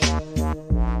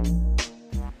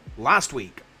last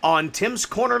week on Tim's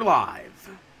Corner Live.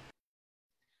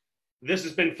 This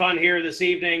has been fun here this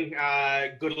evening.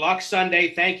 Good luck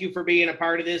Sunday. Thank you for being a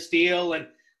part of this deal. And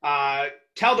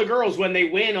tell the girls when they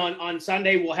win on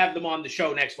Sunday, we'll have them on the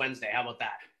show next Wednesday. How about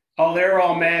that? Oh, they're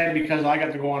all mad because I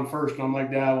got to go on first. And I'm like,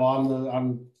 yeah, well,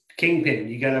 I'm kingpin.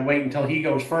 You got to wait until he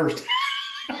goes first.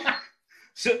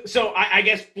 So I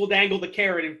guess we'll dangle the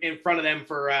carrot in front of them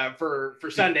for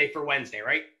Sunday for Wednesday,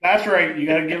 right? That's right. You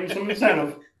got to give them some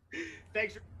incentive.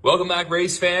 Thanks. Welcome back,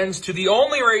 race fans, to the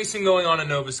only racing going on in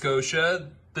Nova Scotia,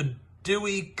 the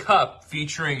Dewey Cup,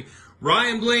 featuring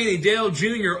Ryan Blaney, Dale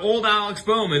Jr., old Alex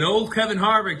Bowman, old Kevin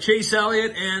Harvick, Chase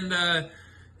Elliott, and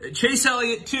Chase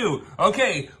Elliott too.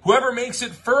 Okay, whoever makes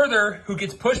it further, who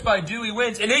gets pushed by Dewey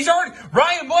wins. And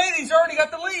Ryan Blaney's already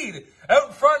got the lead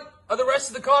out front of the rest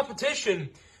of the competition.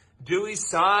 Dewey's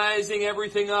sizing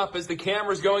everything up as the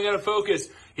camera's going out of focus.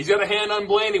 He's got a hand on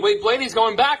Blaney. Wait, Blaney's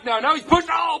going back now. Now he's pushed.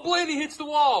 Oh, Blaney hits the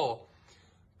wall.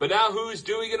 But now who's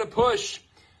Dewey going to push?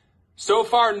 So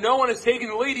far, no one has taken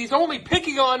the lead. He's only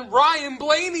picking on Ryan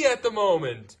Blaney at the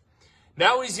moment.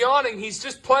 Now he's yawning. He's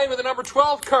just playing with the number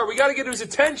 12 car. We got to get his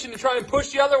attention to try and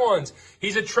push the other ones.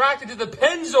 He's attracted to the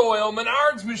Pennzoil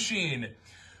Menards machine.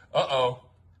 Uh-oh.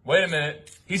 Wait a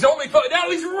minute. Now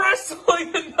he's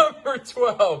wrestling the number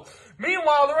 12.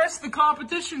 Meanwhile, the rest of the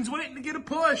competition's waiting to get a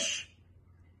push.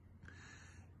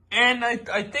 And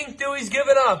I think Dewey's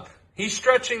given up. He's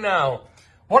stretching now.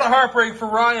 What a heartbreak for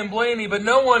Ryan Blaney, but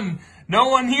no one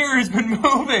here has been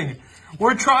moving.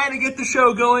 We're trying to get the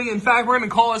show going. In fact, we're going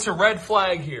to call this a red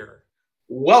flag here.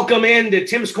 Welcome in to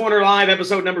Tim's Corner Live,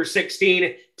 episode number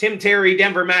 16. Tim Terry,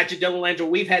 Denver Match, and Dylan Langell.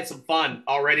 We've had some fun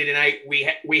already tonight.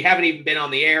 We haven't even been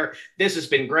on the air. This has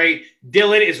been great.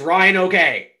 Dylan, is Ryan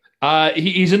okay?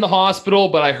 He's in the hospital,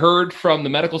 but I heard from the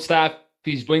medical staff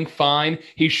he's doing fine.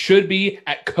 He should be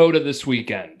at COTA this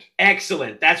weekend.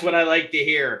 Excellent. That's what I like to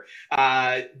hear.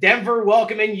 Denver,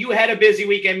 welcome in. You had a busy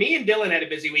weekend. Me and Dylan had a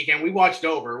busy weekend. We watched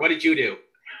over. What did you do?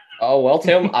 Oh, well,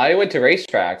 Tim, I went to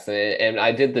racetracks and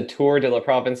I did the Tour de la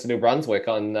Province to New Brunswick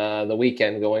on the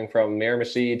weekend, going from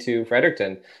Miramichi to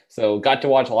Fredericton. So got to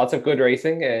watch lots of good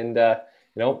racing and,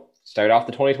 start off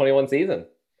the 2021 season.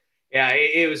 Yeah,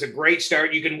 it was a great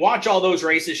start. You can watch all those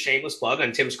races, shameless plug,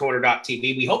 on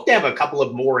timscorner.tv. We hope to have a couple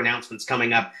of more announcements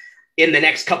coming up in the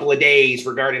next couple of days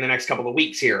regarding the next couple of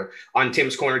weeks here on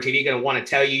Tim's Corner TV. Going to want to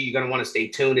tell you, you're going to want to stay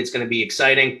tuned. It's going to be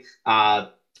exciting.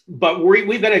 But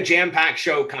we've got a jam-packed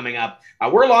show coming up.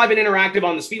 We're live and interactive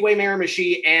on the Speedway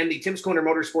Miramichi and the Tim's Corner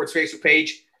Motorsports Facebook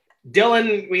page.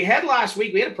 Dylan, we had last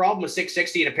week, we had a problem with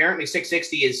 660, and apparently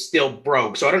 660 is still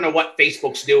broke. So I don't know what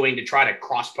Facebook's doing to try to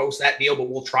cross-post that deal, but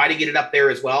we'll try to get it up there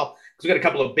as well. Because we've got a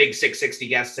couple of big 660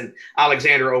 guests, and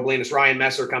Alexander Oblinus, Ryan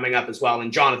Messer coming up as well,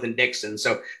 and Jonathan Dixon.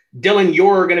 So, Dylan,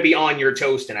 you're going to be on your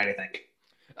toes tonight, I think.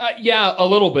 Yeah, a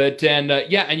little bit. And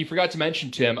and you forgot to mention,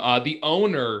 Tim, the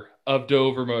owner of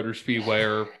Dover Motor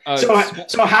Speedway.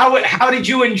 So how did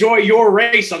you enjoy your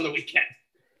race on the weekend?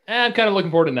 I'm kind of looking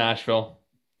forward to Nashville.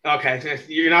 Okay,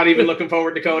 you're not even looking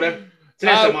forward to COTA? It's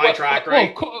next to my track,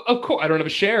 right? Well, of course, I don't have a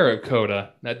share of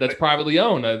COTA. That's privately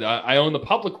owned. I own the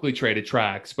publicly traded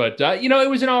tracks, but it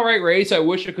was an all right race. I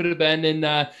wish it could have been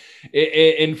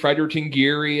in Fredericton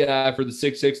Geary for the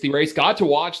 660 race. Got to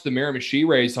watch the Miramichi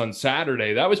race on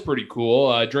Saturday. That was pretty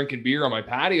cool. Drinking beer on my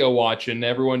patio, watching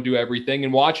everyone do everything,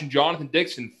 and watching Jonathan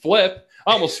Dixon flip.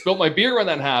 I almost spilled my beer when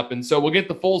that happened. So we'll get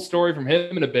the full story from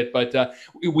him in a bit. But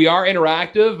we are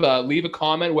interactive. Leave a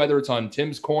comment, whether it's on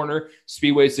Tim's Corner,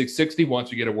 Speedway 660,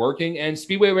 once we get it working, and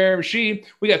Speedway Miramichi.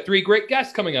 We got 3 great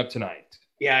guests coming up tonight.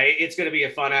 Yeah, it's going to be a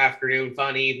fun afternoon,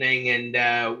 fun evening.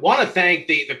 And want to thank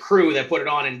the crew that put it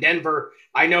on in Denver.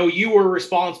 I know you were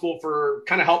responsible for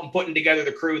kind of helping putting together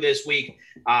the crew this week.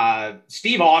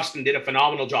 Steve Austin did a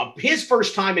phenomenal job. His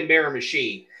first time in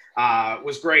Miramichi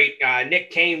was great.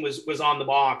 Nick Kane was on the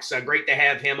box. Great to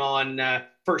have him on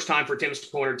first time for Tim's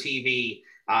Corner TV.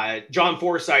 John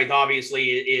Forsyth obviously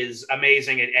is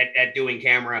amazing at doing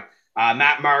camera.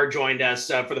 Matt Marr joined us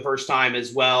for the first time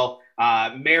as well.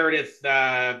 Meredith,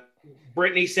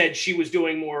 Brittany said she was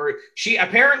doing more.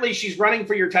 She's running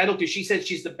for your title because she said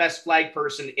she's the best flag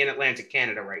person in Atlantic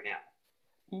Canada right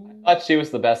now. I thought she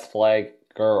was the best flag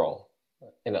girl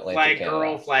in Atlantic Flag Canada.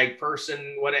 girl, flag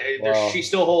person. She's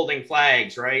still holding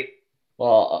flags, right?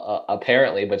 Well,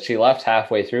 apparently, but she left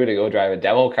halfway through to go drive a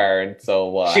demo car, and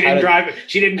so she didn't drive it.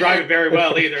 She didn't drive it very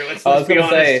well either. Let's be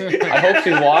honest. Say, I hope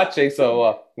she's watching,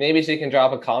 so maybe she can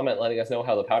drop a comment letting us know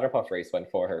how the Powder Puff race went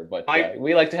for her. But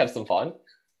we like to have some fun.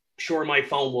 sure my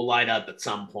phone will light up at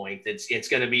some point. It's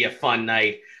going to be a fun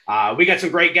night. We got some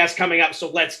great guests coming up, so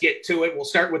let's get to it. We'll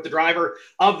start with the driver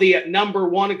of the number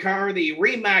one car, the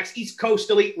Remax East Coast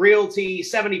Elite Realty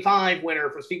 75 winner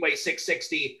for Speedway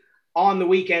 660 on the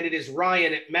weekend. It is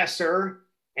Ryan Messer,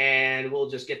 and we'll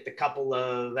just get the couple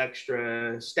of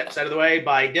extra steps out of the way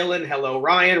by Dylan. Hello,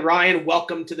 Ryan. Ryan,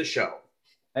 welcome to the show.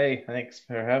 Hey, thanks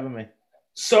for having me.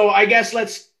 So I guess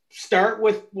let's start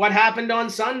with what happened on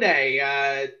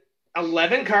Sunday.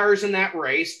 11 cars in that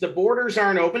race. The borders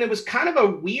aren't open. It was kind of a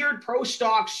weird pro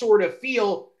stock sort of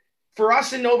feel. For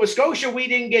us in Nova Scotia, we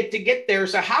didn't get there.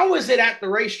 So how was it at the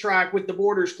racetrack with the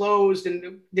borders closed?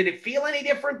 And did it feel any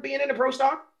different being in a pro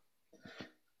stock?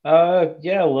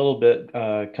 Yeah, a little bit.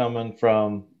 Coming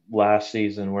from last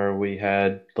season where we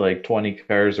had like 20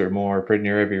 cars or more pretty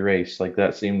near every race. Like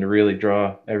that seemed to really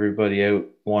draw everybody out,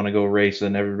 want to go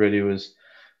racing. Everybody was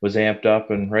amped up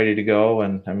and ready to go.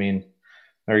 And I mean,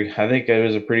 I think it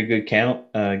was a pretty good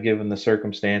count given the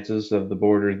circumstances of the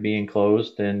borders being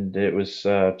closed, and it was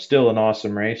still an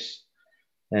awesome race.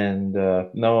 And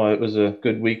no, it was a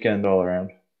good weekend all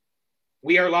around.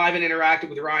 We are live and interactive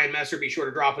with Ryan Messer. Be sure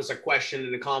to drop us a question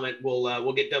and a comment.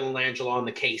 We'll get Dylan Langelo on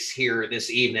the case here this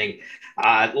evening.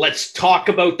 Let's talk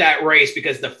about that race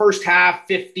because the first half,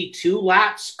 52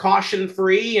 laps, caution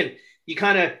free, and you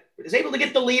kind of was able to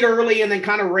get the lead early and then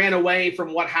kind of ran away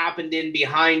from what happened in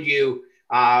behind you.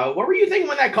 What were you thinking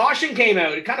when that caution came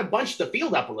out? It kind of bunched the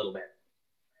field up a little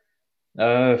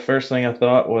bit. First thing I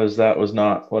thought was that was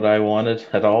not what I wanted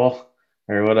at all,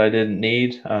 or what I didn't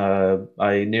need.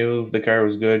 I knew the car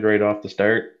was good right off the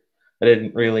start. I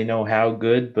didn't really know how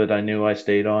good, but I knew I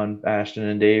stayed on Ashton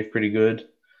and Dave pretty good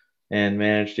and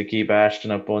managed to keep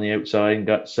Ashton up on the outside and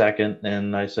got second.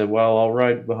 And I said, well, I'll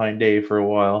ride behind Dave for a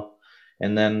while.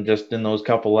 And then just in those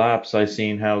couple laps, I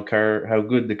seen how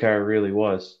good the car really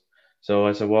was. So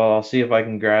I said, well, I'll see if I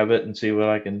can grab it and see what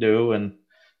I can do. And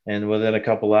within a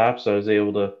couple laps, I was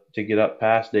able to get up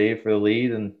past Dave for the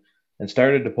lead and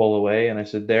started to pull away. And I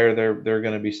said, they're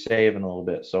going to be saving a little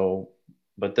bit. So,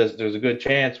 but there's a good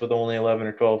chance with only 11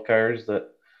 or 12 cars that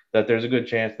there's a good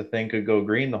chance the thing could go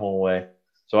green the whole way.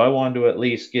 So I wanted to at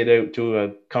least get out to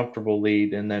a comfortable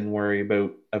lead and then worry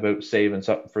about saving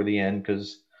something for the end.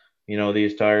 Cause you know,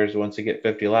 these tires, once they get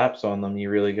 50 laps on them, you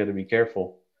really got to be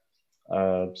careful.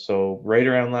 So right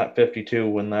around lap 52,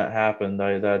 when that happened,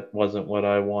 that wasn't what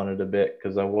I wanted a bit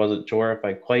because I wasn't sure if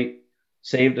I quite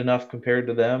saved enough compared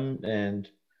to them. And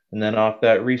then off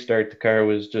that restart, the car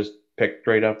was just picked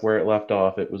right up where it left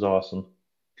off. It was awesome.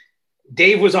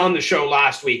 Dave was on the show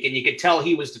last week, and you could tell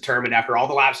he was determined after all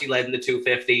the laps he led in the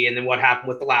 250 and then what happened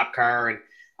with the lap car. And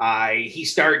he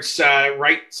starts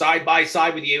right side by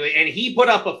side with you, and he put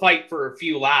up a fight for a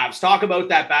few laps. Talk about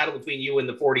that battle between you and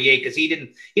the 48 because he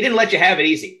didn't let you have it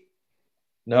easy.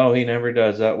 No, he never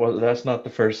does. That's not the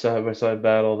first side by side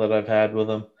battle that I've had with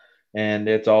him, and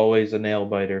it's always a nail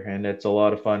biter, and it's a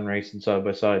lot of fun racing side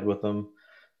by side with him.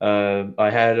 I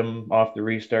had him off the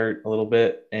restart a little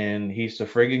bit, and he's so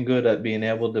friggin' good at being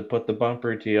able to put the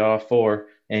bumper to you off four,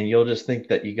 and you'll just think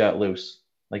that you got loose,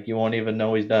 like you won't even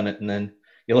know he's done it, and then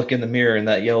you look in the mirror and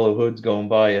that yellow hood's going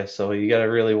by you. So you got to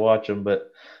really watch him.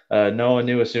 But no one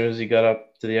knew as soon as he got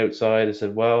up to the outside, I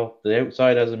said, well, the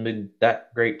outside hasn't been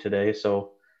that great today.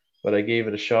 But I gave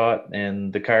it a shot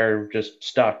and the car just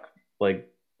stuck like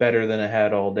better than it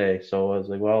had all day. So I was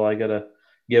like, well, I got to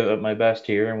give it my best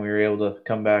here. And we were able to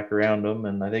come back around him.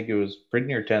 And I think it was pretty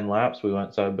near 10 laps. We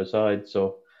went side by side.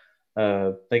 So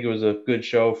I think it was a good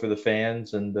show for the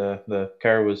fans and the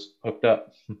car was hooked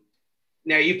up.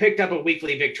 Now, you picked up a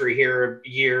weekly victory here a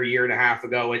year and a half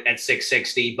ago at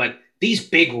 660, but these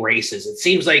big races, it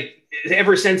seems like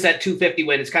ever since that 250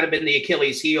 win, it's kind of been the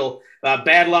Achilles heel.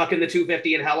 Bad luck in the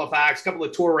 250 in Halifax, a couple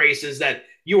of tour races that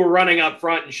you were running up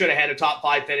front and should have had a top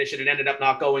 5 finish and it ended up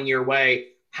not going your way.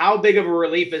 How big of a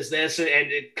relief is this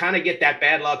and kind of get that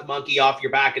bad luck monkey off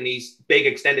your back in these big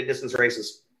extended distance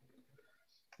races?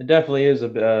 It definitely is a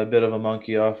bit of a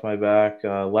monkey off my back.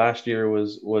 Last year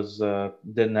was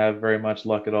didn't have very much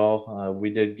luck at all.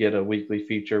 We did get a weekly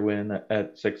feature win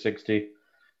at 660,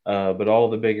 but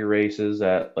all the bigger races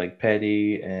at like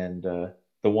Petty and the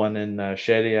one in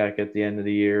Shediac at the end of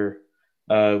the year,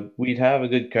 we'd have a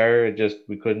good car. It just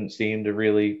we couldn't seem to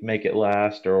really make it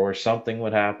last, or something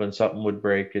would happen, something would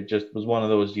break. It just was one of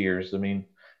those years. I mean,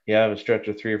 you have a stretch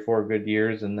of 3 or 4 good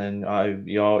years, and then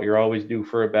you're always due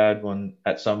for a bad one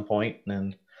at some point.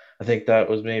 And I think that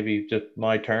was maybe just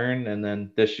my turn. And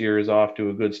then this year is off to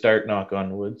a good start, knock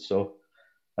on wood. So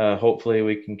hopefully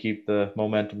we can keep the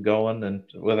momentum going. And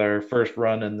with our first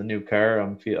run in the new car,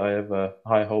 I have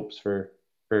high hopes for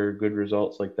good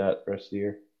results like that the rest of the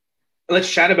year. Let's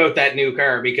chat about that new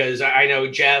car, because I know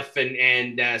Jeff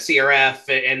and CRF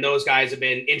and those guys have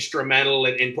been instrumental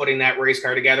in putting that race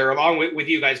car together, along with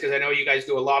you guys, because I know you guys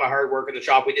do a lot of hard work in the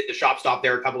shop. We did the shop stop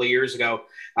there a couple of years ago.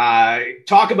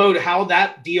 Talk about how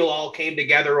that deal all came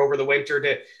together over the winter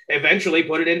to eventually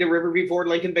put it into Riverview Ford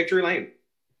Lincoln Victory Lane.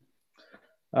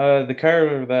 The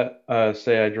car that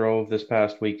say I drove this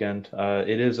past weekend,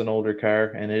 it is an older car,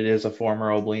 and it is a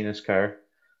former Oblinus car.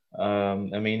 I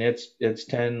mean, it's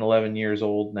 10, 11 years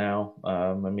old now.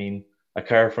 I mean, a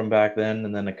car from back then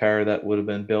and then a car that would have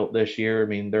been built this year, I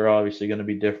mean, they're obviously going to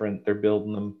be different. They're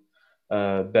building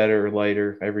them better,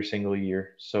 lighter every single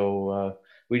year. So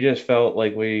we just felt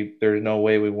like there's no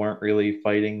way we weren't really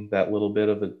fighting that little bit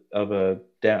of a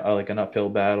like an uphill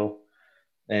battle.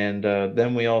 And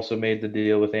then we also made the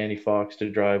deal with Andy Fox to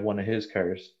drive one of his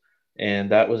cars.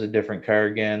 And that was a different car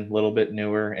again, a little bit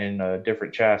newer and a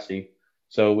different chassis.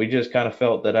 So we just kind of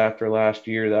felt that after last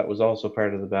year, that was also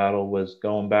part of the battle, was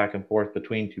going back and forth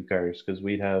between two cars, because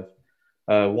we'd have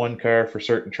one car for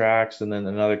certain tracks and then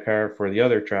another car for the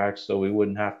other tracks. So we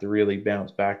wouldn't have to really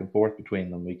bounce back and forth between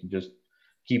them. We could just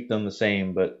keep them the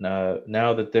same. But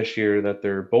now that this year that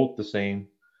they're both the same,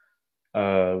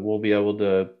 we'll be able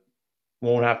to,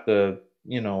 won't have to,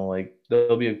 like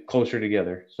they'll be closer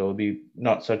together. So it'll be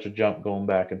not such a jump going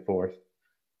back and forth.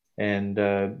 And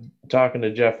talking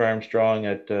to Jeff Armstrong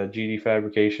at GD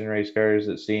Fabrication Race Cars,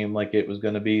 it seemed like it was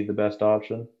going to be the best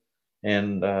option.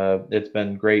 And it's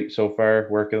been great so far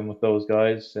working with those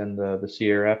guys and the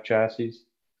CRF chassis.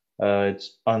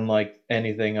 It's unlike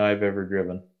anything I've ever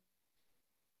driven.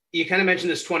 You kind of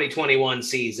mentioned this 2021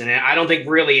 season. I don't think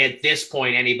really at this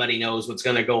point anybody knows what's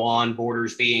going to go on,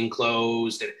 borders being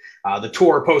closed, and the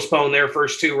Tour postponed their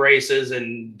first two races,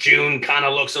 and June kind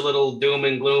of looks a little doom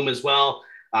and gloom as well.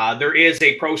 There is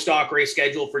a pro stock race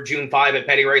scheduled for June 5 at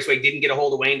Petty Raceway. Didn't get a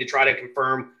hold of Wayne to try to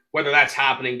confirm whether that's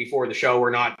happening before the show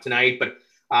or not tonight. But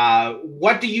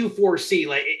what do you foresee?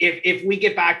 Like if we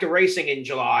get back to racing in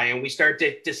July and we start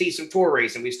to see some tour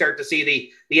racing, we start to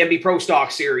see the MB Pro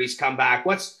Stock Series come back,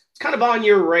 what's kind of on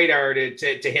your radar to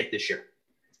hit this year?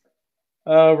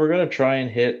 We're going to try and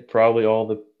hit probably all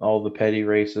the petty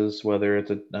races, whether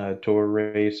it's a tour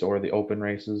race or the open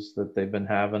races that they've been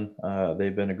having.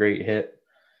 They've been a great hit.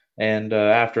 And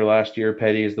after last year,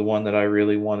 Petty is the one that I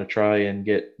really want to try and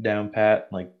get down pat.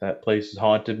 Like that place has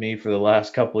haunted me for the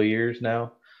last couple of years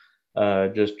now.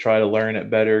 Just try to learn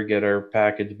it better, get our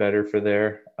package better for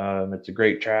there. It's a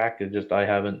great track. I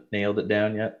haven't nailed it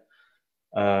down yet.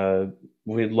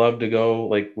 We'd love to go.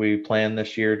 Like we planned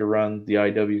this year to run the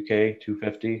IWK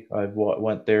 250. I've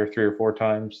went there 3 or 4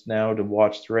 times now to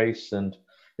watch the race, and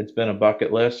it's been a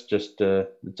bucket list. Just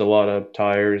it's a lot of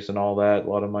tires and all that, a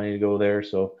lot of money to go there.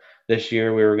 So this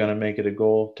year we were going to make it a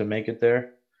goal to make it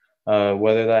there.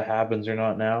 Whether that happens or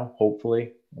not now,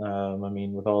 hopefully. I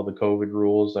mean, with all the COVID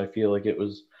rules, I feel like it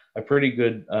was a pretty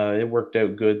good. It worked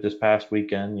out good this past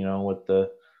weekend, with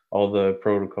all the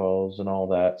protocols and all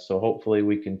that. So hopefully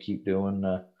we can keep doing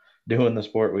the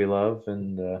sport we love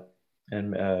and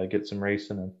get some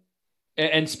racing in.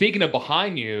 And speaking of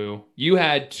behind you, you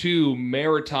had 2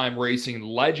 maritime racing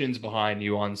legends behind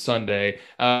you on Sunday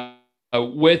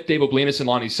with Dave Oblinus and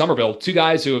Lonnie Somerville, 2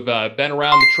 guys who have been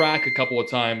around the track a couple of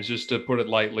times, just to put it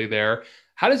lightly there.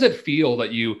 How does it feel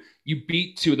that you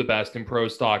beat 2 of the best in pro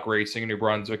stock racing in New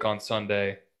Brunswick on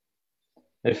Sunday?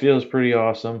 It feels pretty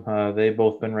awesome. They've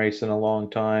both been racing a long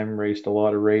time, raced a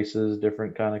lot of races,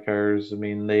 different kind of cars. I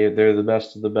mean, they're the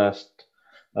best of the best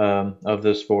of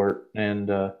this sport. And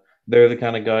they're the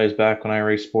kind of guys back when I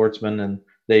raced Sportsman and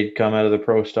they'd come out of the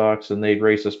pro stocks and they'd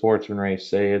race a Sportsman race.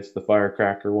 Say it's the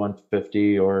Firecracker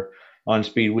 150 or on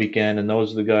Speed Weekend. And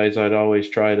those are the guys I'd always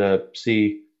try to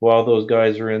see. While those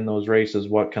guys are in those races,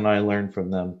 what can I learn from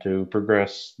them to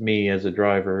progress me as a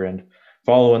driver? And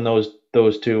following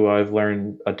those 2, I've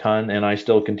learned a ton, and I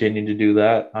still continue to do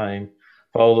that. I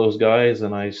follow those guys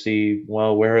and I see,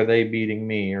 well, where are they beating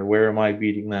me or where am I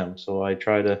beating them? So I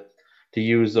try to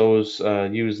use those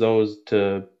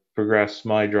to progress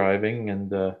my driving,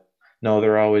 and no,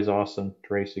 they're always awesome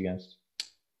to race against.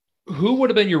 Who would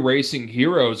have been your racing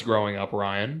heroes growing up,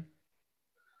 Ryan?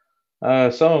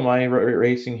 Some of my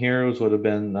racing heroes would have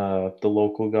been the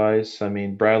local guys. I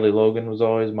mean, Bradley Logan was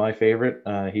always my favorite.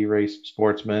 He raced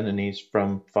Sportsman, and he's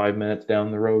from 5 minutes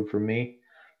down the road from me.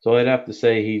 So I'd have to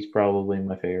say he's probably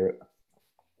my favorite.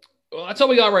 Well, that's all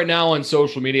we got right now on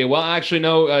social media. Well, actually,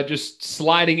 no, just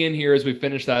sliding in here as we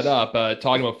finish that up,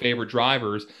 talking about favorite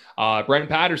drivers. Brent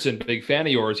Patterson, big fan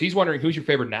of yours. He's wondering who's your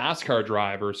favorite NASCAR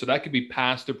driver. So that could be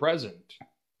past or present.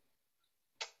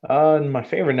 My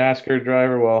favorite NASCAR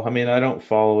driver. Well, I mean, I don't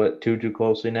follow it too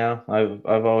closely now.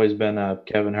 I've always been a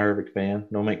Kevin Harvick fan.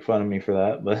 Don't make fun of me for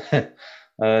that, but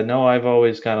no, I've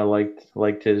always kind of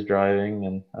liked his driving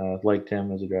and liked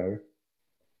him as a driver.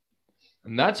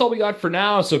 And that's all we got for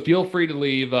now. So feel free to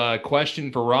leave a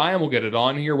question for Ryan. We'll get it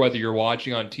on here, whether you're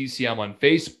watching on TCM on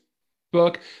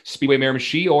Facebook, Speedway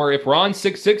Miramichi, or if we're on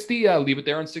 660, leave it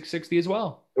there on 660 as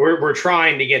well. We're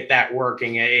trying to get that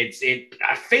working.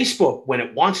 Facebook, when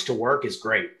it wants to work, is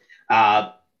great.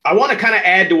 I want to kind of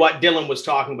add to what Dylan was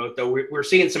talking about, though. We're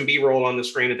seeing some B-roll on the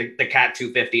screen of the Cat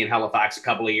 250 in Halifax a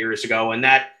couple of years ago, and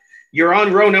that you're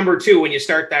on row number 2 when you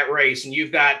start that race, and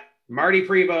you've got Marty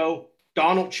Prevost,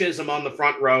 Donald Chisholm on the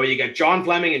front row. You got John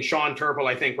Fleming and Sean Turple,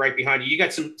 I think, right behind you. You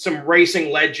got some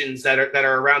racing legends that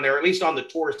are around there, at least on the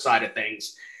tour side of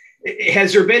things.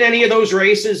 Has there been any of those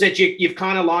races that you've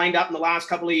kind of lined up in the last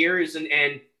couple of years and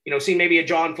seen maybe a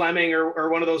John Fleming or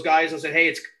one of those guys and said, hey,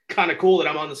 it's kind of cool that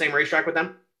I'm on the same racetrack with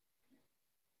them?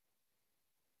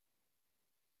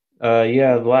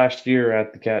 Yeah, last year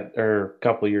at the Cat, or a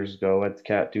couple of years ago at the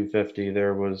Cat 250,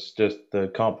 there was just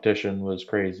the competition was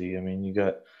crazy. I mean, you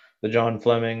got the John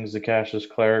Flemings, the Cassius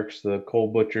Clarks, the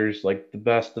Cole Butchers, like the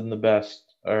best and the best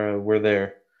were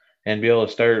there. And be able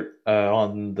to start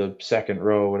on the second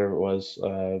row, whatever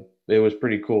it was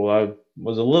pretty cool. I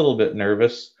was a little bit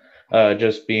nervous,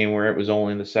 just being where it was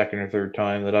only the second or third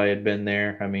time that I had been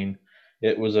there. I mean,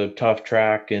 it was a tough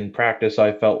track. In practice,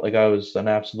 I felt like I was an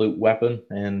absolute weapon,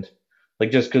 and like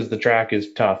just because the track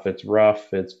is tough, it's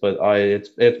rough. It's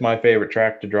my favorite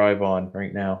track to drive on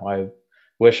right now. I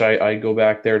wish I'd go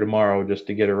back there tomorrow just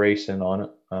to get a race in on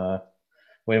it.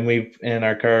 When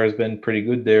our car has been pretty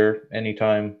good there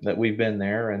anytime that we've been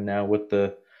there, and now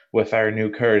with our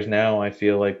new cars now, I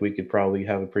feel like we could probably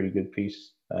have a pretty good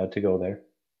piece to go there.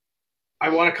 I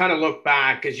want to kind of look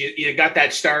back because you got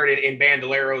that start in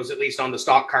Bandoleros, at least on the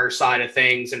stock car side of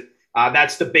things, and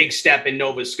that's the big step in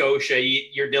Nova Scotia.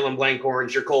 Your Dylan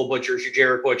Blankhorns, your Cole Butchers, your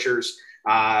Jared Butchers.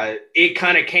 It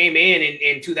kind of came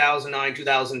in 2009,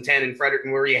 2010 in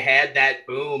Fredericton, where you had that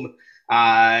boom.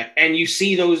 And you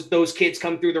see those kids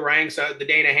come through the ranks, the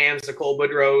Dana Hams, the Cole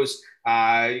Boudreaux,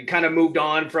 kind of moved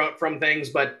on from things.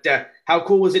 But how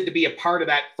cool was it to be a part of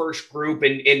that first group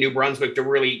in New Brunswick to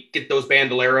really get those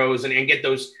Bandoleros and get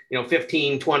those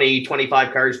 15, 20,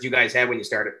 25 cars that you guys had when you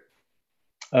started?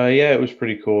 Yeah, it was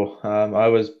pretty cool. I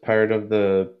was part of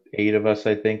the 8 of us,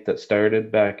 I think, that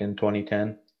started back in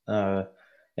 2010.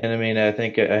 And I mean, I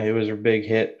think it was a big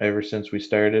hit ever since we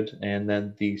started. And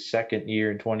then the second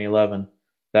year in 2011,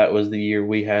 that was the year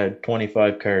we had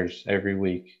 25 cars every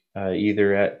week,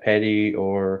 either at Petty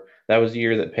or that was the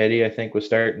year that Petty, I think, was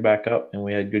starting back up, and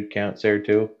we had good counts there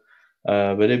too.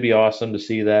 But it'd be awesome to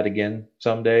see that again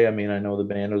someday. I mean, I know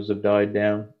the bandos have died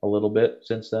down a little bit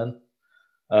since then.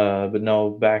 But no,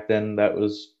 back then that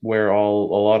was where a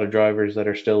lot of drivers that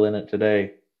are still in it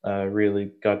today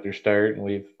really got their start, and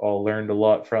we've all learned a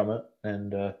lot from it.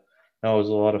 And it was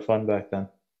a lot of fun back then.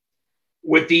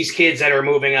 With these kids that are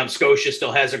moving up, Scotia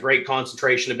still has a great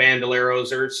concentration of Bandoleros.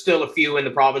 There's still a few in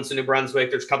the province of New Brunswick.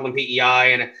 There's a couple in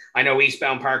PEI, and I know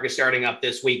Eastbound Park is starting up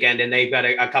this weekend, and they've got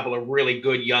a couple of really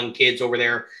good young kids over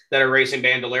there that are racing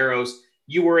Bandoleros.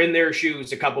 You were in their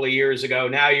shoes a couple of years ago.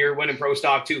 Now you're winning Pro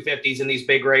Stock 250s in these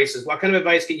big races. What kind of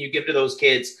advice can you give to those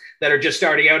kids that are just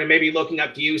starting out and maybe looking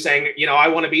up to you saying, I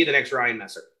want to be the next Ryan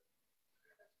Messer?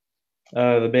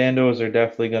 The bandos are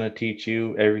definitely going to teach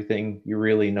you everything you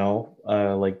really know.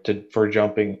 For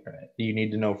jumping, you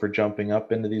need to know for jumping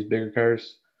up into these bigger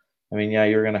cars. I mean, yeah,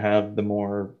 you're going to have the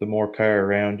more car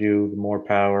around you, the more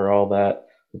power, all that.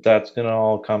 But that's going to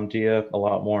all come to you a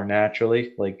lot more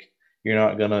naturally. Like, you're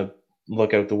not going to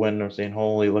look out the window saying,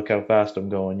 holy, look how fast I'm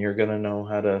going. You're going to know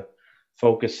how to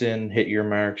focus in, hit your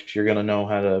marks. You're going to know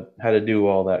how to do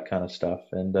all that kind of stuff.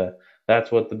 And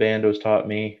that's what the bandos taught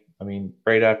me. I mean,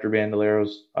 right after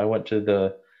Bandoleros, I went to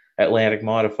the Atlantic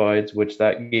Modifieds, which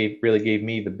that really gave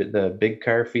me the big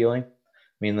car feeling.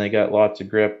 I mean, they got lots of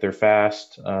grip, they're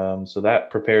fast, so that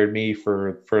prepared me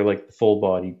for like the full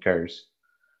bodied cars.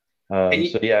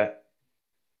 So yeah.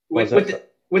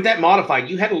 With that modified,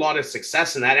 you had a lot of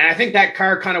success in that, and I think that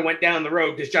car kind of went down the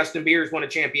road because Justin Beers won a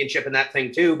championship in that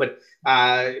thing too. But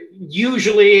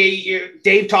usually,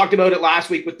 Dave talked about it last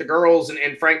week with the girls,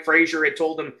 and Frank Frazier had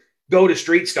told them, go to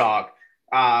street stock.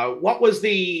 What was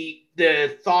the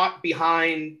thought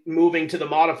behind moving to the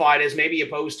modified as maybe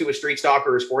opposed to a street stock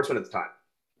or a sportsman at the time?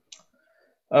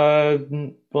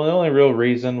 Well, the only real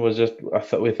reason was just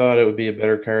we thought it would be a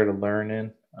better car to learn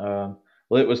in. Well,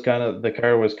 the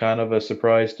car was kind of a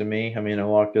surprise to me. I mean, I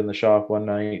walked in the shop one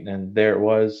night and there it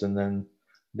was, and then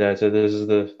So this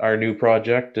is our new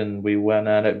project, and we went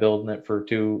at it building it for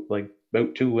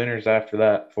about 2 winters after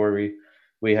that before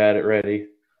we had it ready.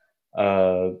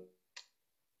 Uh,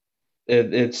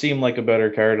 it seemed like a better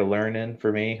car to learn in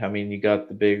for me. I mean, you got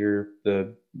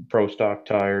the pro stock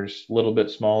tires, a little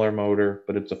bit smaller motor,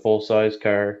 but it's a full size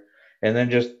car. And then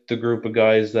just the group of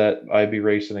guys that I'd be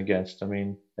racing against. I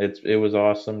mean, it was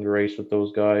awesome to race with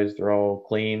those guys. They're all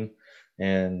clean,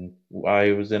 and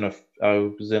I was in a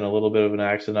little bit of an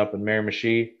accident up in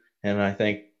Miramichi, and I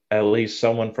think at least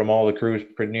someone from all the crews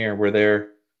near were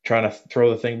there trying to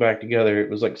throw the thing back together. It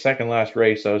was like second last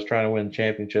race. I was trying to win the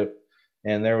championship,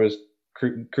 and there was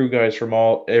crew guys from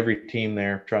every team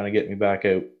there trying to get me back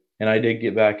out, and I did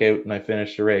get back out and I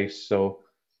finished the race. So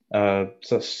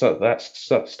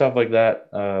stuff like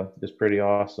that is pretty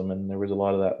awesome, and there was a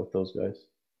lot of that with those guys.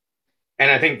 And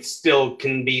I think still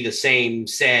can be the same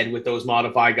said with those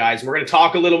modified guys. And we're going to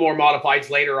talk a little more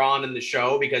modifieds later on in the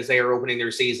show because they are opening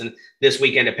their season this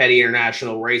weekend at Petty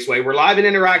International Raceway. We're live and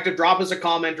interactive. Drop us a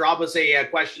comment. Drop us a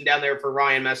question down there for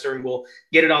Ryan Messer, and we'll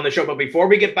get it on the show. But before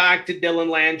we get back to Dylan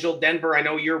Langell, Denver, I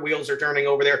know your wheels are turning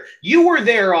over there. You were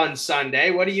there on Sunday.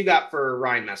 What do you got for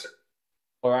Ryan Messer?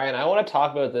 Well, Ryan, I want to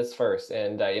talk about this first.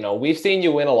 And, we've seen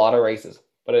you win a lot of races.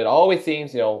 But it always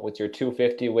seems, with your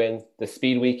 250 win, the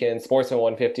Speed Weekend, Sportsman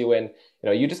 150 win,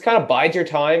 you just kind of bide your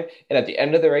time. And at the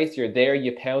end of the race, you're there,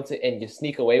 you pounce it, and you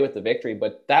sneak away with the victory.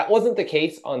 But that wasn't the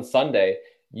case on Sunday.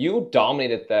 You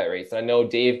dominated that race. And I know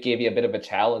Dave gave you a bit of a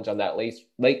challenge on that late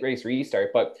race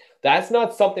restart, but that's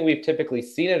not something we've typically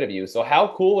seen out of you. So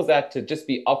how cool was that to just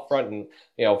be upfront and,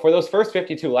 for those first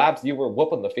 52 laps, you were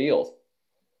whooping the field?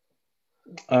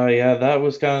 Yeah, that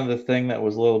was kind of the thing that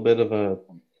was a little bit of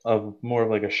more of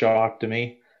like a shock to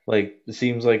me. Like, it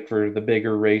seems like for the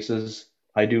bigger races,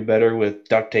 I do better with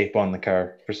duct tape on the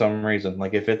car for some reason.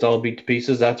 Like, if it's all beat to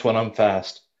pieces, that's when I'm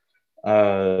fast.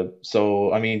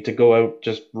 So I mean, to go out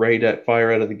just right at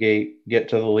fire out of the gate, get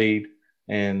to the lead,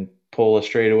 and pull a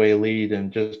straightaway lead,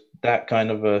 and just that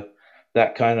kind of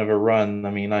a run.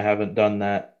 I mean, I haven't done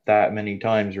that many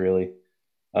times really.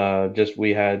 Just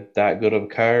we had that good of a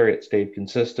car. It stayed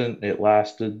consistent. It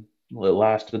lasted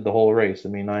the whole race. I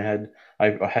mean, I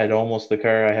had almost the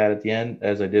car I had at the end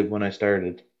as I did when I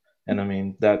started. And I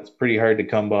mean, that's pretty hard to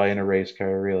come by in a race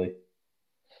car, really.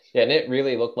 Yeah, and it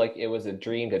really looked like it was a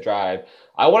dream to drive.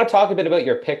 I want to talk a bit about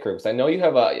your pit crew, because I know you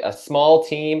have a small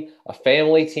team, a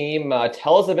family team.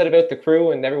 Tell us a bit about the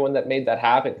crew and everyone that made that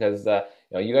happen, because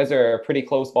you guys are a pretty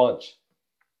close bunch.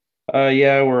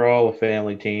 Yeah, we're all a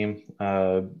family team.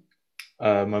 My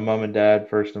mom and dad,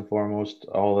 first and foremost,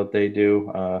 all that they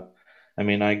do. I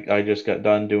mean, I just got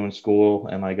done doing school,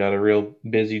 and I got a real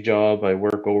busy job. I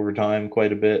work overtime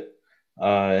quite a bit.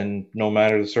 And no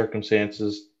matter the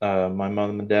circumstances, my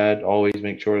mom and dad always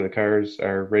make sure the cars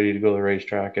are ready to go to the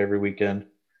racetrack every weekend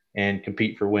and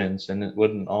compete for wins. And it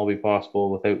wouldn't all be possible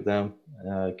without them.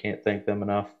 I can't thank them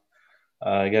enough.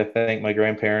 I got to thank my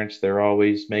grandparents. They're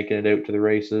always making it out to the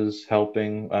races,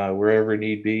 helping wherever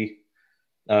need be.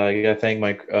 I got to thank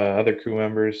my other crew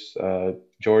members,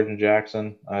 George and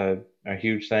Jackson. A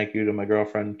huge thank you to my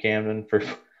girlfriend, Camden, for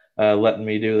letting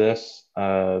me do this.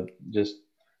 Just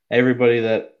everybody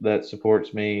that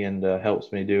supports me and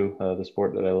helps me do the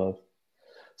sport that I love.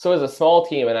 So as a small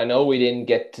team, and I know we didn't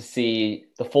get to see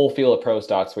the full field of pro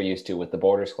stocks we're used to with the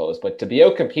borders closed, but to be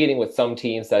out competing with some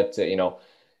teams that,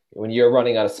 when you're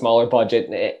running on a smaller budget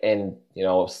and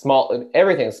small,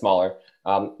 everything's smaller.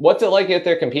 What's it like out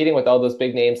there competing with all those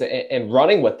big names and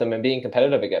running with them and being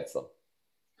competitive against them?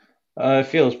 It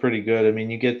feels pretty good. I mean,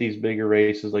 you get these bigger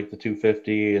races like the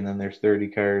 250, and then there's 30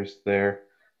 cars there.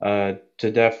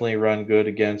 To definitely run good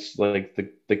against like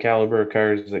the caliber of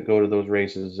cars that go to those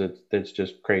races, it's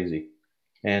just crazy.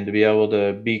 And to be able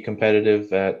to be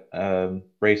competitive at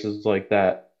races like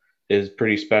that is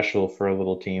pretty special for a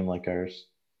little team like ours.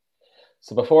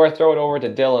 So before I throw it over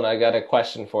to Dylan, I got a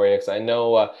question for you, because I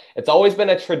know it's always been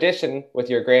a tradition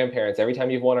with your grandparents. Every time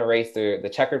you've won a race, the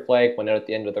checkered flag went out at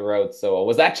the end of the road. So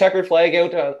was that checkered flag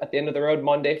out at the end of the road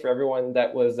Monday for everyone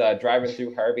that was driving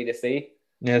through Harvey to see?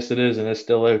 Yes, it is, and it's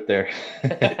still out there.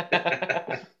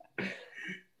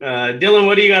 Dylan,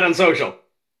 what do you got on social?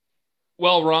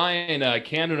 Well, Ryan,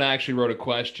 Camden actually wrote a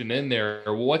question in there.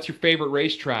 What's your favorite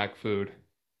racetrack food?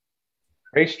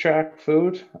 Racetrack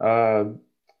food?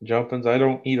 Jumpins. I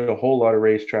don't eat a whole lot of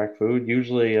racetrack food.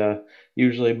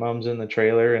 Usually mom's in the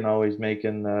trailer and always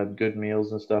making good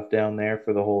meals and stuff down there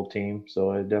for the whole team.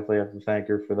 So I definitely have to thank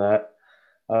her for that.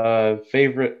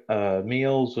 Favorite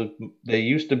meals, they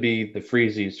used to be the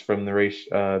freezies from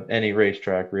the any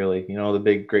racetrack, really.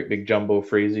 The great big jumbo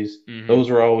freezies. Mm-hmm. Those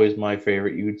were always my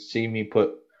favorite. You would see me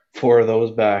put 4 of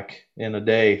those back in a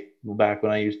day. Back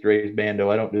when I used to race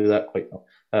Bando, I don't do that quite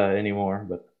anymore.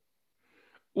 But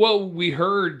Well, we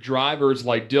heard drivers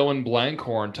like Dylan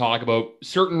Blankhorn talk about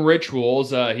certain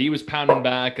rituals. He was pounding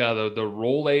back the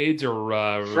roll aids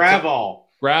or Gravel.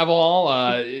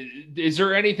 Is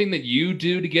there anything that you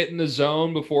do to get in the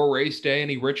zone before race day?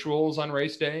 Any rituals on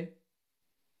race day?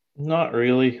 not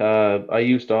really. I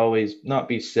used to always not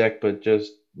be sick, but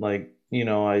just like,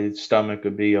 my stomach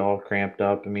would be all cramped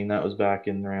up. I mean, that was back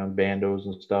in around bandos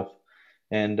and stuff.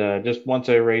 And just once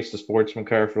I raced the sportsman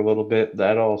car for a little bit,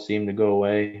 that all seemed to go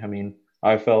away. I mean,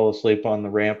 I fell asleep on the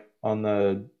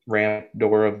ramp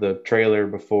door of the trailer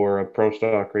before a pro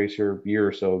stock racer a year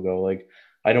or so ago. Like,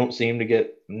 I don't seem to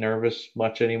get nervous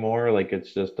much anymore. Like,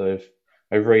 it's just I've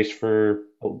raced for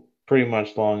pretty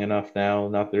much long enough now.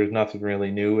 There's nothing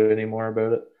really new anymore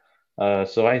about it.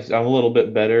 So I'm a little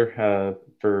bit better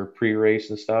for pre-race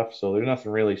and stuff. So there's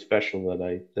nothing really special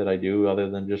that I do other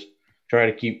than just try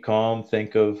to keep calm,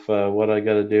 think of what I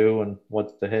got to do and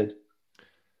what's ahead.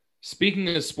 Speaking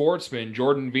of sportsmen,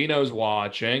 Jordan Vino's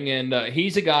watching, and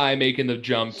he's a guy making the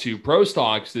jump to pro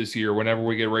stocks this year whenever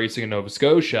we get racing in Nova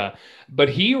Scotia. But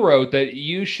he wrote that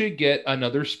you should get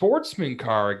another sportsman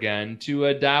car again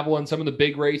to dabble in some of the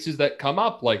big races that come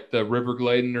up, like the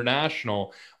Riverglade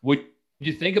International. Would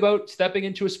you think about stepping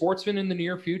into a sportsman in the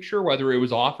near future, whether it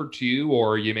was offered to you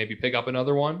or you maybe pick up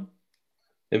another one?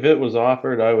 If it was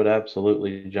offered, I would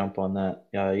absolutely jump on that.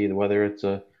 Either whether it's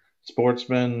a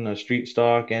sportsman, a street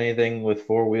stock, anything with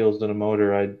 4 wheels and a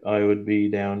motor, I would be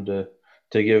down to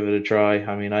give it a try.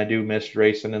 I mean, I do miss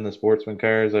racing in the sportsman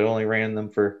cars. I only ran them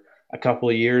for a couple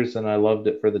of years, and I loved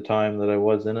it for the time that I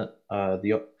was in it.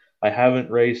 I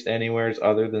haven't raced anywheres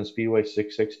other than Speedway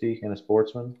 660 in a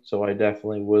sportsman, so I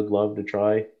definitely would love to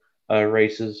try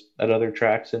races at other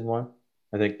tracks in one.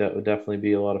 I think that would definitely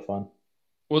be a lot of fun.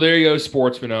 Well, there you go,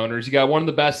 sportsman owners. You got one of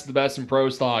the best in pro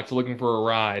stocks looking for a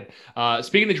ride.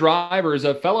 Speaking of drivers,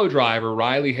 a fellow driver,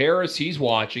 Riley Harris, he's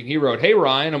watching. He wrote, "Hey,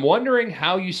 Ryan, I'm wondering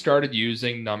how you started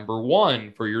using number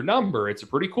 1 for your number. It's a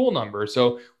pretty cool number.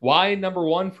 So why number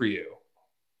 1 for you?"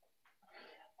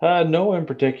 No in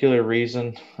particular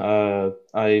reason. I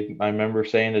remember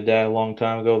saying to Dad a long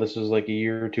time ago, this was like a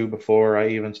year or two before I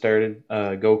even started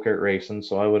go-kart racing,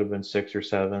 so I would have been 6 or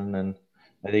 7, and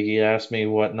I think he asked me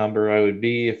what number I would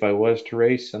be if I was to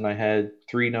race, and I had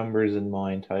 3 numbers in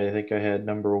mind. I think I had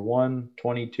number 1,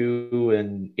 22,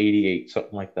 and 88,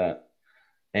 something like that.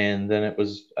 And then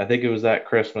I think it was that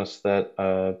Christmas that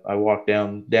I walked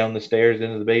down the stairs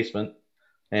into the basement,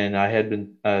 and I had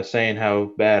been saying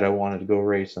how bad I wanted to go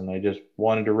racing. I just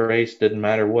wanted to race. Didn't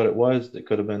matter what it was. It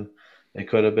could have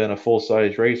been a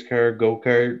full-size race car,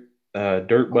 go-kart,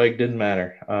 dirt bike. Didn't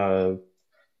matter.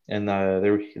 And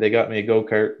they got me a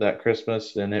go-kart that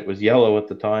Christmas, and it was yellow at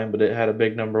the time, but it had a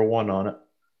big number 1 on it.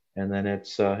 And then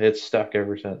it's stuck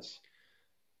ever since.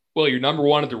 Well, you're number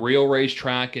 1 at the real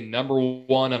racetrack and number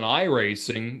 1 on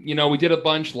iRacing. We did a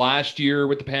bunch last year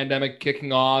with the pandemic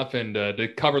kicking off and to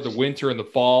cover the winter and the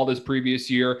fall this previous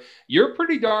year. You're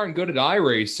pretty darn good at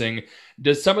iRacing.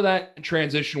 Does some of that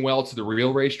transition well to the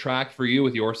real racetrack for you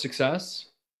with your success?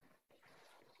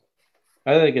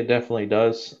 I think it definitely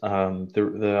does. The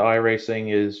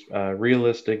iRacing is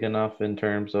realistic enough in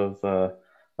terms of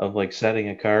like setting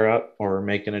a car up or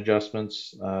making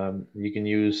adjustments. You can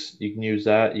use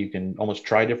that. You can almost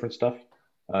try different stuff.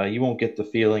 You won't get the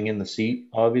feeling in the seat,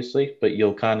 obviously, but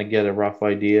you'll kind of get a rough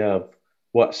idea of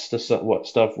what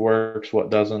stuff works, what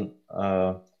doesn't,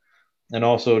 and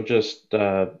also just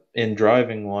in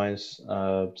driving wise,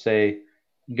 say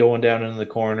going down into the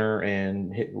corner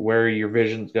and where your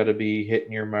vision's got to be,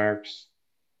 hitting your marks.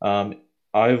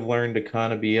 I've learned to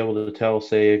kind of be able to tell,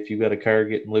 say, if you've got a car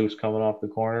getting loose coming off the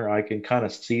corner, I can kind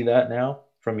of see that now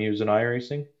from using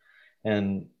iRacing.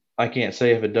 And I can't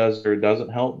say if it does or it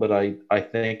doesn't help, but I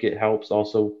think it helps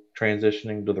also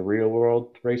transitioning to the real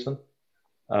world racing.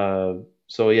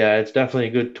 So yeah, it's definitely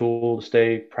a good tool to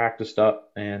stay practiced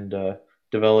up and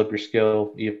develop your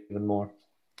skill even more.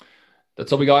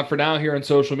 That's all we got for now here on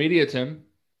social media, Tim.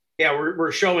 Yeah,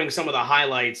 we're showing some of the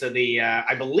highlights of the,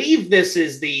 I believe this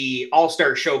is the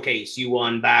All-Star Showcase you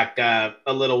won back a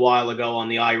little while ago on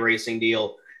the iRacing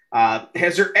deal.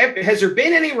 Has there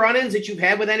been any run-ins that you've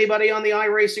had with anybody on the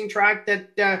iRacing track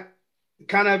that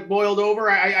kind of boiled over?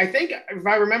 I think, if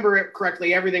I remember it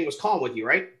correctly, everything was calm with you,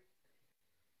 right?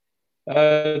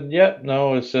 Yeah,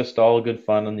 no, it's just all good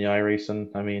fun on the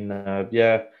iRacing. I mean,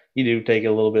 yeah, you do take it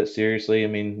a little bit seriously. I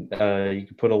mean,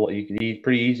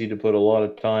 pretty easy to put a lot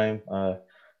of time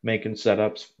making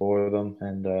setups for them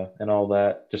and all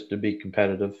that just to be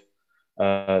competitive.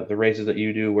 The races that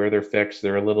you do where they're fixed,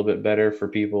 they're a little bit better for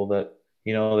people that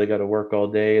they got to work all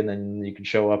day, and then you can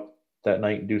show up that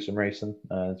night and do some racing.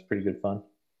 It's pretty good fun.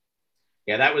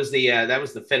 Yeah, that was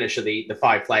the finish of the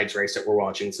Five Flags race that we're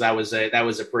watching. So that was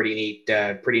a pretty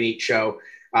neat show.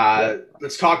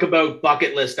 Let's talk about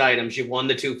bucket list items. You won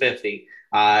the 250.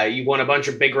 You won a bunch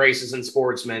of big races in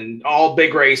Sportsman, all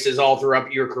big races all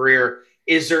throughout your career.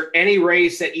 Is there any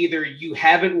race that either you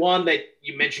haven't won that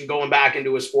you mentioned going back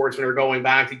into a Sportsman or going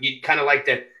back that you'd kind of like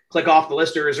to click off the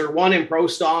list, or is there one in Pro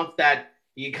Stock that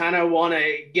you kind of want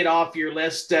to get off your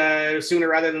list sooner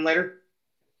rather than later?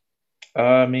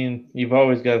 I mean, you've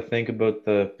always got to think about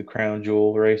the crown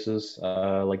jewel races,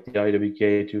 like the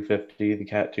IWK 250, the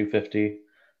Cat 250.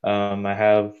 I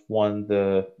have won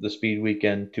the Speed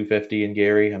Weekend 250 in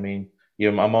Gary. I mean,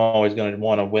 I'm always going to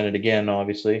want to win it again,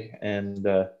 obviously. And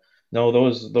no,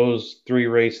 those three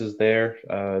races there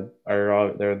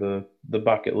they're the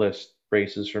bucket list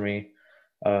races for me.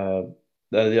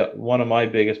 One of my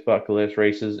biggest bucket list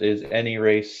races is any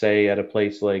race, say, at a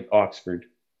place like Oxford.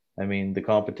 I mean, the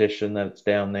competition that's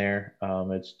down there,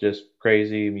 it's just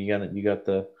crazy. You got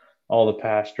all the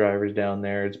past drivers down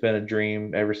there. It's been a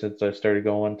dream ever since I started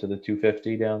going to the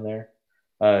 250 down there,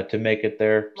 to make it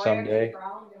there someday.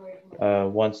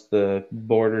 Once the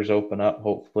borders open up,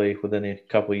 hopefully within a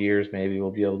couple of years, maybe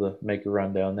we'll be able to make a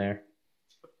run down there.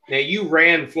 Now, you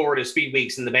ran Florida Speed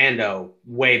Weeks in the Bando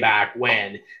way back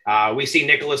when. We see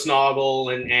Nicholas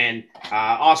Noggle and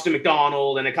Austin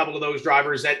McDonald and a couple of those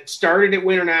drivers that started at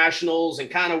Winter Nationals and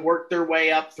kind of worked their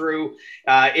way up through.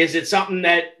 Is it something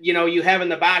that, you have in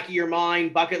the back of your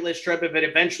mind, bucket list trip, if it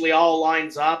eventually all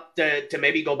lines up to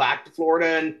maybe go back to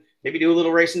Florida and maybe do a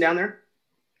little racing down there?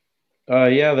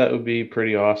 Yeah, that would be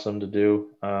pretty awesome to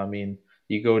do. I mean,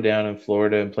 you go down in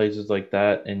Florida and places like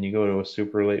that, and you go to a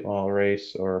super late model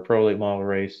race or a pro late model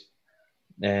race,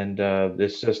 and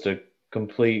it's just a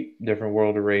complete different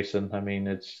world of racing. I mean,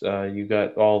 it's you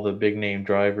got all the big name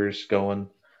drivers going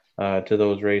to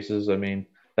those races. I mean,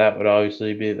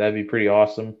 that'd be pretty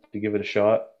awesome to give it a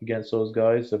shot against those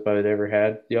guys if I'd ever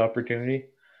had the opportunity.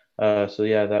 So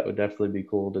yeah, that would definitely be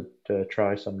cool to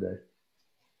try someday.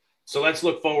 So let's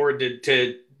look forward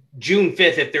to June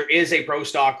 5th. If there is a pro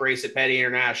stock race at Petty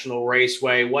International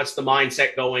Raceway, what's the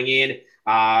mindset going in?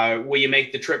 Will you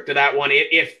make the trip to that one?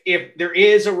 If there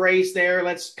is a race there,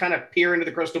 let's kind of peer into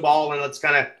the crystal ball and let's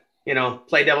kind of,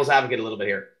 play devil's advocate a little bit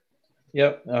here.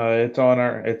 Yep. It's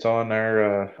on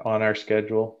our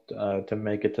schedule to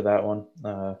make it to that one.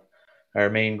 Our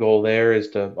main goal there is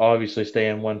to obviously stay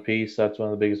in one piece. That's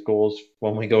one of the biggest goals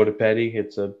when we go to Petty.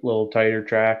 It's a little tighter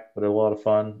track, but a lot of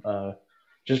fun.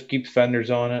 Just keep fenders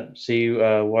on it, see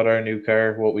what our new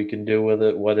car, what we can do with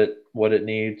it, what it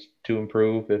needs to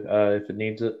improve if it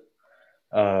needs it.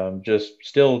 Just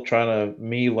still trying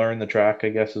to learn the track, I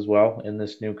guess, as well in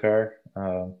this new car.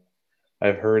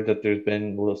 I've heard that there's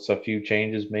been a few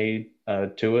changes made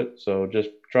to it, so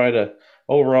just try to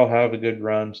overall have a good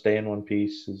run, stay in one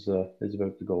piece is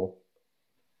about the goal.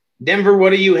 Denver, what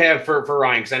do you have for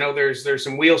Ryan? Because I know there's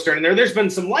some wheels turning there. There's been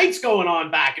some lights going on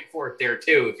back and forth there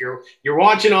too. If you're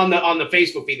watching on the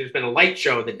Facebook feed, there's been a light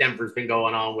show that Denver's been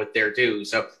going on with there too.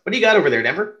 So what do you got over there,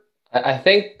 Denver? I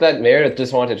think that Meredith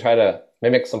just wanted to try to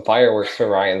mimic some fireworks for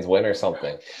Ryan's win or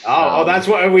something. Oh, that's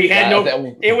why we had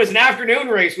it was an afternoon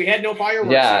race. We had no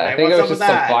fireworks. Yeah, I think it was just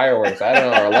some fireworks. I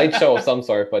don't know, or a light show of some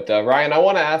sort. But Ryan, I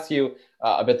want to ask you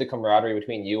about the camaraderie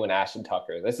between you and Ashton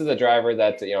Tucker. This is a driver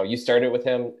that, you started with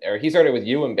him, or he started with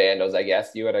you in Bandos, I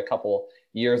guess. You had a couple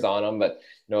years on him, but,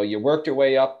 you worked your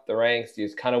way up the ranks. You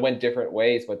just kind of went different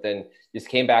ways, but then you just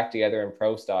came back together in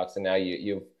pro stocks, and now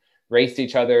you've raced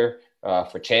each other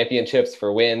for championships,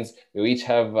 for wins. You each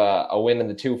have a win in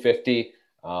the 250.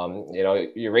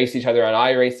 You race each other on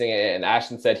iRacing, and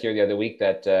Ashton said here the other week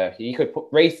that he could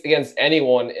race against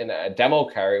anyone in a demo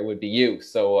car, it would be you.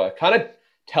 So kind of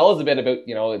tell us a bit about,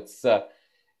 it's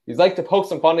you like to poke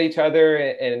some fun at each other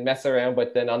and mess around,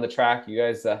 but then on the track, you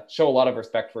guys show a lot of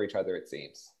respect for each other, it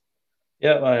seems.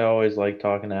 Yeah, I always like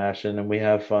talking to Ashton, and we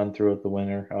have fun throughout the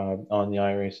winter on the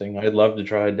iRacing. I'd love to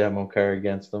try a demo car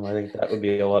against him. I think that would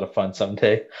be a lot of fun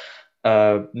someday.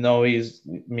 No,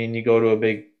 you go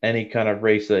to any kind of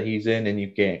race that he's in, and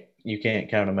you can't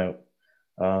count him out.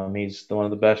 He's one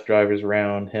of the best drivers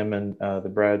around. Him and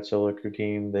the Brad Siliker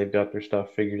team, they've got their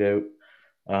stuff figured out.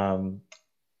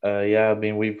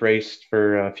 We've raced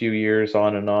for a few years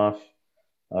on and off.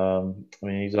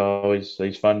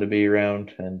 He's fun to be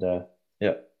around, and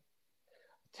yeah.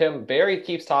 Tim, Barry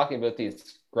keeps talking about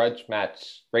these grudge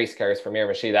match race cars for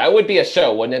Miramichi. That would be a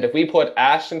show, wouldn't it? If we put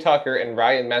Ashton Tucker and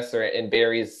Ryan Messer in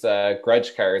Barry's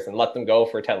grudge cars and let them go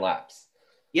for 10 laps.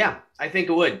 Yeah, I think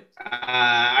it would.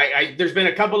 There's been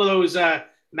a couple of those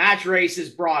match race is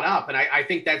brought up, and I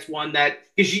think that's one that,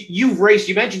 because you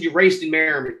mentioned you raced in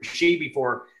Miramichi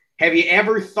before. Have you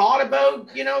ever thought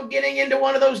about, getting into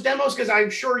one of those demos? Because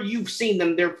I'm sure you've seen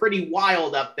them. They're pretty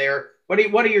wild up there. What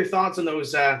are your thoughts on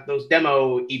those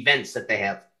demo events that they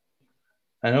have?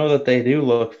 I know that they do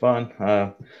look fun.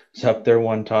 I was up there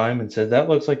one time and said, that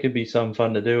looks like it'd be some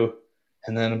fun to do.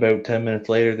 And then about 10 minutes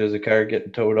later, there's a car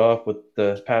getting towed off with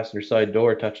the passenger side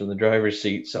door touching the driver's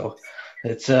seat. So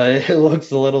it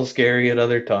looks a little scary at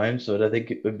other times, but I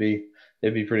think it'd be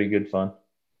pretty good fun.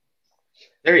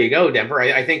 There you go, Denver.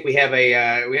 I think we have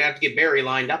to get Barry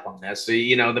lined up on this. So,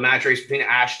 the match race between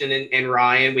Ashton and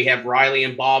Ryan. We have Riley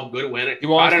and Bob Goodwin. He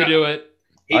wants to do it.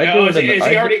 I do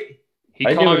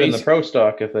it in the pro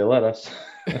stock if they let us.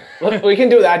 We can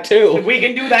do that too. We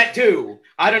can do that too.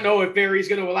 I don't know if Barry's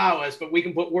going to allow us, but we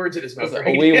can put words in his mouth.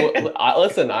 Right?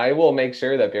 Listen, I will make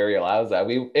sure that Barry allows that.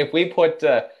 If we put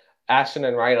Ashton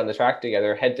and Ryan on the track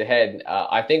together head to head,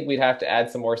 I think we'd have to add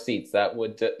some more seats. That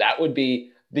would be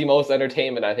the most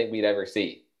entertainment I think we'd ever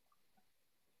see.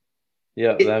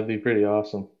 Yeah, that'd be pretty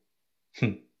awesome.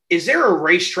 Is there a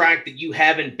racetrack that you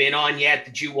haven't been on yet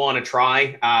that you want to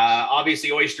try?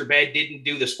 Obviously, Oyster Bed didn't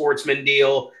do the Sportsman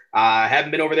deal.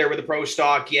 Haven't been over there with the Pro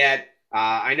Stock yet.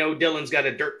 I know Dylan's got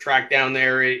a dirt track down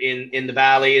there in the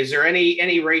valley. Is there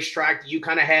any racetrack that you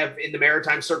kind of have in the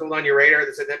Maritime circled on your radar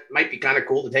that might be kind of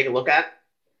cool to take a look at?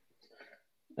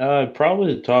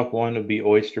 Probably the top one would be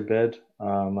Oyster Bed.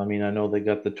 I know they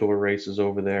got the tour races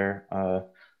over there.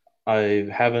 I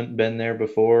haven't been there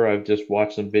before. I've just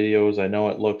watched some videos. I know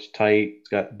it looks tight. It's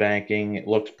got banking. It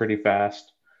looks pretty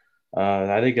fast.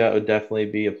 I think that would definitely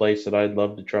be a place that I'd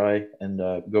love to try and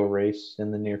go race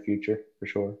in the near future for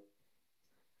sure.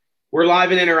 We're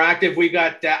live and interactive. We've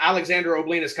got Alexander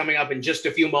Oblinas coming up in just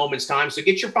a few moments' time. So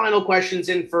get your final questions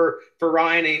in for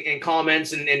Ryan and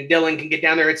comments, and Dylan can get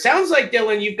down there. It sounds like,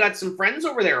 Dylan, you've got some friends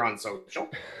over there on social.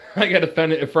 I got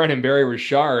a friend in Barry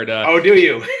Richard. Oh, do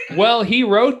you? Well, he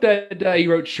wrote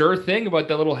Sure Thing about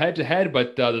that little head-to-head,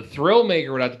 but the Thrill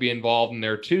Maker would have to be involved in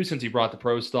there too, since he brought the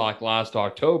Pro Stock last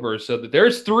October. So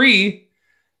there's three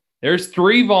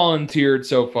volunteered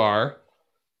so far.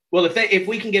 Well, if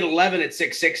we can get 11 at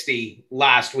 660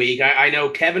 last week, I know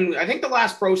Kevin. I think the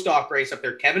last Pro Stock race up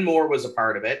there, Kevin Moore was a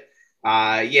part of it.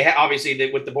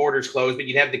 Obviously with the borders closed, but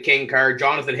you'd have the King car.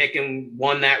 Jonathan Hicken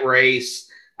won that race.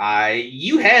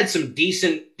 You had some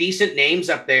decent names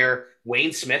up there.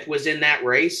 Wayne Smith was in that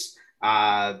race.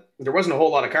 There wasn't a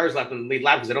whole lot of cars left in the lead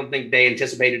lap because I don't think they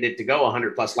anticipated it to go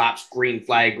 100 plus laps, green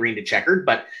flag, green to checkered.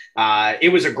 But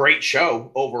it was a great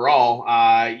show overall.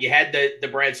 You had the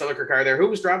Brad Sulliker car there. Who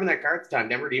was driving that car at the time?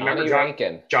 Denver, do you remember?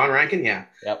 John Rankin, yeah.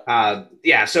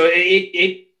 Yep. So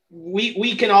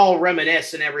we can all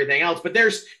reminisce and everything else, but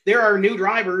there are new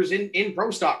drivers in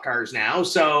Pro Stock cars now.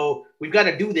 So we've got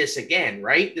to do this again,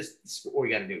 right? This is what we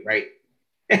got to do, right?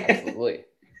 Absolutely.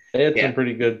 They had some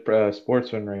pretty good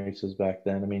sportsman races back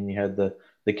then. You had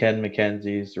the Ken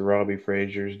McKenzie's, the Robbie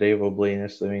Frazier's, Dave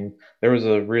Oblinas. There was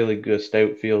a really good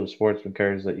stout field of sportsman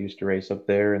cars that used to race up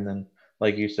there. And then,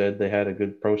 like you said, they had a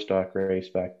good Pro Stock race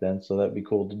back then. So that'd be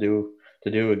cool to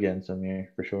do again some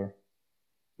year for sure.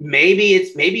 Maybe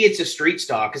it's a street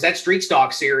stock, because that street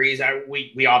stock series,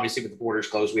 we obviously, with the borders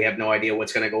closed, we have no idea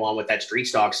what's going to go on with that street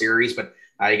stock series. But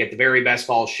you get the very best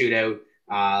fall shootout.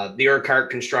 The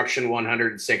Urquhart Construction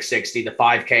 100 660, the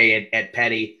 5K at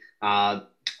Petty.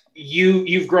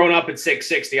 You've grown up at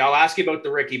 660. I'll ask you about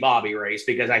the Ricky Bobby race,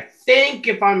 because I think,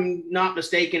 if I'm not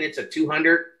mistaken, it's a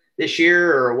 200 this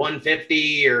year or a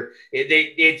 150, or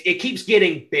it keeps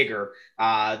getting bigger.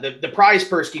 The prize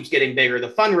purse keeps getting bigger. The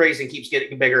fundraising keeps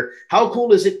getting bigger. How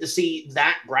cool is it to see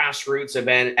that grassroots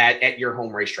event at your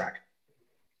home racetrack?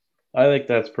 I think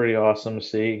that's pretty awesome to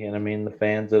see. And the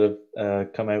fans that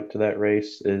have come out to that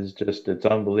race it's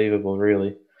unbelievable,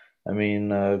 really.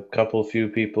 A few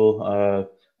people,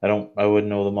 I wouldn't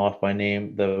know them off by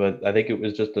name, but I think it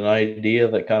was just an idea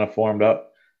that kind of formed up.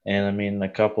 And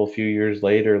a few years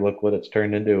later, look what it's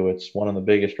turned into. It's one of the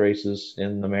biggest races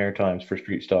in the Maritimes for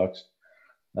street stocks.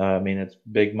 It's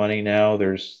big money now.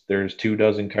 There's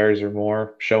 24 cars or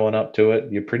more showing up to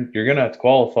it. You're going to have to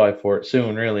qualify for it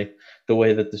soon, really, the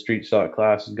way that the street stock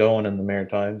class is going in the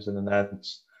Maritimes. And then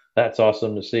that's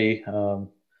awesome to see.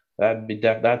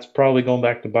 That's probably going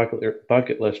back to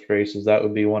bucket list races. That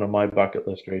would be one of my bucket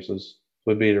list races,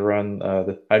 would be to run.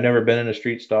 I've never been in a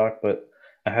street stock, but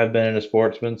I have been in a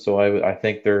sportsman, so I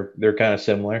think they're kind of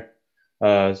similar.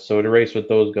 So to race with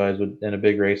those guys in a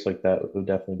big race like that would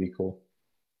definitely be cool.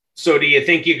 So do you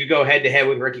think you could go head to head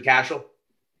with Ricky Cashel?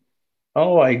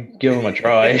 Oh, I give him a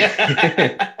try.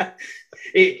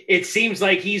 it seems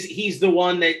like he's the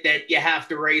one that you have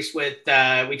to race with.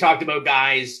 We talked about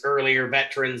guys earlier,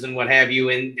 veterans and what have you,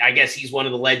 and I guess he's one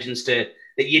of the legends that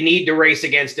you need to race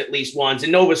against at least once.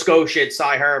 In Nova Scotia, it's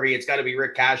Cy Harvey. It's got to be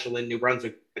Rick Cashel in New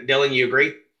Brunswick. Dylan, you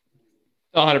agree?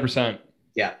 100%.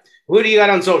 Yeah. Who do you got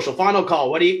on social? Final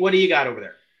call. What do you got over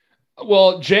there?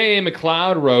 Well, J.A.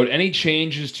 McLeod wrote, any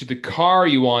changes to the car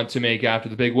you want to make after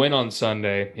the big win on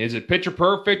Sunday? Is it picture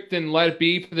perfect and let it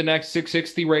be for the next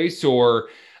 660 race? Or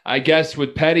I guess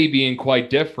with Petty being quite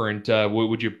different,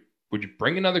 would you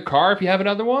bring another car if you have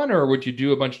another one, or would you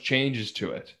do a bunch of changes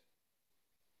to it?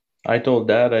 I told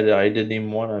Dad I didn't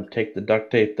even want to take the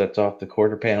duct tape that's off the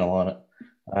quarter panel on it.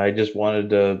 I just wanted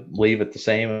to leave it the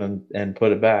same and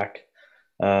put it back.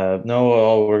 No,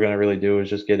 all we're going to really do is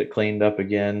just get it cleaned up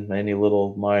again, any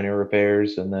little minor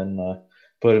repairs, and then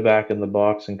put it back in the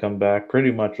box and come back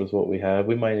pretty much with what we have.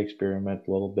 We might experiment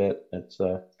a little bit. It's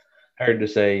hard to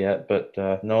say yet, but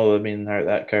no, I mean,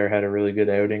 that car had a really good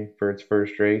outing for its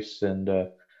first race, and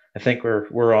I think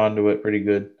we're on to it pretty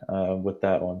good with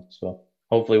that one. So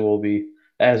hopefully we'll be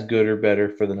as good or better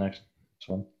for the next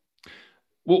one.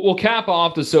 We'll cap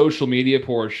off the social media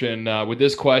portion with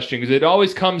this question, because it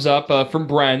always comes up from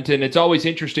Brent, and it's always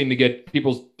interesting to get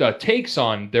people's takes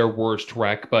on their worst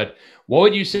wreck. But what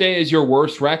would you say is your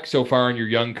worst wreck so far in your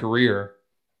young career?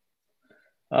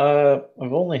 I've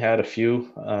only had a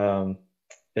few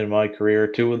in my career,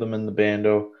 2 of them in the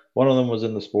Bando. One of them was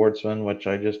in the Sportsman, which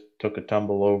I just took a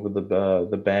tumble over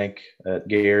the bank at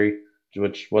Gary,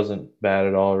 which wasn't bad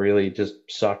at all, really. It just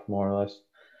sucked more or less.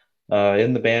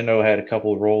 In the Bando, I had a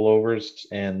couple of rollovers,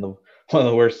 and one of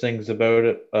the worst things about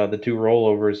it, the 2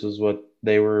 rollovers, is what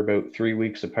they were about 3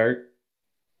 weeks apart.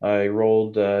 I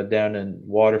rolled down in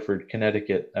Waterford,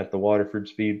 Connecticut, at the Waterford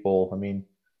Speed Bowl. I mean,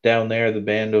 down there, the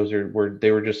Bandos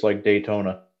were just like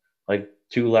Daytona, like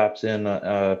 2 laps in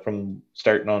from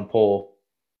starting on pole,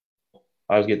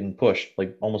 I was getting pushed,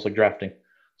 like almost like drafting.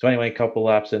 So anyway, a couple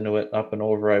laps into it, up and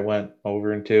over I went,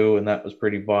 over and 2, and that was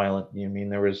pretty violent. I mean,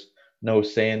 there was no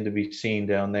sand to be seen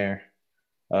down there.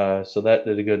 So that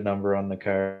did a good number on the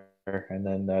car. And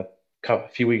then a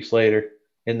few weeks later,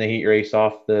 in the heat race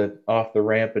off the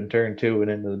ramp in turn 2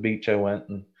 and into the beach, I went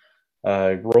and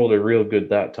rolled it real good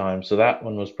that time. So that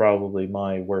one was probably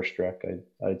my worst wreck,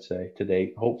 I'd say, to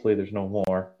date. Hopefully there's no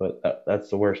more, but that's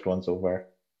the worst one so far.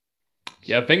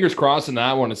 Yeah, fingers crossed on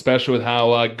that one, especially with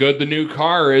how good the new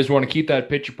car is. Want to keep that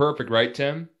picture perfect, right,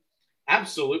 Tim?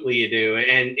 Absolutely you do.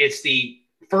 And it's the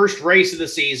first race of the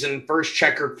season, first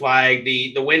checkered flag.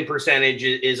 The win percentage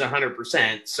is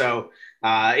 100%. So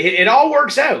it all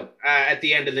works out at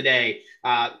the end of the day.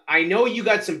 I know you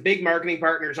got some big marketing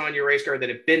partners on your race car that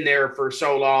have been there for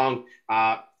so long.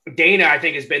 Dana, I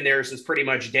think, has been there since pretty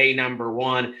much day number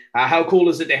 1. How cool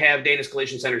is it to have Dana's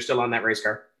Collision Center still on that race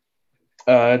car?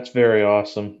 It's very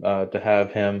awesome to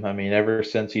have him. I mean, ever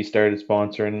since he started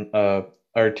sponsoring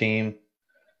our team,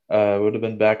 it would have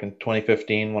been back in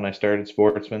 2015 when I started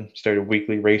Sportsman, started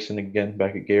weekly racing again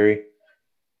back at Gary.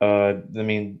 I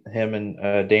mean, him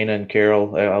and Dana and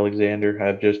Carol Alexander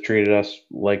have just treated us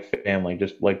like family,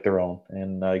 just like their own.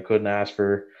 And I couldn't ask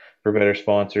for better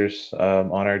sponsors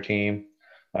on our team.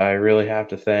 I really have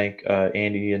to thank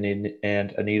Andy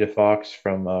and Anita Fox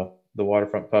from the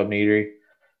Waterfront Pub and Eatery.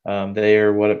 They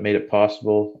are what made it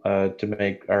possible to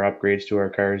make our upgrades to our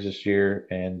cars this year,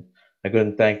 and I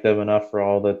couldn't thank them enough for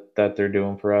all that they're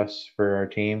doing for us, for our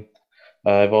team.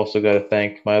 I've also got to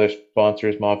thank my other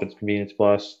sponsors, Moffitt's Convenience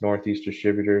Plus, Northeast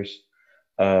Distributors,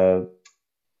 Watson's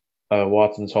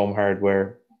Home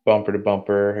Hardware, Bumper to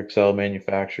Bumper, Excel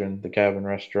Manufacturing, The Cabin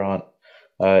Restaurant,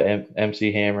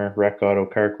 MC Hammer, Rec Auto,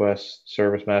 CarQuest,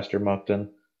 Service Master Moncton,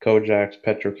 Kojak's,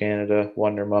 Petro Canada,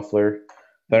 Wonder Muffler,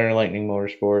 Thunder Lightning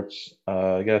Motorsports.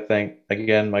 I got to thank,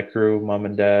 again, my crew, mom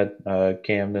and dad,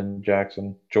 Camden,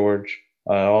 Jackson, George,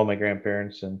 all my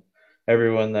grandparents, and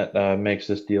everyone that makes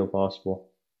this deal possible.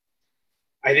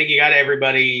 I think you got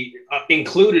everybody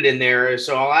included in there.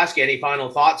 So I'll ask you, any final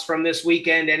thoughts from this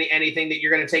weekend? Anything that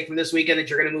you're going to take from this weekend that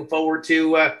you're going to move forward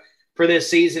to for this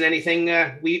season? Anything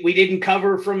we didn't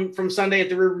cover from Sunday at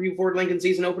the Riverview Ford Lincoln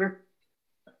season opener?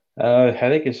 I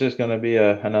think it's just going to be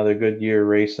another good year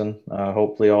racing.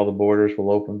 Hopefully all the borders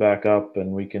will open back up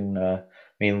and we can, I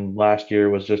mean, last year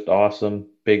was just awesome.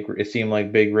 It seemed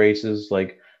like big races,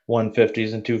 like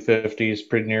 150s and 250s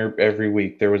pretty near every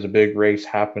week. There was a big race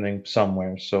happening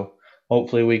somewhere. So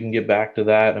hopefully we can get back to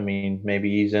that. I mean, maybe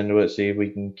ease into it, see if we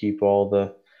can keep all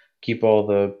the,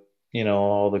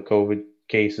 all the COVID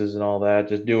cases and all that.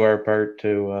 Just do our part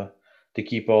to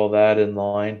keep all that in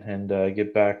line and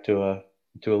get back to a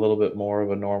little bit more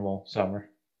of a normal summer.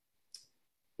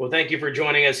 Well, thank you for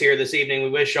joining us here this evening. We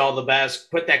wish you all the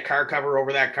best. Put that car cover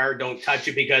over that car. Don't touch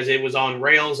it because it was on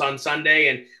rails on Sunday.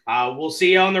 And we'll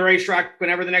see you on the racetrack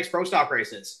whenever the next Pro Stock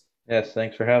race is. Yes,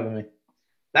 thanks for having me.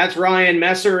 That's Ryan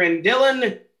Messer. And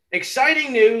Dylan,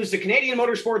 exciting news. The Canadian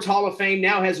Motorsports Hall of Fame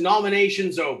now has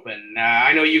nominations open.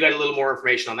 I know you got a little more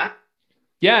information on that.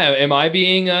 Yeah, am I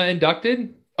being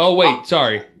inducted? Oh, wait,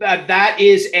 sorry. That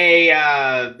is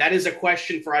a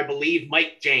question for, I believe,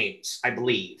 Mike James, I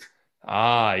believe.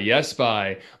 Ah, yes,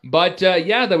 bye. But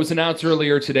yeah, that was announced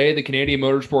earlier today, the Canadian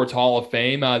Motorsports Hall of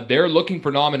Fame. They're looking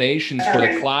for nominations for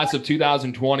the class of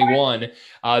 2021.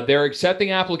 They're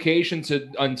accepting applications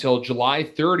until July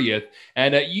 30th.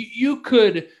 And you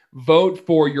could vote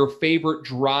for your favorite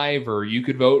driver. You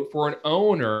could vote for an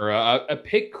owner, a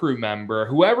pit crew member,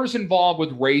 whoever's involved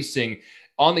with racing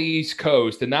on the East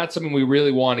Coast. And that's something we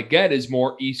really want to get is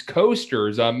more East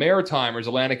Coasters, Maritimers,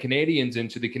 Atlantic Canadians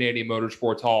into the Canadian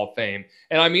Motorsports Hall of Fame.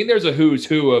 And I mean, there's a who's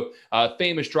who of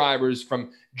famous drivers from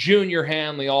Junior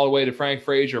Hanley all the way to Frank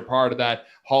Fraser, part of that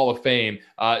Hall of Fame.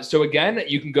 So again,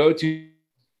 you can go to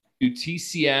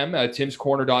TCM,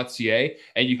 timscorner.ca,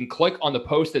 and you can click on the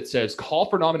post that says call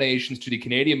for nominations to the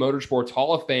Canadian Motorsports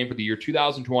Hall of Fame for the year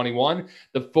 2021.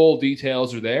 The full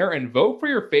details are there, and vote for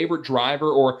your favorite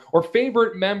driver or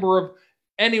favorite member of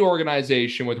any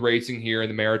organization with racing here in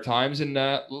the Maritimes. And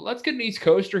let's get an East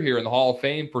Coaster here in the Hall of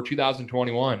Fame for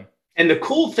 2021. And the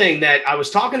cool thing that I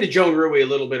was talking to Joan Rui a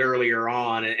little bit earlier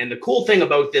on, and the cool thing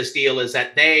about this deal is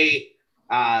that they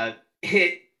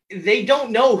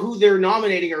don't know who they're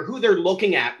nominating or who they're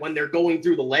looking at when they're going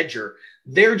through the ledger.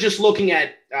 They're just looking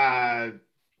at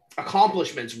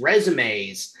accomplishments,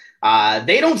 resumes.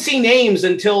 They don't see names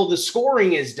until the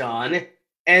scoring is done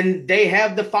and they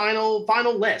have the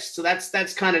final list. So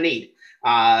that's kind of neat.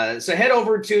 So head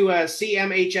over to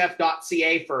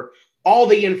cmhf.ca for all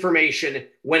the information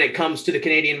when it comes to the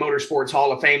Canadian Motorsports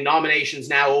Hall of Fame. Nominations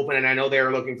now open, and I know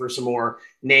they're looking for some more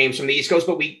names from the East Coast,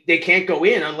 but they can't go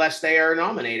in unless they are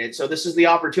nominated. So this is the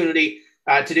opportunity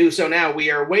to do so now.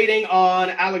 We are waiting on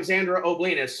Alexandra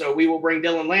Oblinas, so we will bring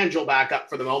Dylan Langell back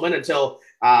up for the moment until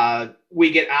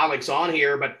we get Alex on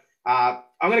here. But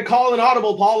I'm going to call an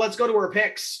audible, Paul. Let's go to our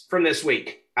picks from this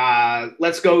week.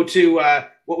 Let's go to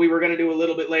what we were going to do a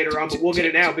little bit later on, but we'll get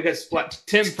it now because what?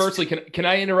 Tim, firstly, can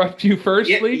I interrupt you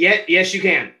firstly? Yes, you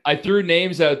can. I threw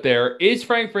names out there. Is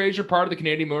Frank Fraser part of the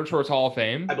Canadian Motorsports Hall of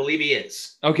Fame? I believe he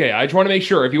is. Okay, I just want to make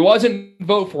sure. If he wasn't,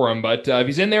 vote for him. But if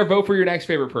he's in there, vote for your next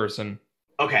favorite person.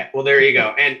 Okay, well, there you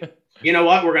go. And you know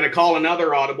what? We're going to call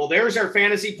another audible. There's our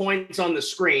fantasy points on the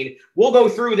screen. We'll go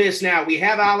through this now. We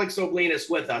have Alex Oblinas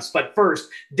with us. But first,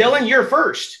 Dylan, you're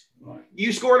first.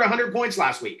 You scored 100 points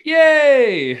last week.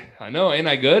 Yay! I know, ain't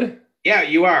I good? Yeah,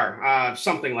 you are.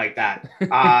 Something like that.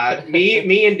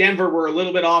 Me and Denver were a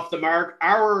little bit off the mark.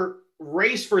 Our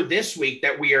race for this week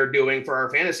that we are doing for our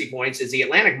fantasy points is the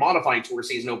Atlantic Modified Tour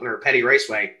season opener at Petty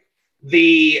Raceway.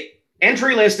 The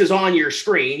entry list is on your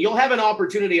screen. You'll have an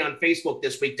opportunity on Facebook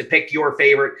this week to pick your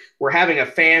favorite. We're having a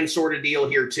fan sort of deal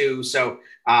here too. So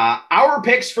our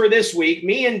picks for this week,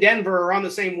 me and Denver are on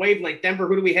the same wavelength. Denver,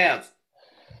 who do we have?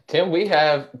 Tim, we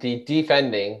have the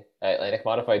defending Atlantic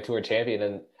Modified Tour champion,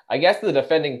 and I guess the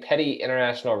defending Petty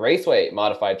International Raceway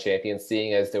Modified champion,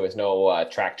 seeing as there was no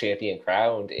track champion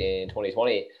crowned in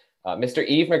 2020. Mr.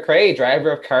 Yves McRae,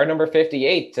 driver of car number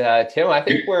 58. Tim, I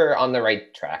think we're on the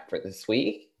right track for this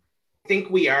week. I think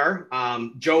we are.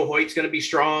 Joe Hoyt's going to be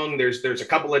strong. There's a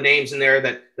couple of names in there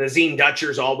that Nazim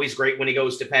Dutcher's always great when he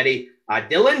goes to Petty.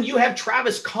 Dylan, you have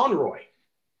Travis Conroy.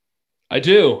 I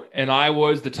do, and I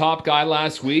was the top guy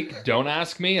last week. Don't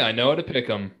ask me. I know how to pick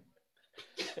him.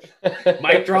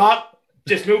 Mic drop.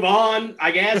 Just move on,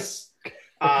 I guess.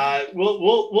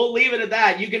 We'll leave it at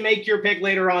that. You can make your pick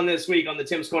later on this week on the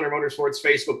Tim's Corner Motorsports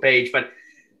Facebook page. But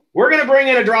we're going to bring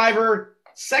in a driver,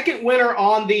 second winner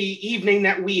on the evening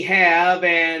that we have,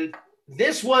 and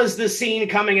this was the scene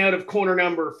coming out of corner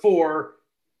number 4.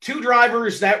 2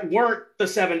 drivers that weren't the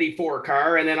 74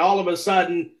 car, and then all of a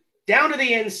sudden, down to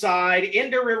the inside,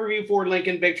 into Riverview Ford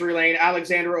Lincoln Victory Lane.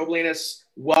 Alexandra Oblinas,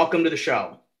 welcome to the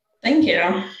show. Thank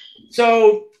you.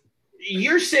 So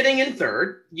you're sitting in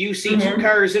third. You see 2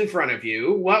 cars in front of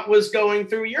you. What was going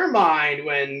through your mind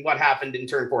when what happened in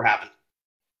turn 4 happened?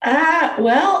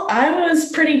 Well, I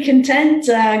was pretty content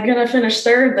gonna finish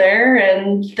third there,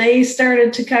 and they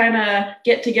started to kind of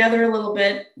get together a little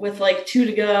bit with like 2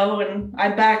 to go, and I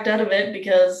backed out of it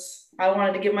because I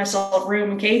wanted to give myself room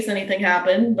in case anything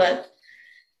happened. But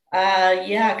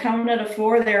coming out of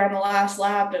 4 there on the last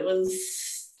lap,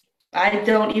 I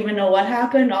don't even know what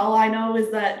happened. All I know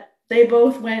is that they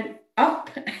both went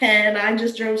up and I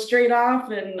just drove straight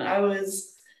off, and I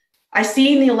was I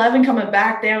seen the 11 coming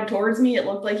back down towards me. It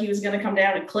looked like he was going to come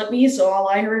down and clip me. So all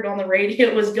I heard on the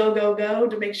radio was go, go, go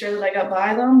to make sure that I got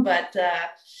by them. But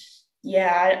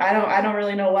yeah, I don't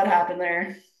really know what happened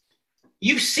there.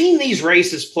 You've seen these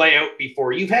races play out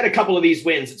before. You've had a couple of these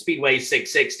wins at Speedway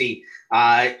 660.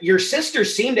 Your sister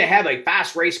seemed to have a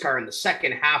fast race car in the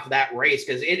second half of that race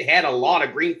because it had a lot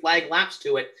of green flag laps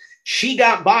to it. She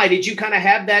got by. Did you kind of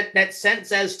have that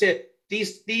sense as to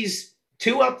these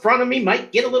two up front of me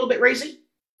might get a little bit racy?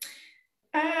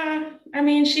 I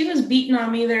mean, she was beating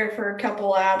on me there for a couple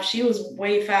laps. She was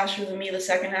way faster than me the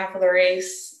second half of the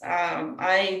race.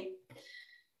 I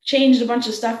changed a bunch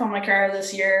of stuff on my car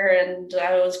this year, and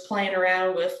I was playing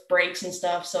around with brakes and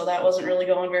stuff, so that wasn't really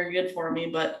going very good for me.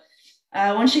 But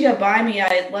once she got by me,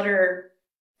 I let her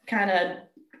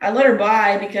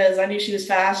by because I knew she was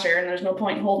faster and there's no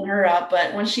point in holding her up.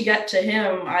 But once she got to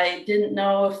him, I didn't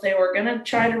know if they were going to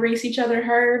try to race each other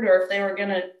hard or if they were going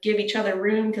to give each other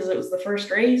room because it was the first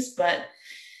race. But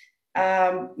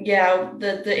yeah,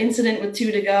 the incident with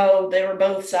 2 to go, they were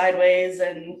both sideways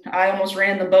and I almost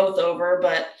ran them both over,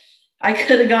 but I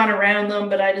could have gone around them,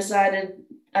 but I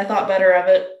thought better of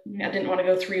it. I didn't want to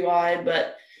go 3 wide,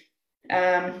 but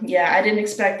yeah, I didn't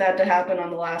expect that to happen on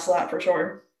the last lap for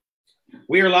sure.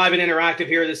 We are live and interactive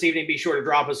here this evening. Be sure to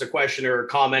drop us a question or a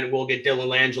comment. We'll get Dylan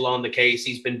Langella on the case.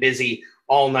 He's been busy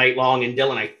all night long. And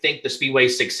Dylan, I think the Speedway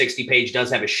 660 page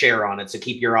does have a share on it, so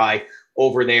keep your eye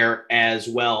over there as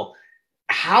well.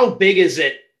 How big is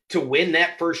it to win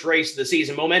that first race of the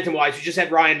season? Momentum-wise, you just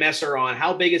had Ryan Messer on.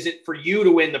 How big is it for you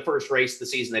to win the first race of the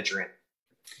season that you're in?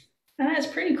 It's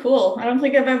pretty cool. I don't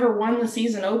think I've ever won the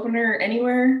season opener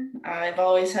anywhere. I've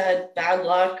always had bad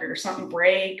luck or something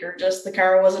break or just the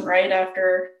car wasn't right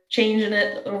after changing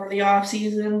it over the off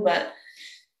season. But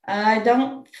I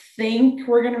don't think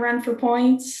we're going to run for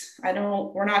points.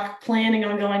 We're not planning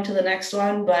on going to the next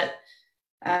one, but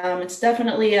it's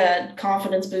definitely a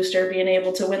confidence booster being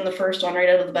able to win the first one right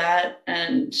out of the bat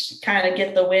and kind of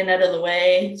get the win out of the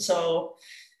way. So,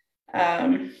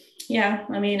 yeah,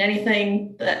 I mean,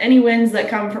 any wins that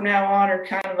come from now on are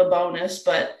kind of a bonus,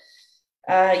 but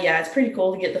yeah, it's pretty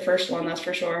cool to get the first one, that's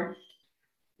for sure.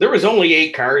 There was only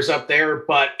 8 cars up there,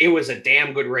 but it was a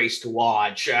damn good race to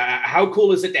watch. How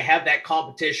cool is it to have that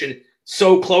competition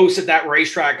so close at that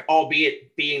racetrack,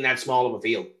 albeit being that small of a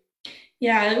field?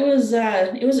 Yeah, it was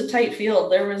a tight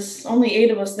field. There was only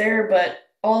 8 of us there, but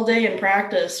all day in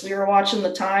practice, we were watching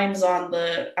the times on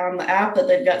the app that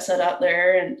they've got set up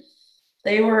there, and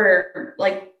they were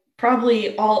like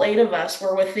probably all 8 of us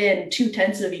were within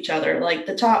 0.2 of each other. Like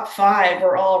the top 5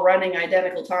 were all running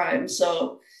identical times.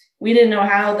 So we didn't know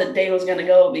how the day was going to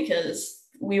go because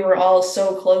we were all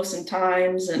so close in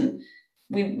times and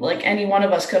we like any one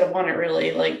of us could have won it really.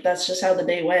 Like that's just how the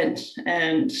day went.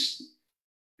 And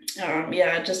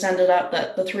yeah, it just ended up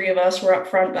that the 3 of us were up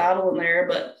front battling there,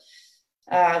 but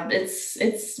there's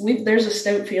a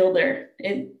stout field there.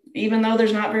 Even though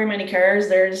there's not very many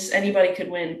cars, anybody could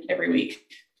win every week.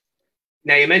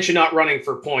 Now, you mentioned not running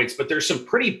for points, but there's some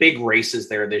pretty big races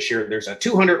there this year. There's a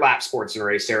 200-lap sportsman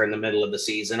race there in the middle of the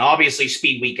season. Obviously,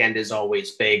 Speed Weekend is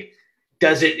always big.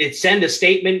 Does it send a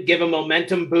statement, give a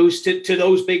momentum boost to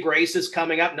those big races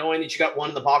coming up, knowing that you got one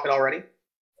in the pocket already?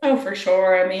 Oh, for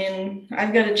sure. I mean,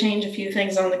 I've got to change a few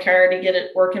things on the car to get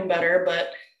it working better,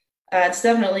 but it's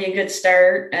definitely a good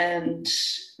start. And,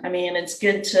 I mean, it's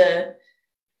good to,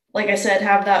 like I said,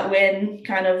 have that win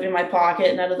kind of in my pocket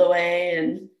and out of the way.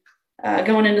 And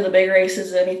going into the big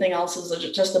races, anything else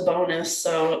is just a bonus.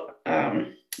 So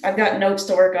I've got notes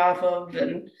to work off of,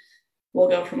 and we'll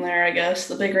go from there, I guess.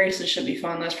 The big races should be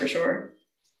fun, that's for sure.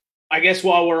 I guess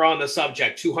while we're on the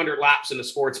subject, 200 laps in a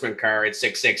sportsman car at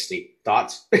 660.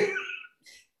 Thoughts?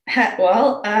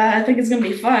 Well, I think it's going to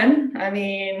be fun. I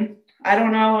mean, I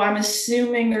don't know. I'm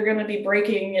assuming they're going to be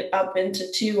breaking it up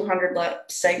into 200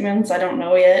 lap segments. I don't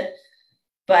know yet,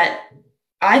 but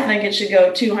I think it should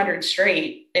go 200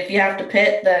 straight. If you have to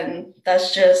pit, then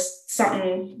that's just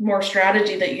something more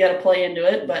strategy that you got to play into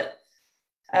it. But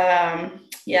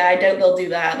yeah, I doubt they'll do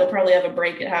that. They'll probably have a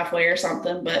break at halfway or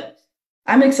something, but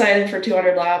I'm excited for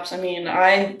 200 laps. I mean,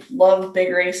 I love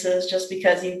big races just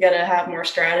because you've got to have more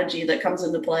strategy that comes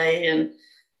into play, and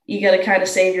you got to kind of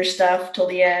save your stuff till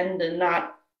the end and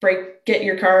not get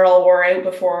your car all wore out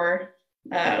before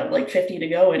like 50 to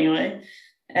go anyway.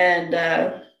 And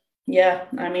yeah,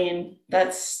 I mean,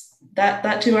 that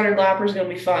 200 lapper is going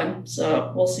to be fun.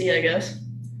 So we'll see, I guess.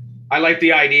 I like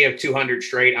the idea of 200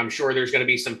 straight. I'm sure there's going to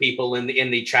be some people in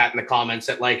the chat and the comments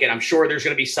that like it. I'm sure there's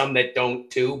going to be some that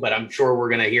don't too, but I'm sure we're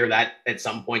going to hear that at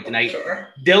some point tonight. Sure.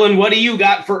 Dylan, what do you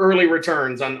got for early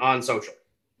returns on social?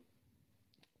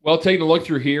 Well, taking a look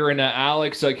through here, and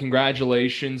Alex,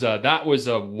 congratulations. That was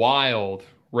a wild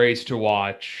race to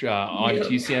watch on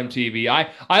TCM TV.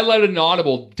 I let an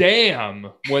audible damn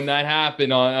when that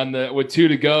happened on the with 2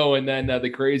 to go, and then the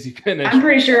crazy finish. I'm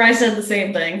pretty sure I said the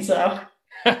same thing. So,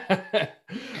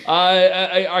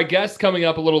 our guest coming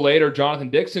up a little later, Jonathan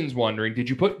Dixon's wondering, did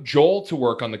you put Joel to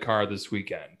work on the car this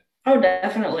weekend? Oh,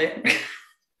 definitely.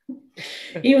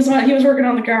 He was working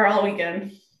on the car all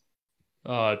weekend.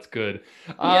 Oh, that's good.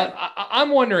 Yeah. I'm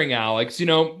wondering, Alex,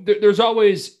 there's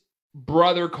always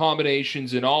brother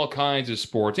combinations in all kinds of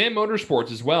sports and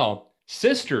motorsports as well.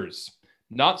 Sisters,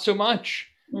 not so much.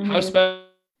 Mm-hmm. How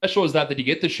special is that you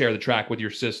get to share the track with your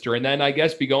sister and then I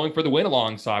guess be going for the win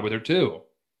alongside with her too?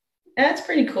 That's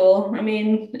pretty cool. I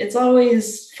mean, it's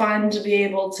always fun to be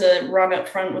able to run up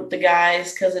front with the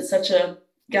guys because it's such a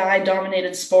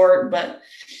guy-dominated sport, but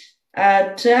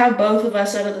to have both of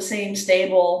us out of the same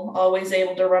stable, always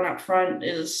able to run up front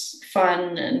is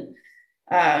fun. And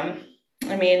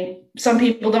I mean, some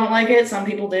people don't like it. Some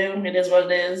people do. It is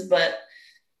what it is. But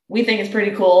we think it's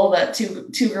pretty cool that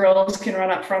two girls can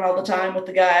run up front all the time with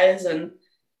the guys. And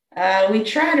we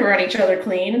try to run each other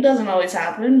clean. It doesn't always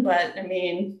happen, but I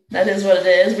mean, that is what it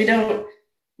is.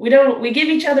 We give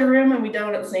each other room and we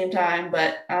don't at the same time.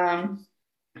 But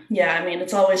yeah, I mean,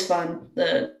 it's always fun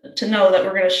to know that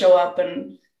we're going to show up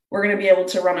and we're going to be able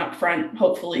to run up front,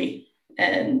 hopefully,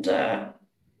 and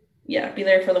be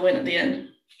there for the win at the end.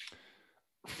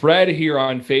 Fred here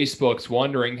on Facebook's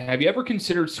wondering, have you ever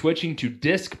considered switching to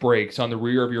disc brakes on the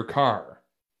rear of your car?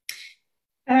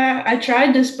 I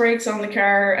tried disc brakes on the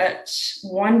car at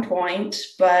one point,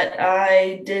 but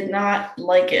I did not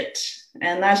like it.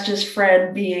 And that's just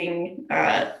Fred being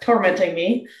tormenting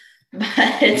me.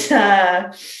 But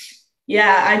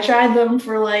I tried them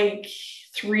for like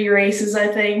 3 races, I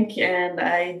think, and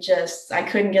I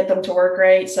couldn't get them to work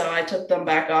right. So I took them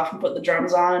back off and put the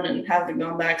drums on and haven't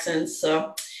gone back since.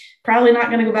 So probably not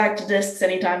going to go back to discs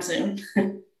anytime soon.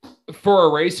 For a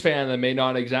race fan that may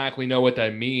not exactly know what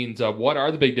that means, what are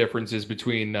the big differences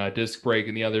between disc brake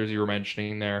and the others you were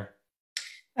mentioning there?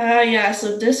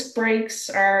 So disc brakes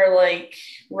are like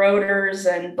rotors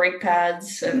and brake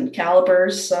pads and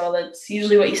calipers. So that's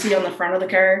usually what you see on the front of the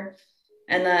car.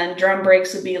 And then drum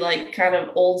brakes would be like kind of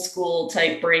old school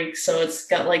type brakes. So it's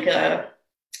got like a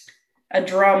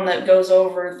drum that goes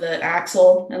over the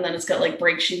axle, and then it's got like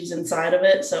brake shoes inside of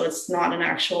it. So it's not an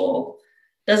actual,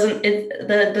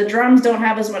 the drums don't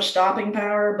have as much stopping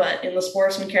power, but in the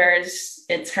sportsman cars,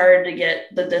 it's hard to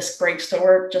get the disc brakes to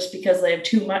work just because they have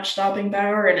too much stopping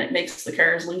power and it makes the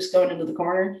cars loose going into the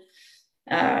corner.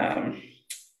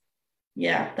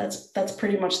 That's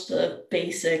pretty much the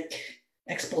basic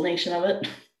explanation of it.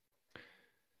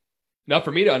 Now,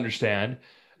 for me to understand,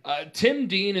 Tim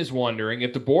Dean is wondering,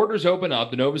 if the borders open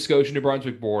up, the Nova Scotia New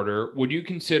Brunswick border, would you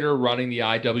consider running the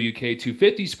IWK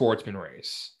 250 sportsman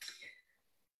race?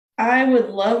 I would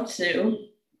love to,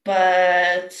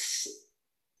 but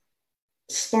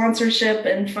sponsorship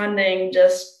and funding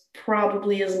just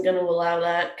probably isn't going to allow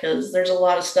that because there's a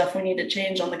lot of stuff we need to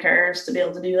change on the cars to be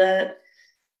able to do that.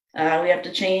 We have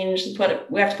to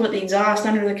put the exhaust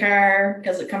under the car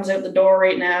because it comes out the door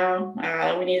right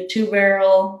now. We need a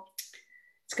 2-barrel.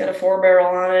 It's got a 4-barrel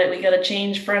on it. We got to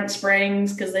change front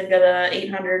springs because they've got a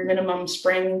 800 minimum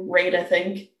spring rate, I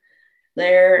think,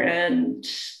 there, and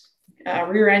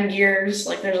rear end gears.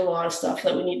 Like, there's a lot of stuff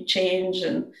that we need to change.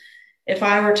 And if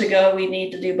I were to go, we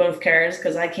need to do both cars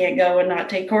because I can't go and not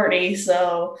take Courtney.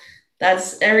 So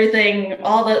that's everything,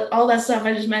 all that stuff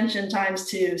I just mentioned times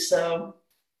 2. So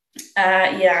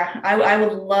I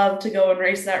would love to go and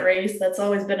race that race. That's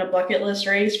always been a bucket list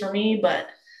race for me, but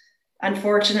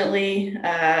unfortunately,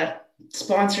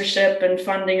 sponsorship and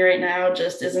funding right now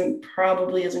just isn't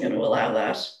going to allow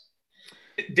that.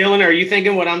 Dylan, are you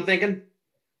thinking what I'm thinking?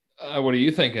 What are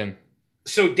you thinking?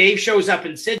 So Dave shows up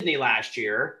in Sydney last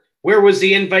year. Where was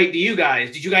the invite to you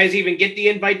guys? Did you guys even get the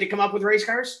invite to come up with race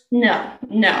cars?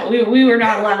 No, we were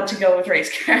not allowed to go with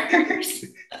race cars.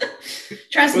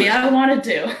 Trust me, I wanted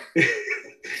to.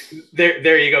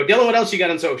 There you go. Dylan, what else you got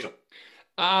on social?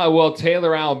 Well,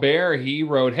 Taylor Albert, he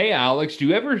wrote, "Hey Alex, do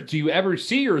you ever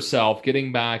see yourself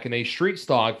getting back in a street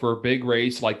stock for a big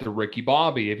race like the Ricky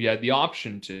Bobby if you had the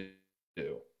option to?"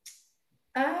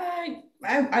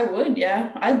 I would,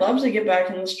 yeah. I'd love to get back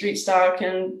in the street stock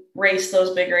and race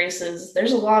those big races.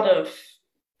 There's a lot of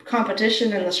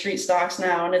competition in the street stocks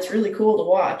now, and it's really cool to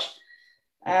watch.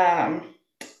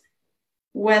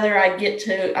 Whether I get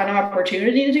to an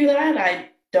opportunity to do that, I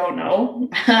don't know.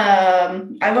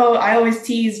 I always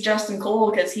tease Justin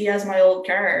Cole because he has my old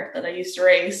car that I used to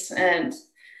race, and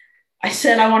I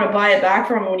said I want to buy it back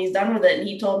from him when he's done with it, and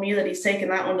he told me that he's taking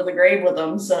that one to the grave with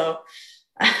him. So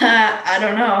I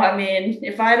don't know. I mean,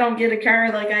 if I don't get a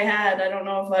car like I had, I don't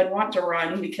know if I'd want to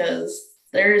run, because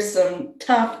there's some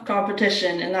tough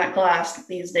competition in that class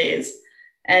these days,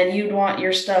 and you'd want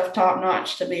your stuff top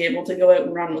notch to be able to go out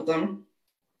and run with them.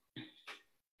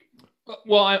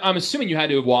 Well, I'm assuming you had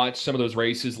to have watched some of those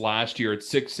races last year at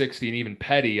 660 and even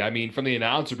Petty. I mean, from the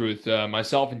announcer booth,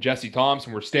 myself and Jesse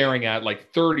Thompson were staring at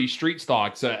like 30 street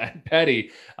stocks at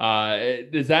Petty.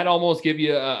 Does that almost give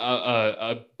you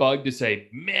a bug to say,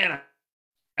 man,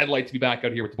 I'd like to be back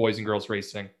out here with the boys and girls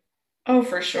racing? Oh,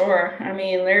 for sure. I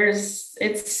mean,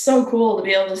 it's so cool to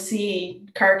be able to see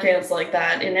car counts like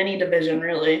that in any division,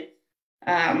 really.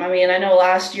 I mean, I know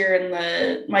last year in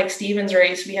the Mike Stevens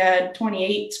race, we had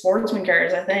 28 sportsman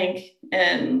cars, I think,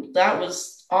 and that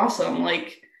was awesome.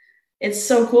 Like, it's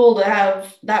so cool to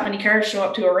have that many cars show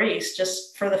up to a race,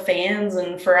 just for the fans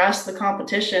and for us, the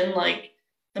competition. Like,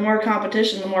 the more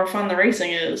competition, the more fun the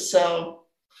racing is. So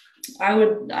I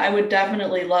would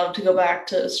definitely love to go back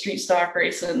to street stock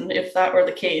racing if that were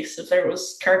the case, if there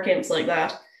was car camps like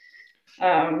that.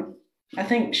 I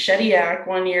think Shediac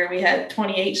one year we had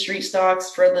 28 street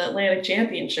stocks for the Atlantic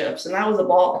Championships, and that was a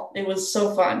ball. It was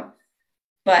so fun.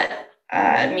 But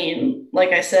I mean, like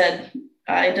I said,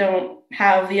 I don't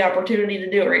have the opportunity to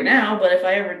do it right now, but if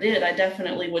I ever did, I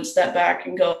definitely would step back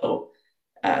and go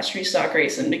street stock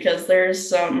racing, because there's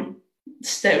some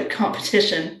stout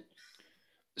competition.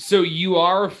 So you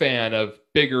are a fan of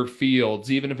bigger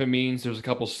fields, even if it means there's a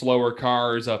couple slower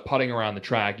cars putting around the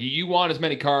track. You want as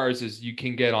many cars as you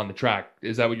can get on the track.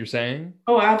 Is that what you're saying?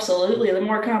 Oh, absolutely. The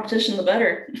more competition, the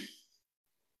better.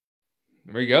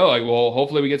 There you go. Well,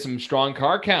 hopefully we get some strong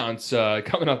car counts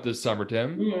coming up this summer,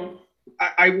 Tim. Mm.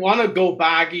 I want to go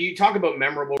back. You talk about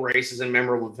memorable races and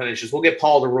memorable finishes. We'll get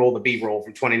Paul to roll the B-roll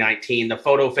from 2019. The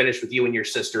photo finish with you and your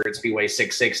sister at Speedway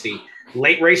 660.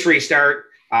 Late race restart.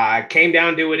 Came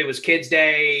down to it. It was Kids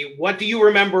Day. What do you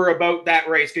remember about that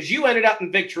race? Because you ended up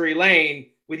in victory lane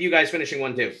with you guys finishing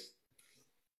 1-2.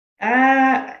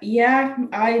 Yeah.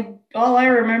 All I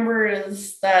remember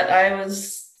is that I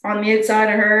was on the outside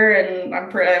of her,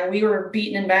 and we were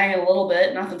beating and banging a little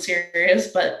bit, nothing serious,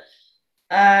 but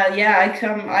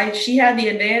she had the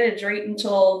advantage right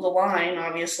until the line,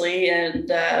 obviously, and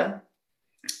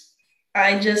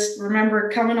I just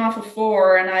remember coming off of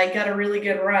 4, and I got a really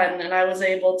good run, and I was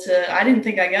able to, I didn't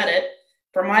think I got it.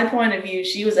 From my point of view,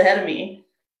 she was ahead of me,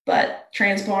 but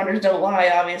transponders don't lie,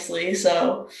 obviously.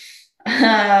 So,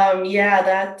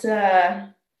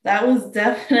 that was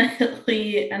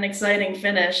definitely an exciting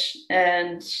finish.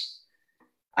 And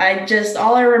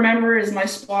all I remember is my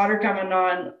spotter coming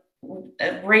on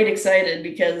right excited,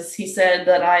 because he said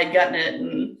that I had gotten it,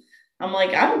 and I'm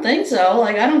like, I don't think so.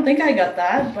 Like, I don't think I got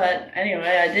that. But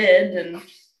anyway, I did. And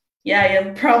yeah,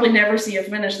 you'll probably never see a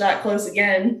finish that close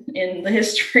again in the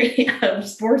history of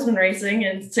sportsman racing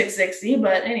in 660.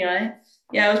 But anyway,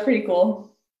 yeah, it was pretty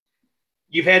cool.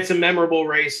 You've had some memorable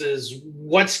races.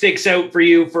 What sticks out for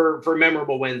you for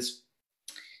memorable wins?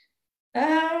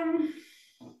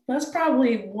 That's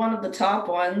probably one of the top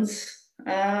ones.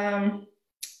 I'd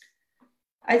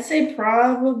say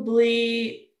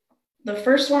probably the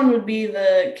first one would be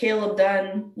the Caleb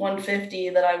Dunn 150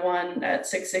 that I won at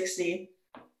 660.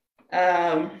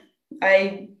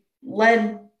 I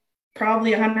led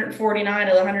probably 149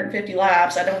 of the 150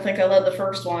 laps. I don't think I led the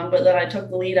first one, but then I took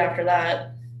the lead after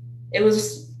that. It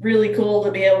was really cool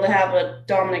to be able to have a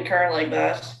dominant car like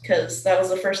that, because that was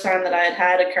the first time that I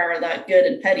had a car that good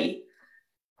and Petty.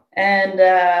 And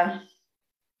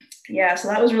so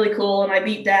that was really cool. And I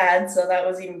beat Dad, so that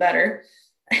was even better.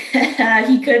 He said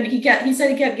he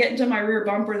kept getting to my rear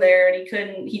bumper there,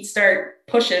 and he'd start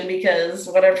pushing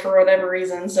for whatever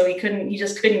reason. So he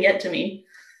just couldn't get to me.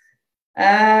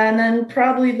 And then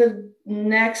probably the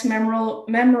next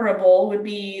memorable would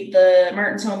be the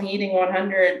Martin's Home Heating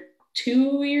 100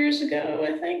 2 years ago,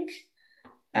 I think.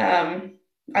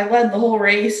 I led the whole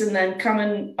race, and then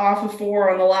coming off of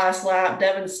 4 on the last lap,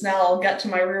 Devin Snell got to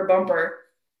my rear bumper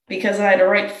because I had a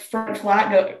right front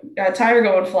tire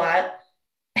going flat.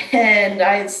 And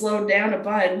I had slowed down a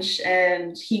bunch,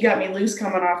 and he got me loose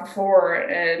coming off of 4.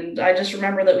 And I just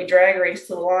remember that we drag raced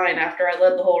to the line after I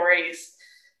led the whole race.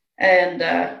 And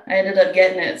I ended up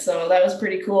getting it. So that was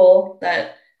pretty cool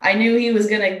that I knew he was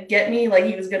going to get me, like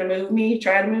he was going to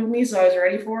try to move me. So I was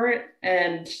ready for it.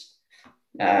 And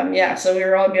so we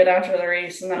were all good after the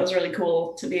race. And that was really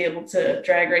cool to be able to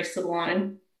drag race to the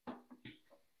line.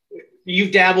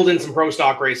 You've dabbled in some pro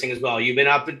stock racing as well. You've been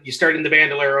you started in the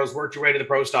Bandoleros, worked your way to the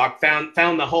pro stock, found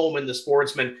the home in the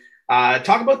sportsman.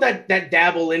 Talk about that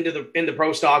dabble into the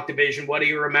pro stock division. What do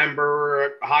you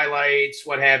remember? Highlights,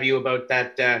 what have you about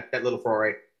that little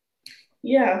foray?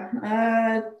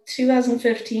 Yeah,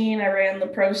 2015, I ran the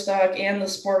pro stock and the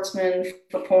sportsman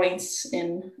for points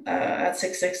in at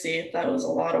 660. That was a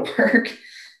lot of work.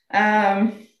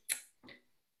 I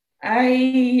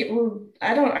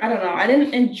don't know. I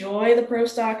didn't enjoy the pro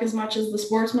stock as much as the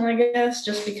sportsman, I guess,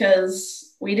 just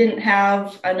because we didn't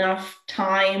have enough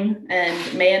time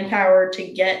and manpower to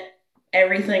get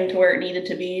everything to where it needed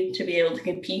to be able to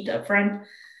compete up front.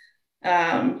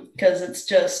 Because it's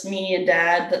just me and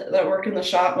dad that work in the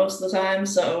shop most of the time.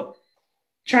 So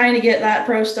trying to get that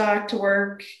pro stock to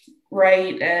work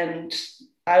right. And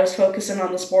I was focusing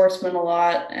on the sportsman a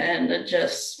lot, and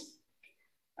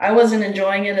I wasn't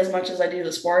enjoying it as much as I do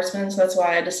the sportsman. So that's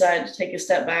why I decided to take a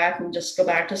step back and just go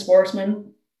back to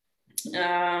sportsman.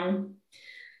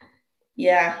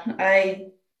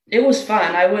 It was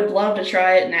fun. I would love to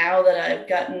try it now that I've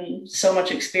gotten so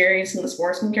much experience in the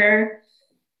sportsman car.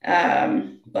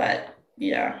 But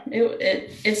yeah,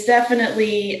 it's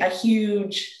definitely a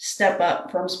huge step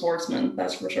up from sportsman.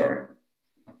 That's for sure.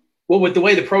 Well, with the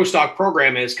way the pro stock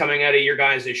program is coming out of your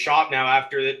guys' shop now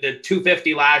after the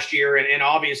 250 last year and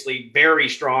obviously very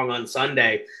strong on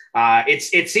Sunday,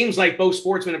 it seems like both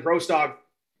sportsman and pro stock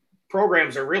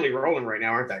programs are really rolling right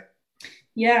now, aren't they?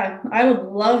 Yeah, I would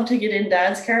love to get in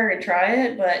Dad's car and try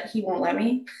it, but he won't let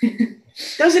me.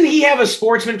 Doesn't he have a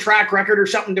sportsman track record or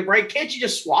something to break? Can't you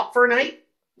just swap for a night?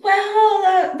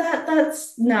 Well,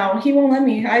 that's no, he won't let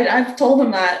me. I've told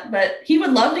him that, but he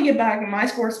would love to get back in my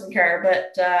sportsman car,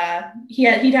 but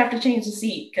he'd have to change the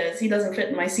seat because he doesn't fit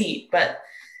in my seat. But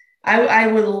I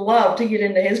would love to get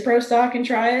into his pro stock and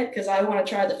try it because I want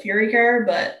to try the Fury car.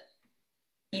 But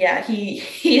yeah,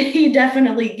 he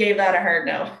definitely gave that a hard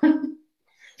no.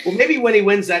 Well, maybe when he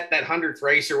wins that 100th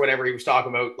race or whatever he was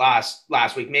talking about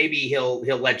last week, maybe he'll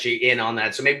let you in on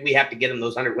that. So maybe we have to get him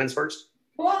those 100 wins first.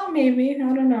 Well, maybe. I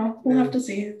don't know. We'll have to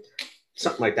see.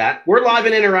 Something like that. We're live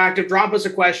and interactive. Drop us a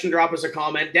question. Drop us a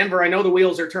comment. Denver, I know the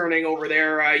wheels are turning over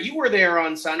there. You were there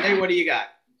on Sunday. What do you got?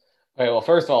 Okay, well,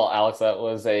 first of all, Alex, that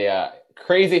was a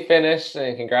crazy finish,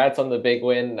 and congrats on the big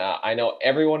win. I know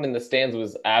everyone in the stands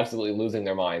was absolutely losing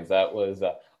their minds. That was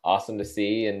awesome to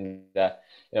see, and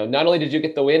not only did you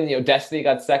get the win, Destiny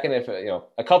got second. If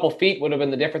a couple feet would have been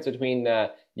the difference between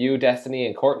you, Destiny,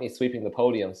 and Courtney sweeping the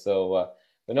podium. So,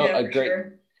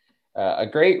 a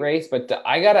great race. But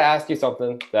I got to ask you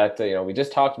something that we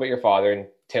just talked about your father, and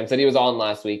Tim said he was on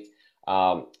last week.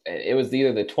 It was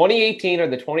either the 2018 or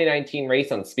the 2019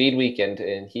 race on Speed Weekend,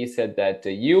 and he said that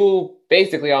you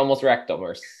basically almost wrecked him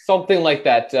or something like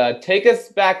that. Take us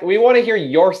back. We want to hear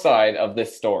your side of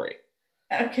this story.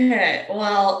 Okay,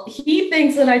 well, he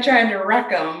thinks that I tried to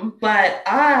wreck him, but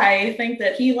I think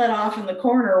that he let off in the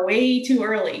corner way too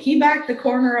early. He backed the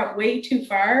corner up way too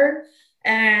far,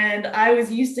 and I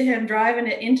was used to him driving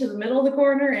it into the middle of the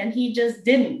corner, and he just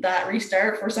didn't that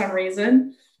restart for some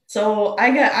reason. So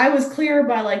I was clear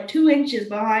by like 2 inches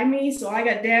behind me, so I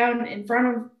got down in front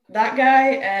of that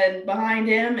guy and behind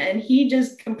him, and he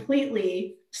just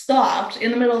completely stopped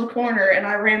in the middle of the corner, and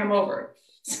I ran him over.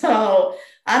 So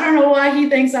I don't know why he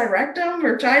thinks I wrecked him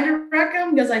or tried to wreck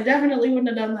him, because I definitely wouldn't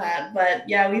have done that. But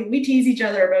yeah, we tease each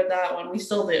other about that one. We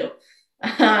still do.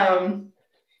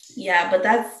 Yeah, but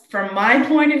that's from my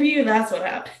point of view, that's what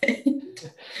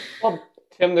happened. Well,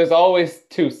 Tim, there's always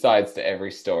two sides to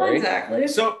every story. Exactly.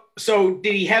 So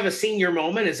did he have a senior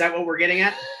moment? Is that what we're getting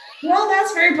at? Well,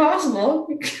 that's very possible.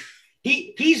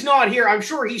 He's not here. I'm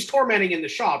sure he's tormenting in the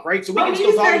shop, right? So we can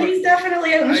still talk about. He's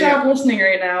definitely in the shop listening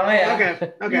right now.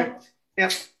 Yeah. Okay. Yeah.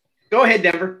 Go ahead,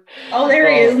 Denver. Oh, there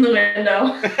he is in the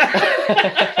window.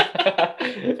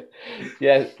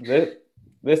 Yeah,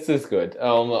 this is good.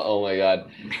 Oh my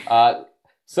God.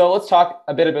 So let's talk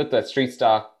a bit about the street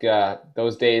stock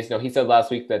those days. He said last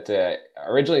week that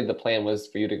originally the plan was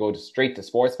for you to go straight to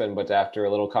sportsman, but after a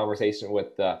little conversation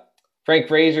with Frank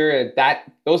Fraser,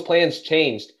 those plans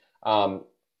changed. And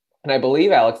I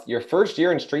believe, Alex, your first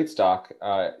year in street stock,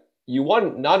 you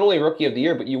won not only Rookie of the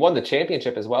Year, but you won the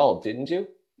championship as well, didn't you?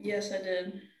 Yes, I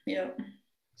did. Yeah.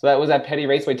 So that was at Petty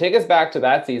Raceway. Take us back to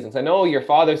that season. So I know your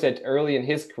father said early in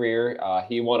his career,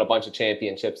 he won a bunch of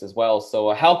championships as well.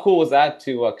 So how cool was that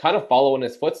to kind of follow in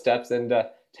his footsteps and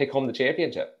take home the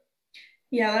championship?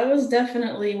 Yeah, that was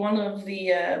definitely one of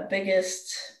the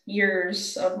biggest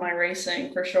years of my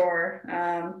racing for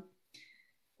sure.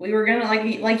 We were gonna,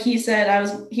 like he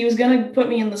said, he was gonna put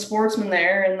me in the sportsman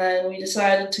there, and then we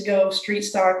decided to go street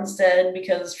stock instead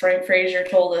because Frank Fraser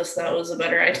told us that was a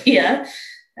better idea.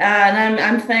 And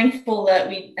I'm thankful that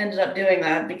we ended up doing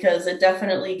that, because it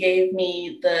definitely gave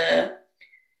me the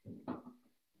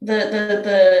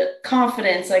the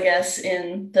confidence, I guess,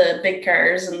 in the big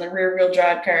cars and the rear wheel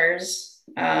drive cars.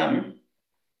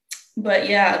 But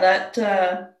yeah,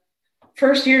 that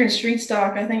first year in street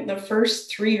stock, I think the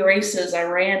first 3 races I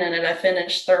ran in it, I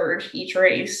finished third each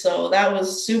race. So that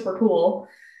was super cool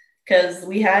because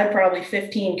we had probably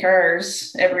 15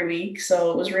 cars every week.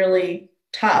 So it was really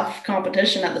tough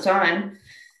competition at the time.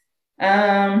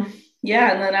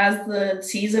 Yeah, and then as the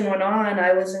season went on,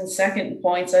 I was in second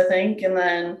points, I think, and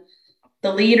then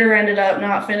the leader ended up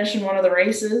not finishing one of the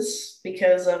races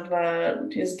because of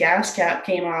his gas cap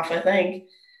came off, I think.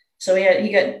 So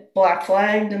he got black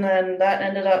flagged, and then that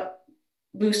ended up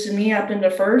boosting me up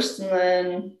into first, and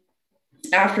then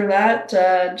after that,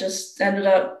 just ended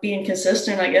up being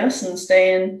consistent, I guess, and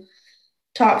staying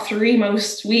top 3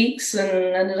 most weeks, and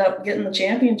ended up getting the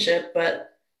championship. But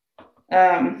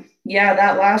yeah,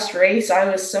 that last race, I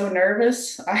was so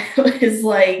nervous. I was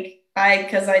like,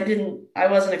 because I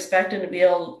wasn't expecting to be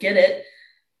able to get it.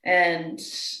 And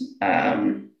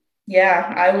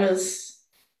yeah,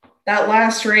 that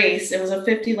last race, it was a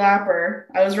 50 lapper.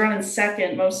 I was running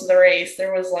second most of the race.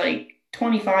 There was like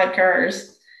 25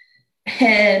 cars.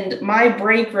 And my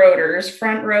brake rotors,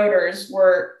 front rotors,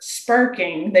 were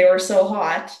sparking. They were so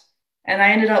hot. And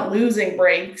I ended up losing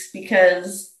brakes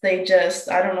because I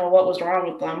don't know what was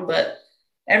wrong with them, but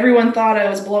everyone thought I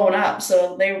was blowing up.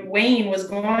 So Wayne was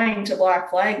going to black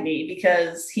flag me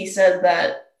because he said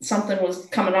that something was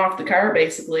coming off the car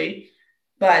basically.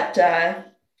 But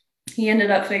he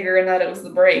ended up figuring that it was the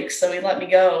brakes. So he let me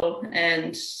go.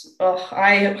 And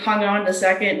I hung on to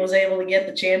second and was able to get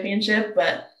the championship.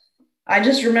 But I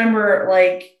just remember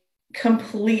like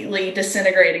completely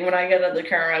disintegrating when I got out of the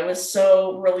car. I was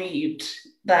so relieved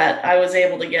that I was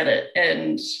able to get it.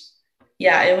 And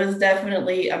yeah, it was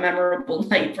definitely a memorable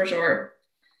night for sure.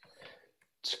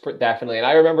 Definitely. And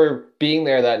I remember being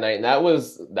there that night, and that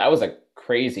was a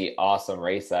crazy awesome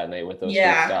race that night with those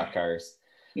street stock cars.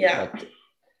 Yeah.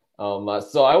 But,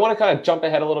 so I want to kind of jump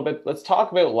ahead a little bit. Let's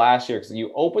talk about last year, because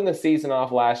you opened the season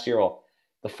off last year. Well,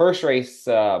 the first race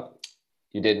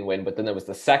you didn't win, but then there was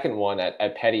the second one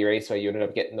at Petty Raceway. You ended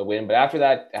up getting the win. But after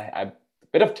that, a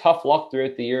bit of tough luck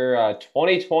throughout the year.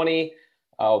 2020,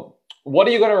 what are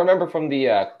you going to remember from the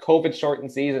COVID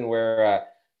shortened season where,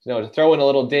 to throw in a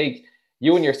little dig,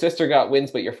 you and your sister got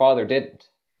wins, but your father didn't?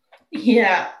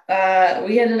 Yeah,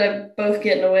 we ended up both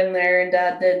getting a win there, and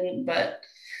Dad didn't. But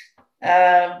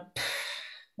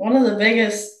one of the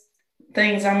biggest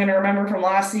things I'm going to remember from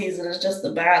last season is just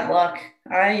the bad luck.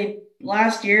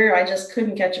 Last year, I just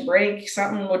couldn't catch a break.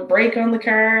 Something would break on the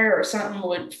car or something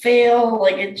would fail.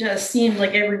 Like it just seemed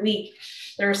like every week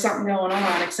there was something going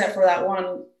on, except for that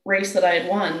one race that I had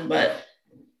won. But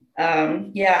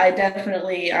yeah,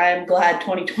 I'm glad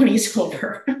 2020 is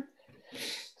over.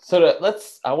 So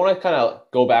I want to kind of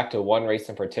go back to one race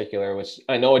in particular, which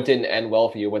I know it didn't end well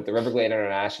for you with the Riverglade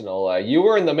International. You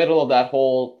were in the middle of that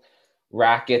whole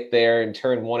racket there in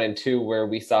turn 1 and 2, where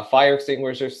we saw fire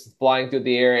extinguishers flying through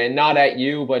the air, and not at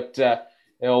you, but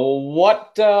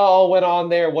what all went on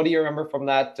there? What do you remember from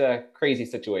that crazy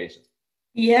situation?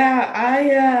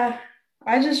 Yeah,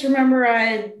 I just remember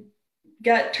I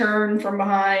got turned from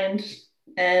behind,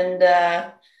 and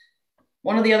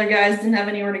one of the other guys didn't have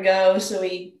anywhere to go, so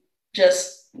he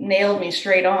just nailed me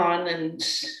straight on, and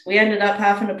we ended up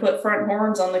having to put front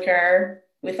horns on the car.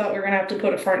 We thought we were going to have to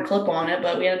put a front clip on it,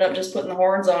 but we ended up just putting the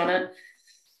horns on it.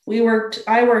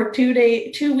 I worked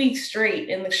 2 weeks straight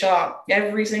in the shop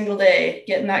every single day,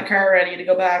 getting that car ready to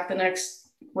go back the next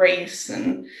race.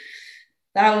 And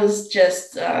that was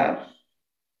just a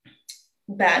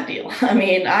bad deal. I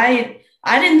mean, I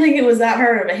didn't think it was that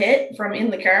hard of a hit from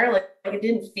in the car. Like it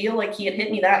didn't feel like he had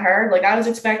hit me that hard. Like I was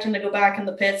expecting to go back in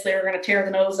the pits. They were going to tear the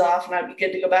nose off and I'd be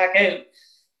good to go back out.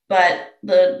 But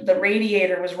the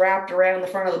radiator was wrapped around the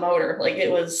front of the motor. Like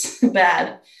it was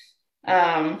bad.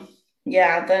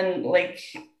 Yeah, then like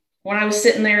when I was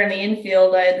sitting there in the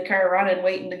infield, I had the car running,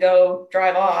 waiting to go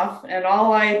drive off. And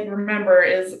all I remember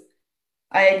is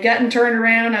I had gotten turned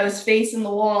around. I was facing the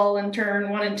wall in turn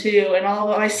 1 and 2. And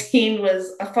all I seen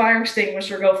was a fire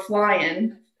extinguisher go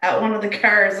flying at one of the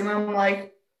cars. And I'm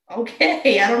like,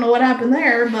 okay, I don't know what happened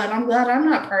there, but I'm glad I'm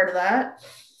not part of that.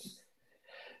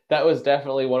 That was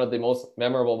definitely one of the most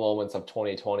memorable moments of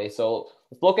 2020. So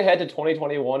let's look ahead to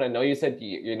 2021. I know you said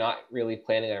you're not really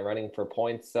planning on running for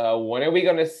points. When are we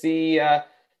going to see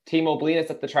Timo Blinis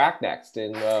at the track next?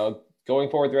 And going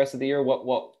forward the rest of the year,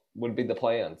 what would be the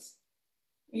plans?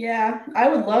 Yeah, I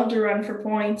would love to run for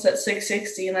points at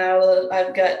 660 now that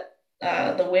I've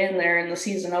got the win there in the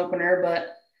season opener.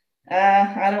 But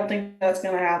I don't think that's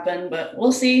going to happen, but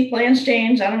we'll see. Plans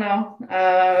change. I don't know.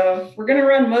 We're going to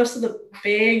run most of the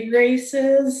big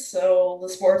races, so the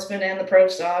Sportsman and the Pro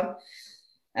Stock.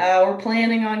 We're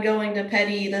planning on going to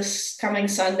Petty this coming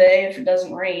Sunday if it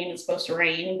doesn't rain. It's supposed to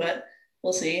rain, but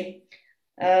we'll see.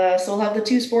 So we'll have the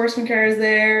 2 Sportsman cars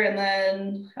there, and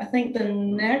then I think the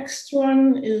next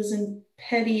one is in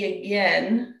Petty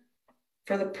again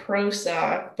for the Pro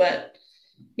Stock. But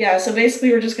yeah, so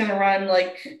basically we're just going to run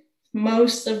like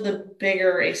most of the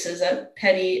bigger races at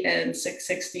Petty and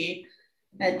 660,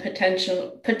 and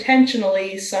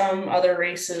potentially some other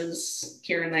races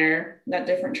here and there at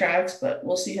different tracks, but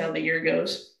we'll see how the year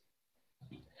goes.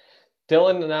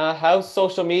 Dylan, how's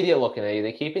social media looking at you?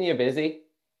 They keeping you busy?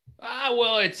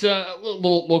 Well, it's a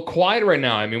little quiet right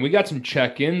now. I mean, we got some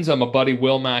check-ins. My buddy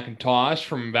Will McIntosh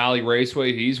from Valley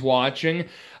Raceway, he's watching.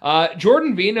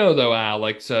 Jordan Vino, though,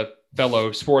 Alex, a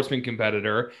fellow Sportsman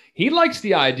competitor, he likes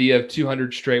the idea of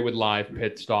 200 straight with live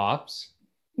pit stops.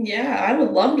 Yeah, I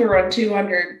would love to run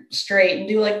 200 straight and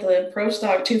do like the Pro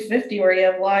Stock 250 where you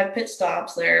have live pit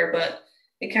stops there, but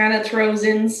it kind of throws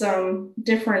in some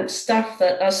different stuff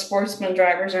that us Sportsman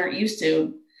drivers aren't used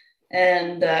to,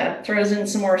 and throws in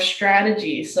some more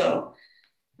strategy. So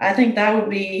I think that would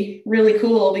be really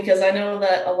cool, because I know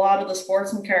that a lot of the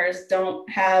Sportsman cars don't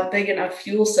have big enough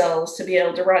fuel cells to be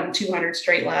able to run 200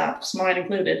 straight laps, mine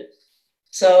included.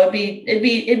 So it'd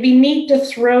be neat to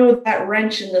throw that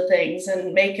wrench into things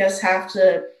and make us have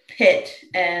to pit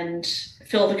and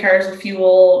fill the cars with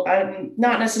fuel.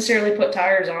 Not necessarily put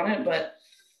tires on it, but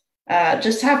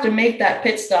just have to make that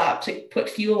pit stop to put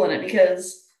fuel in it,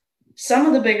 because some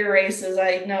of the bigger races,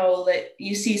 I know that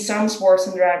you see some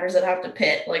Sportsman drivers that have to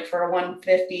pit, like for a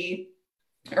 150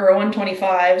 or a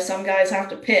 125. Some guys have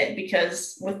to pit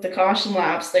because with the caution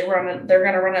laps, they're going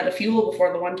to run out of fuel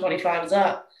before the 125 is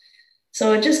up.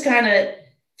 So it just kind of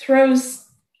throws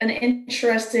an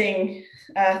interesting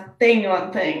thing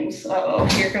on things. Uh-oh,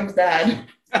 here comes Dad.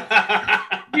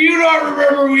 Do you not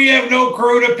remember we have no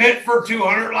crew to pit for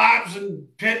 200 laps and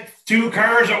pit 2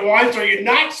 cars at once? Are you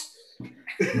nuts?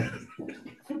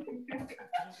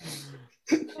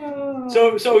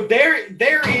 So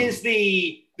there's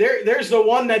the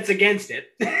one that's against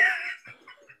it.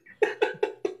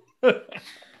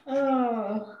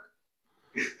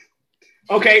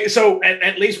 Okay, so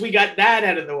at least we got that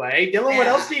out of the way. Dylan, what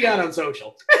else do you got on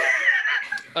social?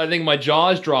 I think my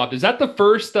jaw's dropped. Is that the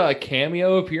first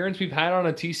cameo appearance we've had on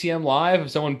a TCM Live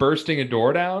of someone bursting a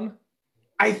door down?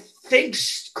 I think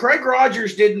Craig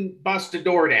Rogers didn't bust a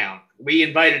door down. We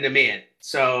invited him in.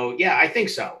 So, yeah, I think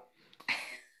so.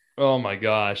 Oh, my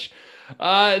gosh.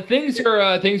 Things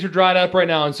are dried up right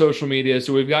now on social media.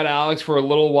 So we've got Alex for a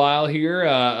little while here.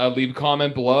 Leave a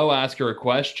comment below, ask her a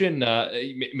question.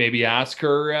 Maybe ask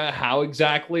her how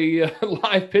exactly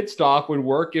live pit stop would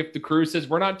work if the crew says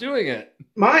we're not doing it.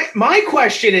 My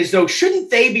question is, though, shouldn't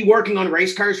they be working on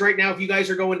race cars right now if you guys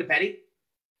are going to Petty?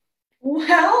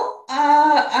 Well,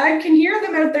 I can hear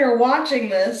them out there watching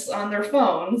this on their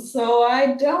phones, so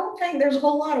I don't think there's a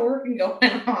whole lot of working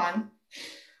going on.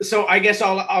 So I guess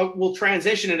we'll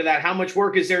transition into that. How much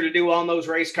work is there to do on those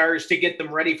race cars to get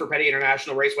them ready for Petty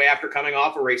International Raceway after coming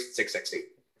off a race at 660?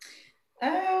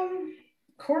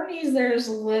 Courtney's, there's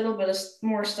a little bit of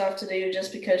more stuff to do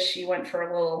just because she went for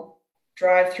a little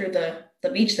drive through the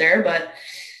beach there, but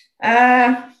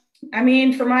I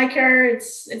mean, for my car,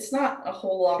 it's not a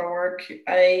whole lot of work.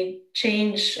 I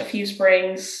change a few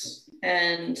springs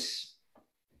and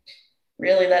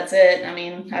really that's it. I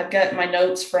mean, I've got my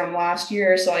notes from last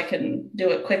year so I can do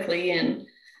it quickly. And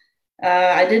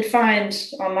I did find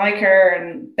on my car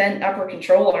a bent upper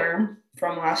control arm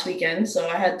from last weekend, so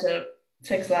I had to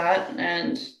fix that.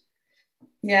 And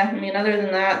yeah, I mean, other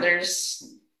than that,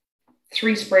 there's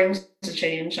 3 springs to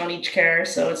change on each car,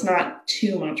 so it's not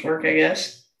too much work, I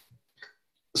guess.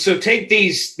 So take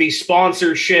these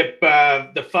sponsorship,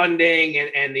 the funding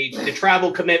and the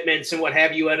travel commitments and what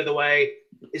have you out of the way.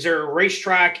 Is there a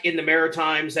racetrack in the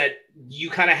Maritimes that you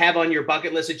kind of have on your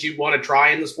bucket list that you'd want to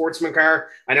try in the Sportsman car?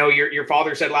 I know your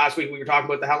father said last week we were talking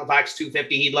about the Halifax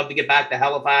 250. He'd love to get back to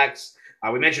Halifax.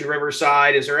 We mentioned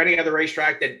Riverside. Is there any other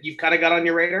racetrack that you've kind of got on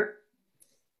your radar?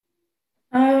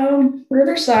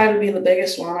 Riverside would be the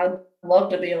biggest one. I'd love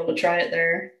to be able to try it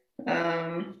there.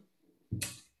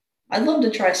 I'd love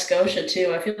to try Scotia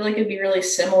too. I feel like it'd be really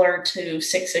similar to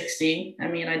 660. I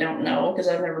mean, I don't know because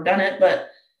I've never done it, but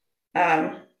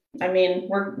I mean,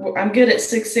 I'm good at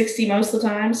 660 most of the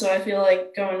time, so I feel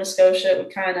like going to Scotia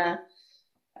would kind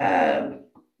of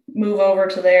move over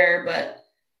to there. But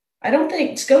I don't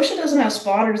think Scotia doesn't have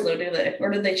spotters though, do they? Or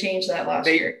did they change that last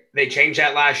year? They changed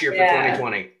that last year for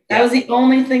 2020. That was the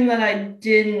only thing that I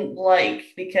didn't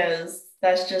like, because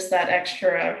that's just that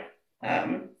extra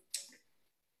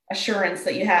assurance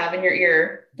that you have in your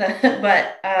ear.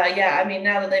 But yeah, I mean,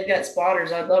 now that they've got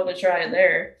spotters, I'd love to try it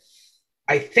there.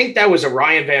 I think that was a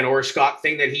Ryan Van Orscott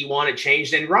thing that he wanted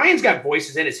changed. And Ryan's got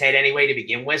voices in his head anyway to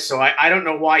begin with, so I don't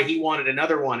know why he wanted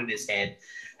another one in his head.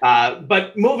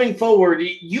 But moving forward,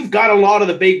 you've got a lot of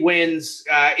the big wins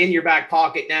in your back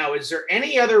pocket now. Is there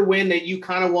any other win that you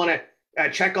kind of want to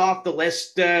check off the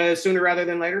list sooner rather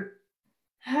than later?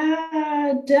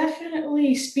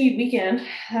 Definitely Speed Weekend.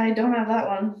 I don't have that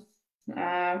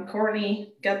one.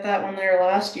 Courtney got that one there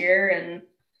last year, and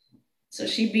so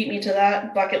she beat me to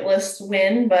that bucket list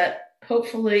win, but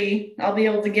hopefully I'll be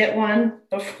able to get one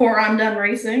before I'm done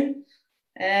racing.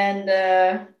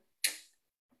 And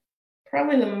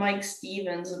probably the Mike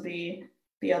Stevens would be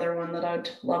the other one that I'd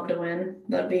love to win.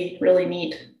 That'd be really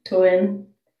neat to win,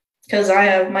 because I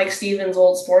have Mike Stevens'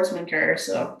 old Sportsman car,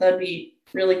 so that'd be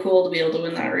really cool to be able to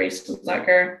win that race with that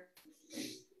car.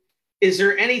 Is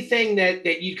there anything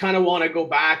that you kind of want to go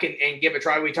back and give a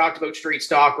try? We talked about street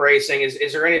stock racing.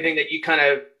 Is there anything that you kind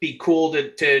of be cool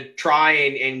to try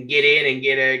and get in and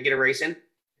get a race in?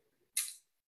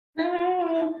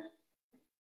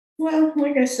 Well,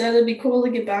 like I said, it'd be cool to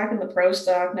get back in the pro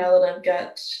stock now that I've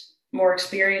got more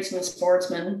experience in the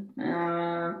Sportsman.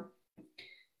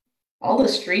 All the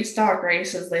street stock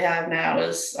races they have now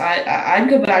is I'd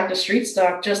go back to street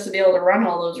stock just to be able to run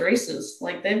all those races.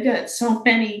 Like, they've got so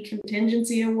many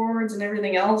contingency awards and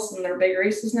everything else in their big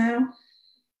races now.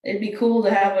 It'd be cool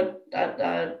to have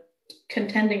a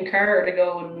contending car to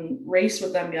go and race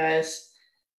with them guys.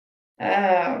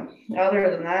 Other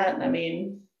than that, I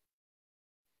mean,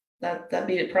 that'd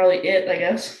be probably it, I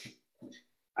guess.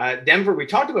 Denver, we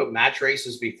talked about match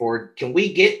races before. Can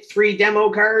we get 3 demo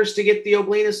cars to get the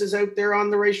Oblinuses out there on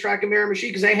the racetrack in Miramichi?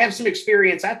 Because they have some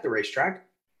experience at the racetrack.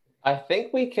 I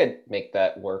think we could make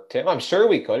that work, Tim. I'm sure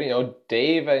we could. You know,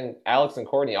 Dave and Alex and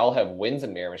Courtney all have wins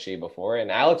in Miramichi before. And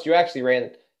Alex, you actually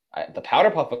ran the Powder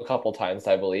Puff a couple times,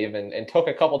 I believe, and took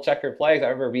a couple checkered flags. I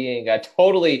remember being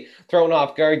totally thrown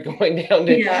off guard going down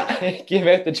to give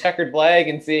out the checkered flag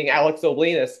and seeing Alex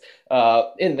Oblinus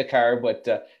in the car.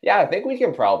 But yeah, I think we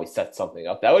can probably set something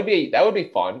up. That would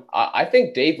be fun. I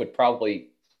think Dave would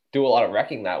probably do a lot of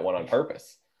wrecking that one on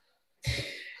purpose.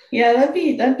 Yeah, that'd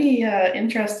be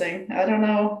interesting. I don't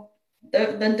know.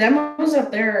 The demos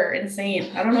up there are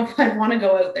insane. I don't know if I'd want to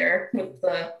go out there with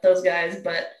those guys,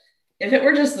 but if it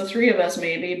were just the 3 of us,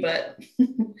 maybe. But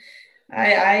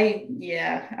I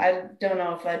don't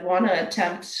know if I'd want to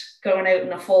attempt going out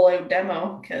in a full out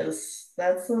demo, because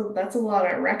that's a lot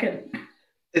of wrecking.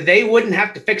 They wouldn't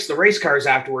have to fix the race cars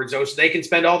afterwards, though, so they can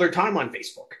spend all their time on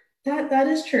Facebook. That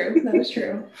is true. That is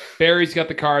true. Barry's got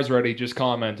the cars ready. Just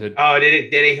commented. Oh,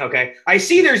 did he? Okay. I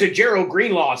see there's a Gerald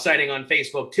Greenlaw sighting on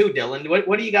Facebook too, Dylan.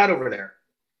 What do you got over there?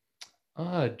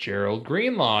 Gerald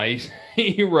Greenlaw.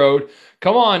 He wrote,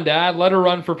 "Come on, Dad, let her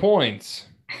run for points."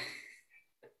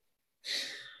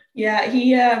 Yeah,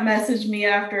 he messaged me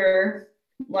after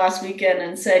last weekend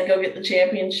and said, "Go get the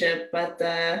championship." But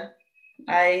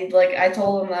I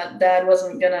told him that Dad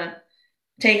wasn't gonna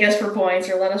take us for points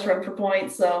or let us run for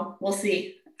points, so we'll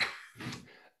see.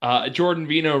 Jordan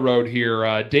Vino wrote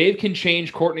here, Dave can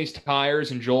change Courtney's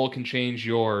tires and Joel can change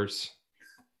yours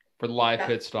for the live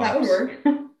pit stops. That would work.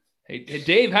 Hey,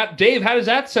 Dave, how does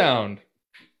that sound?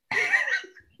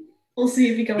 We'll see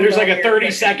if he comes. There's like a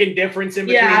 30-second difference in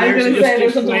between. Yeah, I was going to say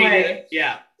there's a delay.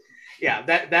 Yeah,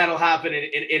 that'll happen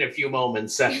in a few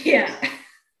moments.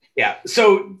 Yeah.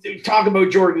 So talk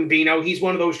about Jordan Vino. He's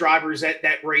one of those drivers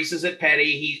that races at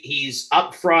Petty. He's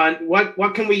up front.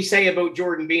 What can we say about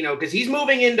Jordan Vino? Because he's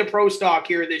moving into pro stock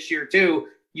here this year too.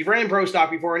 You've ran pro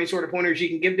stock before. Any sort of pointers you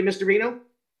can give to Mr. Vino?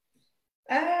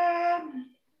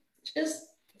 Just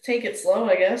take it slow,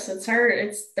 I guess. It's hard.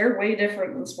 They're way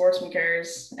different than sportsman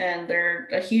cars, and they're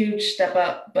a huge step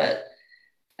up. But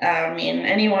I mean,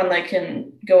 anyone that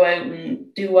can go out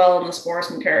and do well in the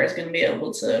sportsman car is going to be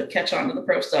able to catch on to the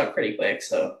pro stock pretty quick.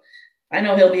 So I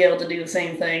know he'll be able to do the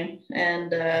same thing.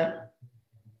 And I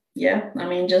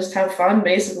mean, just have fun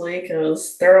basically,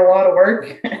 because they're a lot of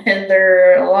work and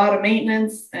they're a lot of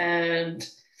maintenance and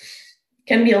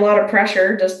can be a lot of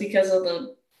pressure just because of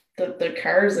the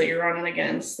cars that you're running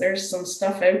against. There's some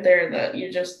stuff out there that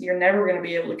you're never going to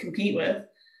be able to compete with.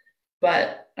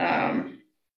 But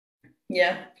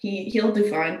he'll do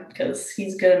fine because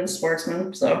he's good in the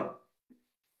sportsman. So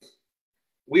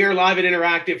we are live and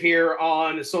interactive here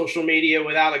on social media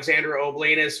with Alexandra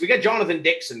Oblinus. We got Jonathan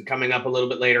Dixon coming up a little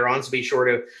bit later on, so be sure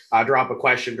to drop a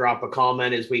question, drop a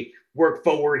comment as we work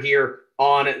forward here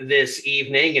on this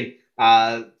evening.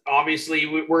 And obviously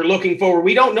we're looking forward.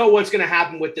 We don't know what's going to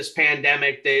happen with this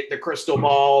pandemic, the crystal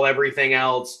ball, everything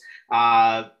else.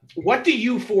 What do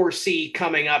you foresee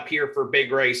coming up here for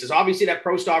big races? Obviously, that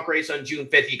Pro Stock race on June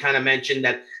 5th, you kind of mentioned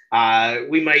that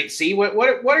we might see. What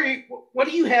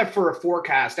do you have for a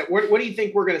forecast? What do you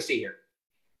think we're going to see here?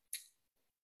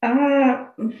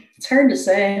 It's hard to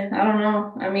say. I don't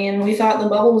know. I mean, we thought the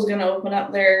bubble was going to open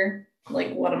up there a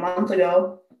month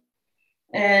ago,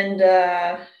 and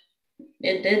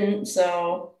it didn't.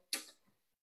 So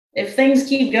if things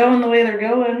keep going the way they're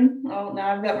going, now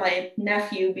I've got my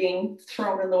nephew being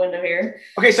thrown in the window here.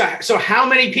 Okay, so how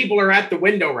many people are at the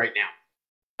window right now?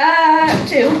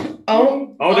 2.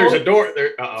 Oh, there's a door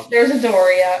there. There's a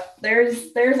door. Yeah,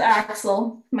 there's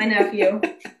Axel, my nephew.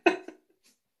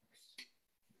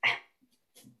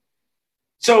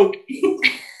 So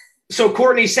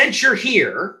Courtney, since you're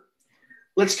here,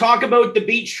 let's talk about the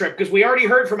beach trip, because we already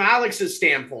heard from Alex's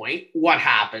standpoint what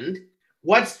happened.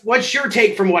 What's your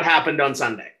take from what happened on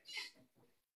Sunday?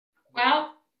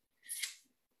 Well,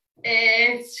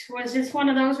 it was just one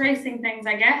of those racing things,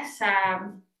 I guess.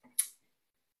 I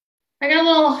got a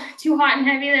little too hot and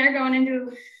heavy there going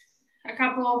into a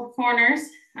couple of corners.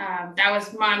 That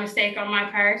was my mistake on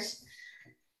my part.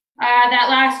 That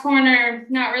last corner,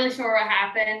 not really sure what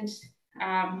happened.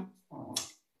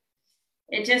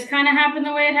 It just kind of happened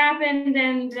the way it happened,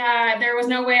 and there was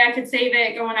no way I could save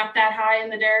it going up that high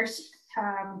in the dirt.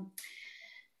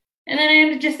 And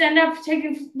then I just ended up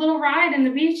taking a little ride in the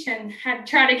beach and had to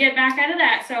try to get back out of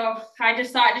that. So I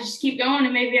just thought to just keep going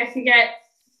and maybe I could get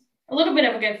a little bit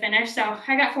of a good finish. So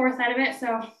I got 4th out of it.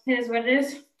 So it is what it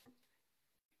is.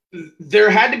 There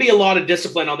had to be a lot of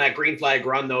discipline on that green flag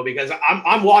run, though, because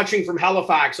I'm watching from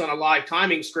Halifax on a live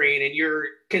timing screen, and you're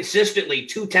consistently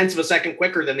 0.2 of a second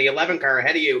quicker than the 11 car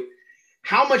ahead of you.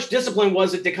 How much discipline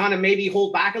was it to kind of maybe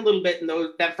hold back a little bit in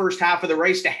that first half of the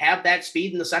race to have that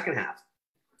speed in the second half?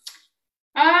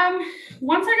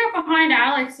 Once I got behind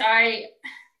Alex, I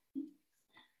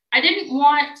didn't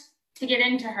want to get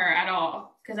into her at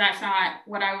all, because that's not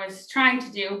what I was trying to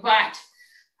do, but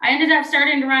I ended up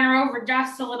starting to run her over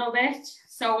just a little bit.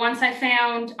 So once I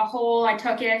found a hole, I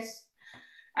took it.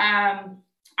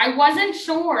 I wasn't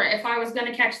sure if I was going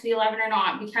to catch the 11 or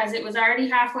not, because it was already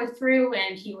halfway through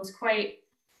and he was quite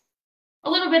a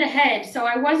little bit ahead. So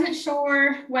I wasn't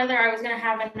sure whether I was going to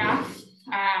have enough.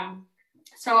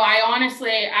 So I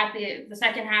honestly, at the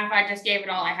second half, I just gave it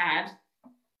all I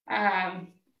had.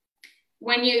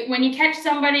 When you catch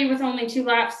somebody with only 2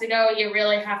 laps to go, you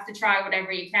really have to try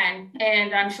whatever you can.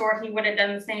 And I'm sure he would have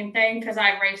done the same thing, because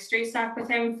I've raced street stock with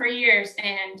him for years,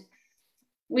 and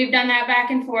we've done that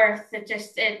back and forth.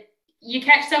 You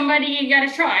catch somebody, you got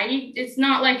to try. It's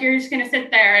not like you're just going to sit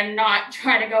there and not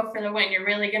try to go for the win. You're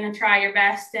really going to try your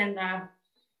best. And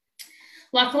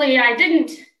luckily I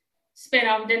didn't spin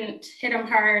him, didn't hit him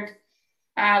hard.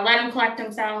 Let him collect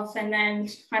himself, and then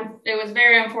it was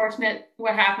very unfortunate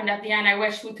what happened at the end. I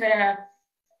wish we could have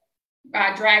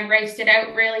raced it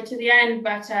out really to the end,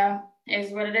 but it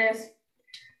is what it is.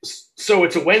 So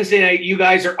it's a Wednesday night. You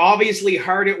guys are obviously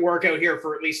hard at work out here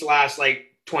for at least the last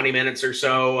 20 minutes or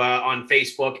so on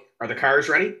Facebook. Are the cars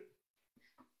ready?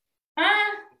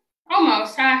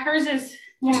 Almost. Hers is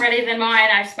more ready than mine,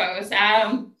 I suppose.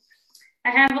 I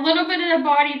have a little bit of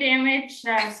body damage,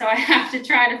 so I have to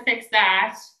try to fix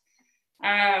that.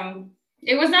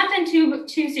 It was nothing too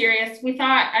serious. We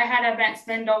thought I had a bent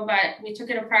spindle, but we took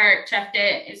it apart, checked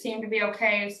it. It seemed to be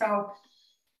okay. So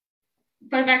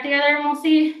put it back together and we'll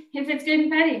see if it's good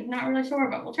and petty. Not really sure,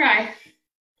 but we'll try.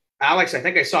 Alex, I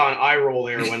think I saw an eye roll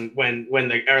there when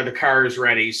the car is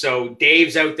ready. So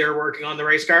Dave's out there working on the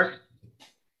race car?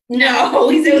 No,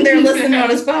 he's out there listening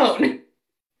on his phone.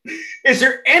 Is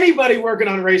there anybody working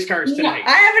on race cars tonight?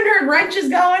 I haven't heard wrenches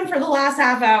going for the last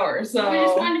half hour, so we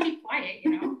just wanted to be quiet,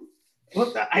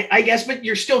 Well, I guess, but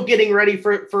you're still getting ready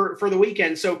for the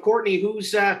weekend. So, Courtney,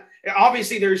 who's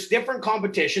obviously there's different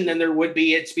competition than there would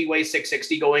be at Speedway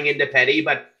 660 going into Petty,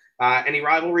 but any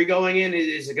rivalry going in?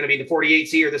 Is it going to be the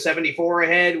 48C or the 74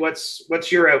 ahead?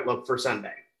 What's your outlook for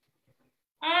Sunday?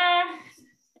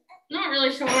 Not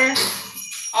really sure.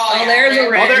 There's a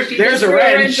wrench. There's a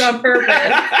wrench on purpose.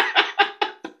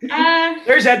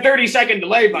 There's that 30-second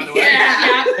delay, by the way.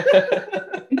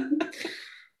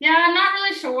 Yeah, I'm not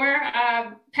really sure.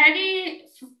 Petty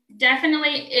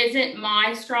definitely isn't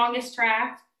my strongest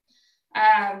track.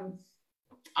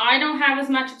 I don't have as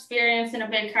much experience in a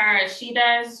big car as she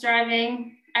does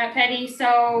driving at Petty,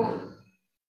 so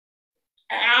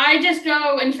I just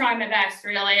go and try my best,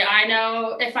 really. I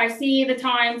know if I see the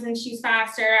times and she's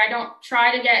faster, I don't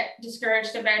try to get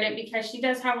discouraged about it because she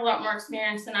does have a lot more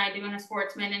experience than I do in a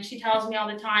sportsman. And she tells me all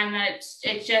the time that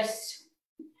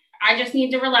I just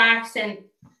need to relax and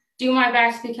do my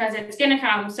best because it's going to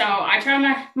come. So I try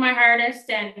my hardest,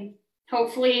 and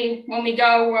hopefully when we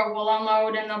go, we'll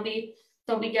unload and they'll be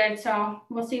good. So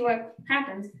we'll see what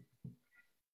happens.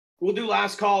 We'll do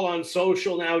last call on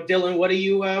social now. Dylan, what do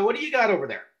you got over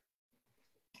there?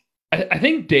 I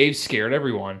think Dave scared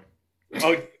everyone.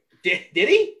 Oh, did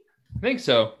he? I think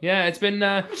so. Yeah, it's been.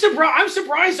 I'm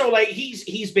surprised though. Like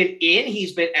he's been in,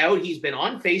 he's been out, he's been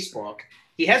on Facebook.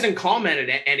 He hasn't commented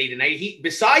any tonight.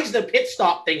 Besides the pit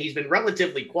stop thing, he's been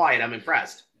relatively quiet. I'm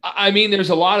impressed. I mean,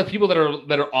 there's a lot of people that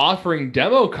are offering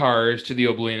demo cars to the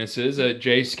Oblinuses.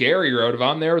 Jay Scary wrote, if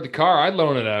I'm there with the car, I'd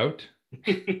loan it out.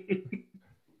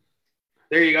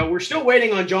 There you go. We're still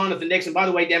waiting on Jonathan Dixon. By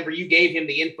the way, Denver, you gave him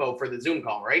the info for the Zoom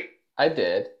call, right? I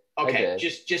did. Okay,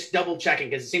 just double checking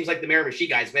because it seems like the Miramichi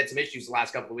guys have had some issues the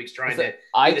last couple of weeks trying to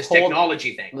do this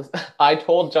technology thing. I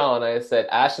told John, I said,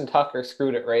 Ashton Tucker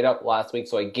screwed it right up last week,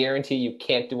 so I guarantee you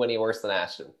can't do any worse than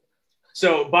Ashton.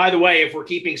 So, by the way, if we're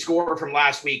keeping score from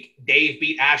last week, Dave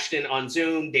beat Ashton on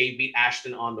Zoom. Dave beat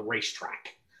Ashton on the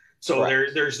racetrack. So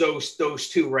there's those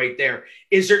two right there.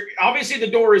 Is there, obviously the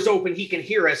door is open. He can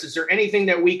hear us. Is there anything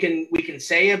that we can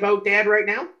say about Dad right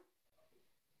now?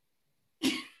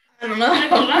 I don't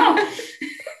know.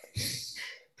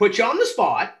 Put you on the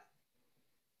spot.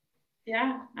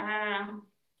 Yeah.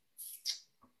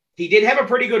 He did have a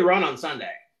pretty good run on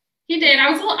Sunday. He did. I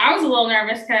was a little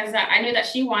nervous because I knew that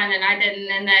she won and I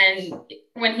didn't. And then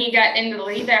when he got into the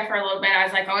lead there for a little bit, I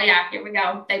was like, oh yeah, here we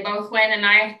go. They both win and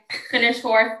I finished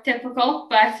fourth, typical.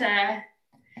 But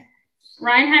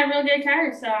Ryan had a real good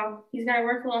car, so he's got to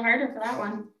work a little harder for that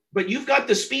one. But you've got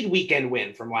the Speed Weekend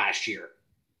win from last year.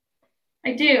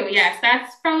 I do, yes.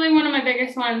 That's probably one of my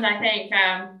biggest ones, I think.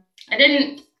 Going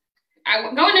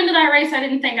into that race, I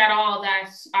didn't think at all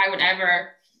that I would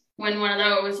ever win one of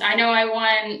those. I know I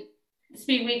won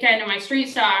Speed Weekend in my street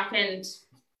stock and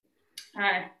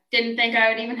didn't think I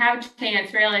would even have a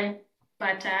chance, really.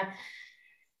 But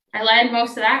I led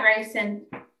most of that race, and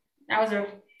that was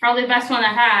probably the best one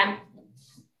I had.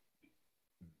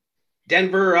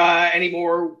 Denver, any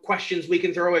more questions we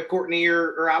can throw at Courtney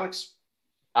or Alex?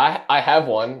 I have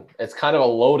one. It's kind of a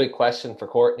loaded question for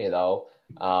Courtney, though.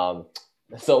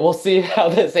 So we'll see how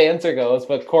this answer goes.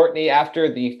 But Courtney,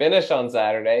 after the finish on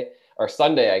Saturday, or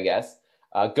Sunday, I guess,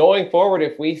 going forward,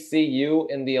 if we see you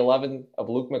in the 11 of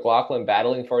Luke McLaughlin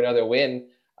battling for another win,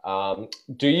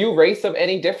 do you race them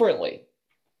any differently?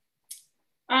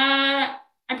 I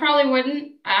probably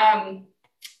wouldn't.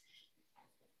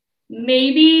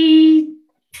 Maybe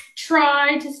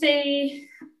try to stay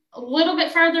a little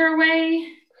bit farther away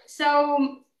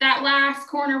so that last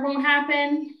corner won't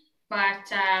happen.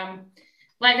 But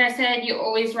like I said, you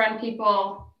always run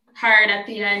people hard at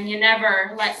the end. You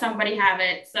never let somebody have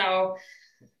it. So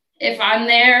if I'm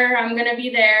there, I'm going to be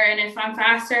there. And if I'm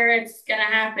faster, it's going to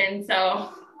happen. So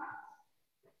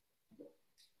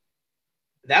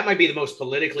that might be the most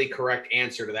politically correct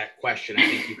answer to that question I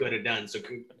think you could have done. So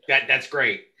that's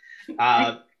great.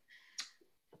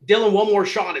 Dylan, one more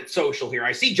shot at social here.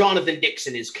 I see Jonathan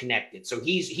Dixon is connected, so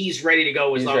he's ready to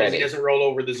go as long as he doesn't roll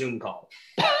over the Zoom call.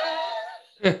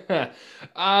 Well,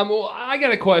 I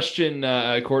got a question,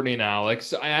 Courtney and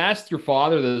Alex. I asked your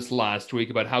father this last week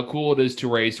about how cool it is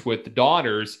to race with the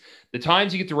daughters. The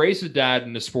times you get to race with Dad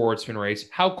in a sportsman race,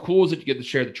 how cool is it to get to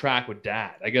share the track with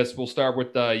Dad? I guess we'll start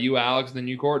with you, Alex, and then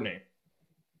you, Courtney.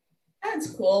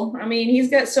 That's cool. I mean, he's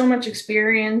got so much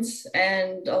experience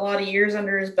and a lot of years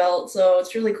under his belt, so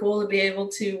it's really cool to be able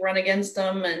to run against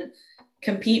him and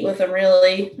compete with him,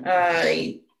 really.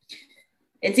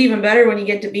 It's even better when you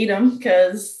get to beat him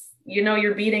because, you know,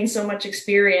 you're beating so much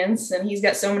experience, and he's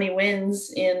got so many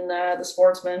wins in the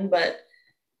sportsman. But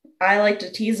I like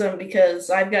to tease him because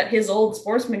I've got his old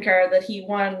sportsman car that he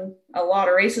won a lot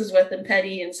of races with in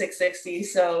Petty and 660.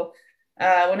 So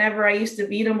whenever I used to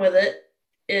beat him with it,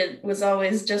 it was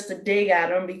always just a dig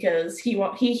at him because he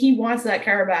wants that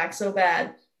car back so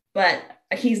bad, but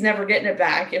he's never getting it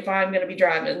back if I'm going to be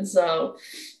driving. So,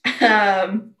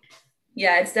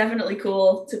 yeah, it's definitely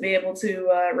cool to be able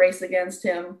to race against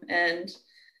him, and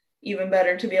even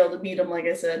better to be able to beat him, like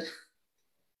I said.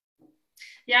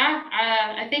 Yeah,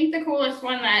 I think the coolest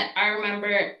one that I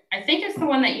remember, I think it's the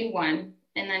one that you won,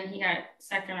 and then he got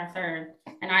second or third,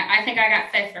 and I think I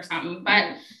got fifth or something,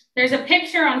 but there's a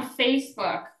picture on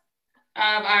Facebook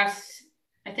of us.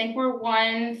 I think we're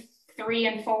 1, 3,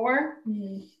 and 4.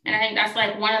 Mm-hmm. And I think that's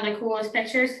like one of the coolest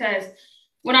pictures because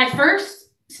when I first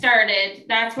started,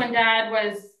 that's when Dad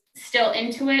was still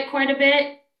into it quite a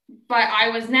bit, but I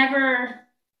was never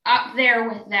up there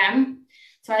with them.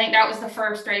 So I think that was the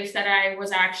first race that I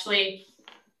was actually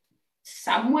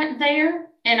somewhat there.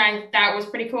 And that was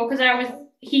pretty cool because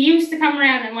he used to come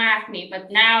around and laugh at me,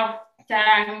 but now that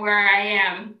I'm where I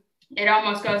am, it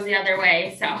almost goes the other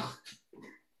way. So.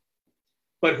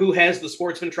 But who has the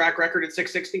Sportsman track record at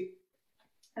 660?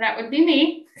 That would be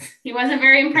me. He wasn't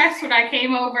very impressed when I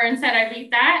came over and said I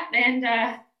beat that. And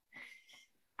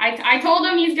I told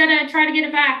him he's going to try to get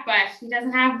it back, but he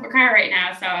doesn't have a car right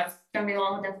now, so it's going to be a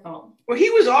little difficult. Well, he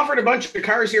was offered a bunch of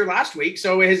cars here last week,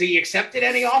 so has he accepted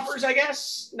any offers, I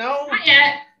guess? No? Not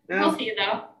yet. No? We'll see,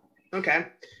 though. Okay.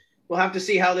 We'll have to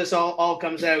see how this all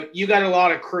comes out. You got a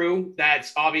lot of crew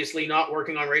that's obviously not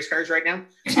working on race cars right now.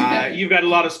 You've got a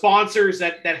lot of sponsors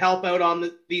that help out on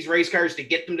these race cars to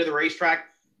get them to the racetrack.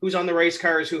 Who's on the race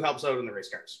cars? Who helps out on the race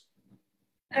cars?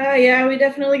 Yeah, we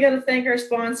definitely got to thank our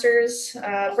sponsors,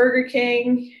 Burger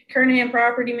King, Kernahan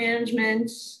Property Management,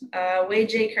 Wade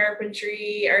J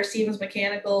Carpentry, R. Stevens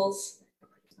Mechanicals,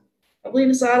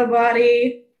 Oblinus Auto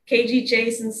Body, KG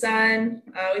Chase and Son.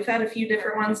 We've had a few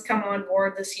different ones come on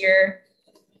board this year.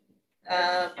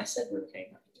 I said Burger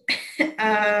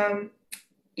King.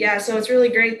 Yeah, so it's really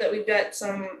great that we've got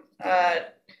some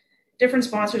different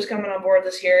sponsors coming on board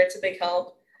this year. It's a big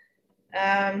help.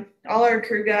 All our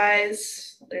crew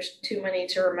guys, there's too many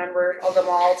to remember all them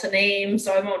all to name,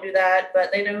 so I won't do that,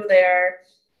 but they know who they are.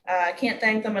 I can't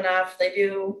thank them enough. They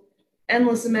do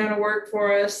endless amount of work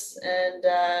for us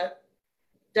and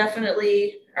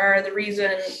definitely are the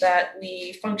reason that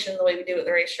we function the way we do at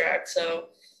the racetrack. So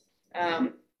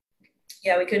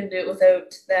yeah, we couldn't do it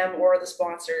without them or the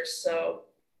sponsors, so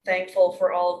thankful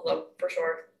for all of them for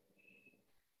sure.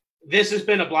 This has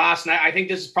been a blast, and I think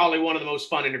this is probably one of the most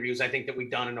fun interviews I think that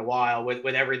we've done in a while with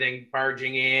everything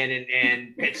barging in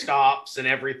and pit stops and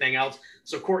everything else.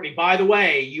 So, Courtney, by the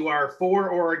way, you are for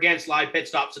or against live pit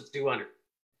stops at the 200?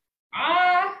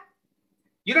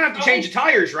 You don't have to change the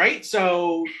tires, right?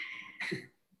 So,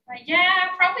 yeah,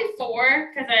 probably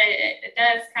 4 because it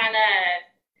does kind of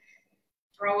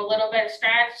throw a little bit of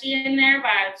strategy in there, but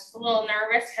I'm just a little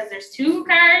nervous because there's 2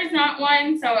 cars, not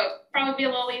 1. So it'll probably be a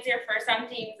little easier for some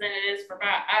teams than it is for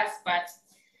us. But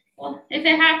well, if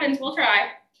it happens, we'll try.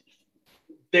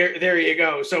 There you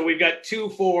go. So we've got 2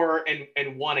 for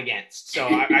and 1 against. So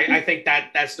I think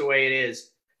that's the way it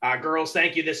is. Girls,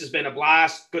 thank you. This has been a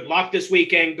blast. Good luck this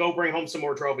weekend. Go bring home some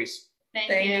more trophies.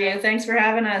 Thank you. Thanks for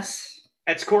having us.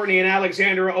 That's Courtney and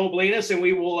Alexandra Oblinus, and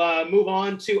we will move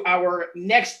on to our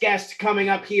next guest coming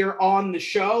up here on the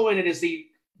show, and it is the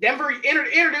Denver.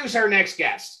 Introduce our next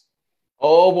guest.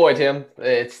 Oh boy, Tim.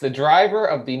 It's the driver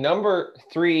of the number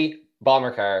 3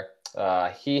 bomber car.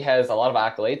 He has a lot of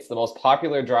accolades. The most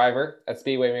popular driver at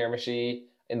Speedway Miramichi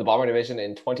in the bomber division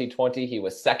in 2020. He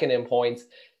was 2nd in points.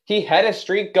 He had a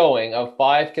streak going of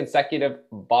 5 consecutive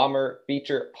bomber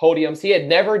feature podiums. He had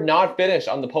never not finished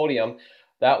on the podium.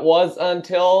 That was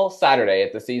until Saturday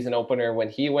at the season opener when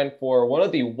he went for one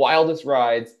of the wildest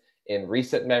rides in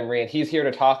recent memory, and he's here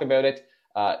to talk about it.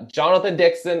 Jonathan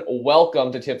Dixon,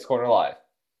 welcome to Tips Corner Live.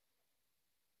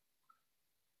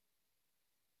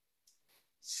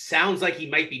 Sounds like he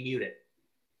might be muted.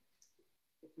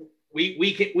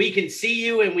 We can see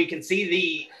you and we can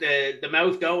see the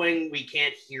mouth going. We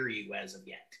can't hear you as of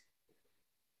yet.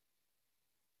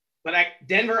 But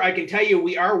Denver, I can tell you,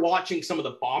 we are watching some of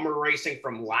the bomber racing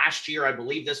from last year. I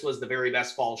believe this was the very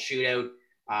best fall shootout.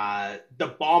 The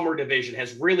bomber division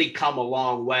has really come a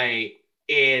long way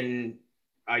in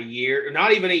a year,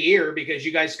 not even a year, because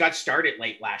you guys got started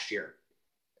late last year.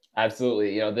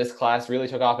 Absolutely. You know, this class really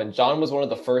took off, and John was one of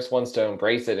the first ones to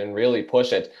embrace it and really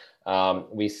push it.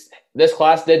 This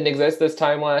class didn't exist this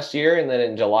time last year, and then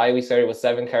in July we started with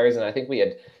 7 cars, and I think we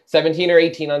had 17 or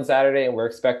 18 on Saturday, and we're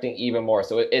expecting even more.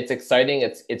 So it's exciting.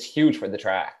 It's huge for the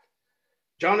track.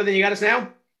 Jonathan, you got us now?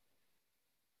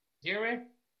 Hear me?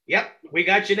 Yep, we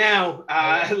got you now.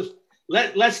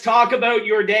 Let's talk about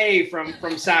your day from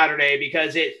Saturday,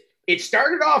 because it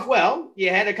started off well.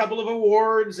 You had a couple of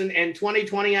awards and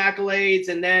 2020 accolades,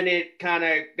 and then it kind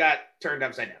of got turned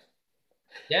upside down.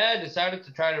 Yeah, I decided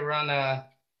to try to run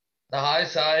the high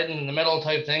side and the middle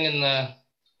type thing in the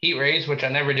heat race, which I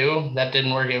never do. That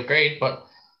didn't work out great, but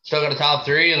still got a top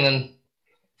 3. And then,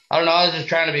 I don't know, I was just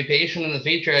trying to be patient in the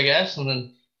feature, I guess. And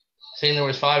then seeing there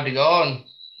was 5 to go and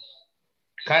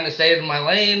kind of stayed in my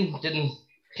lane.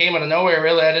 Came out of nowhere,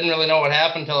 really. I didn't really know what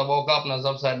happened until I woke up and I was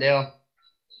upside down.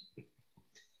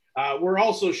 We're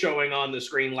also showing on the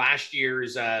screen last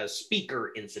year's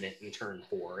speaker incident in turn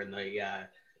 4 in the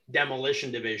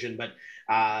demolition division. But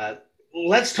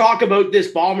let's talk about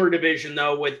this Bomber division,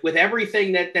 though, with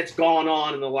everything that's gone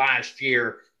on in the last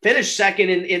year. Finished second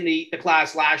in the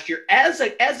class last year. As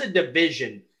a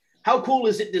division, how cool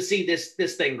is it to see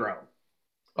this thing grow?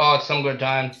 Oh, it's some good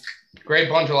time. Great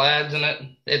bunch of lads in it.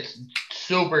 It's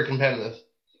super competitive.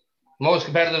 Most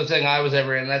competitive thing I was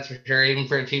ever in, that's for sure, even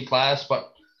for a cheap class.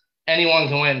 But anyone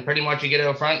can win. Pretty much you get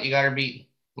out front, you got her beat.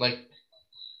 Like,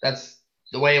 that's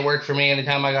the way it worked for me.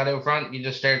 Anytime I got out front, you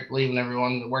just start leaving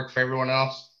everyone. It worked for everyone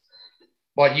else.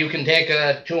 But you can take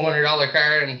a $200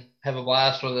 car and have a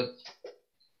blast with it.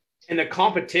 And the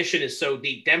competition is so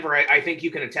deep. Denver, I think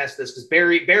you can attest this because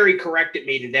Barry corrected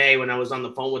me today when I was on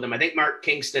the phone with him. I think Mark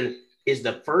Kingston is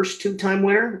the first two-time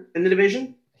winner in the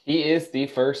division. He is the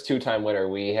first two-time winner.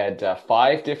 We had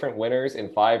 5 different winners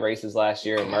in 5 races last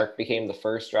year, and Mark became the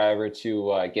first driver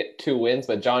to get 2 wins.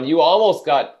 But John, you almost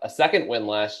got a second win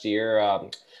last year.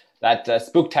 That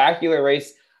Spooktacular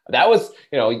race, that was,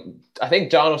 I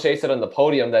think John O'Shea said on the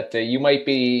podium that you might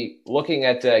be looking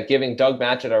at giving Doug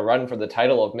Matchett a run for the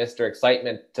title of Mr.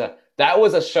 Excitement. That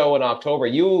was a show in October.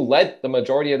 You led the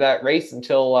majority of that race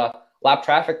until lap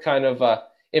traffic kind of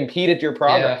impeded your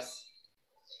progress. Yeah.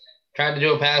 Tried to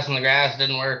do a pass in the grass,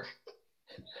 didn't work.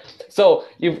 So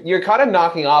you're kind of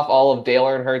knocking off all of Dale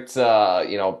Earnhardt's,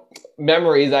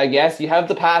 memories, I guess. You have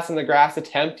the pass in the grass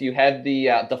attempt. You had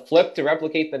the flip to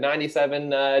replicate the '97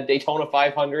 Daytona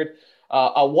 500.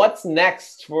 What's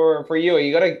next for you?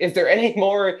 Is there any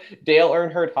more Dale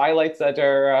Earnhardt highlights that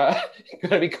are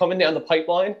going to be coming down the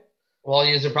pipeline? Well,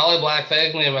 you're probably black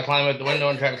flag me if I climb out the window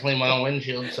and try to clean my own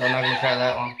windshield, so I'm not going to try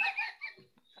that one.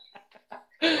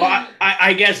 Well,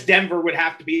 I guess Denver would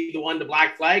have to be the one to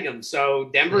black flag him.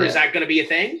 So Denver, Is that going to be a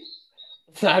thing?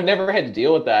 I've never had to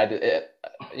deal with that.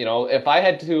 If I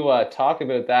had to talk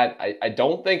about that, I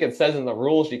don't think it says in the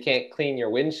rules you can't clean your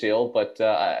windshield, but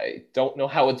I don't know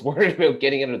how it's worded about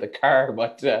getting into the car.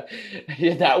 But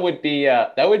that would be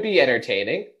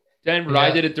entertaining. Denver, I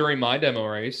did it during my demo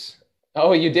race.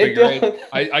 Oh, you did?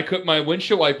 I could my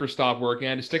windshield wiper stopped working.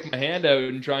 I had to stick my hand out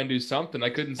and try and do something.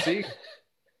 I couldn't see.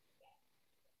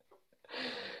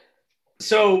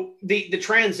 So the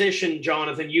transition,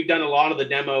 Jonathan, you've done a lot of the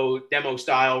demo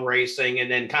style racing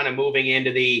and then kind of moving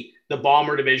into the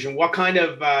Bomber division. What kind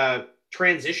of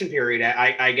transition period,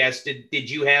 I guess, did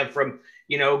you have from,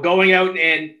 going out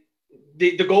and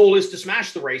the goal is to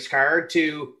smash the race car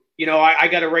to, I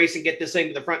got to race and get this thing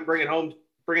to the front and bring it home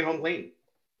clean?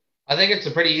 I think it's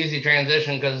a pretty easy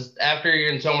transition because after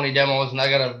you're in so many demos, and I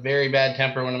got a very bad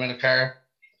temper when I'm in a car.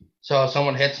 So if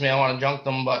someone hits me, I want to junk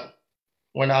them, but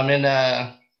when I'm in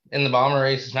the Bomber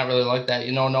race, it's not really like that.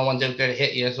 No one's out there to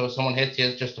hit you, so if someone hits you,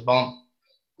 it's just a bump.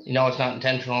 It's not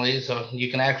intentionally, so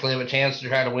you can actually have a chance to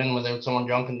try to win without someone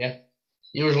junking you.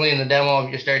 Usually in the demo,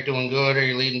 if you start doing good or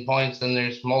you're leading points, then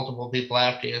there's multiple people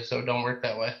after you, so it don't work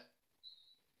that way.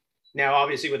 Now,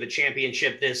 obviously, with the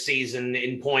championship this season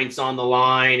in points on the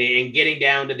line and getting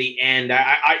down to the end,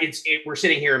 we're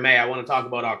sitting here in May. I want to talk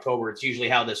about October. It's usually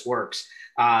how this works.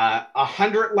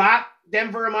 100 lap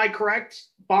Denver, am I correct?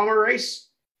 Bomber race?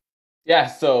 Yeah,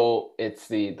 so it's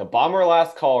the Bomber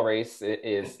last call race. So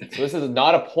this is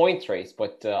not a points race,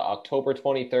 but October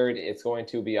 23rd, it's going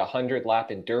to be a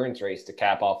 100-lap endurance race to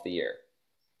cap off the year.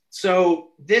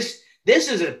 So this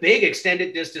is a big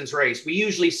extended distance race. We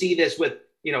usually see this with,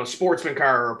 sportsman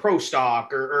car or pro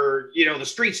stock or the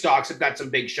street stocks have got some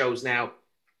big shows now.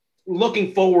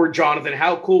 Looking forward, Jonathan,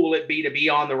 how cool will it be to be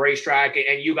on the racetrack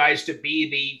and you guys to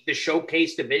be the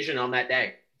showcase division on that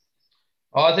day?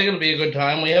 Oh, I think it'll be a good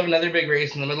time. We have another big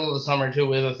race in the middle of the summer, too.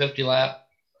 We have a 50-lap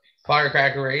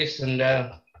firecracker race, and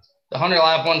the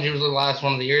 100-lap one's usually the last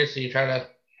one of the year, so you try to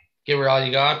give her all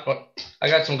you got. But I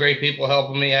got some great people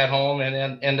helping me at home and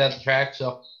at the track,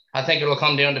 so I think it'll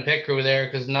come down to pit crew there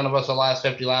because none of us will last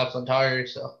 50 laps on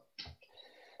tires, so.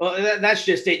 Well, that's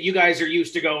just it. You guys are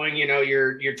used to going,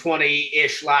 your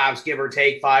 20-ish laps, give or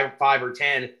take 5 or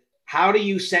 10. How do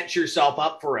you set yourself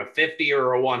up for a 50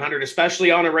 or a 100, especially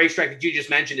on a racetrack that you just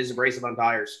mentioned is abrasive on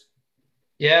tires?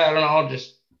 Yeah, I don't know.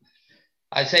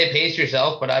 I say pace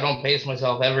yourself, but I don't pace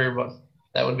myself ever. But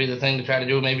that would be the thing to try to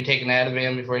do. Maybe take an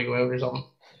Ativan before you go out or something.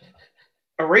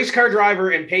 A race car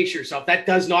driver and pace yourself. That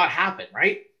does not happen,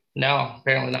 right? No,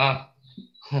 apparently not.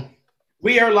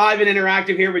 We are live and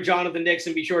interactive here with Jonathan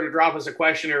Dixon. Be sure to drop us a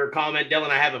question or a comment. Dylan,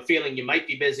 I have a feeling you might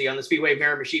be busy on the Speedway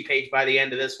Miramichi page by the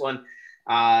end of this one.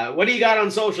 What do you got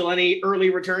on social? Any early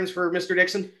returns for Mr.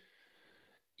 Dixon?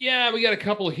 Yeah, we got a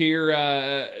couple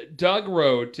here. Doug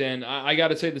wrote, and I got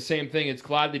to say the same thing. It's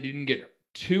glad they didn't get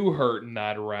too hurt in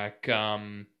that wreck.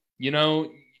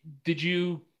 Did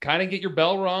you kind of get your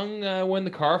bell rung when the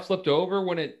car flipped over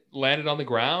when it landed on the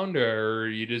ground, or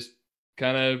you just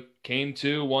kind of came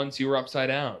to once you were upside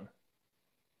down?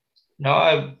 No,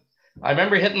 I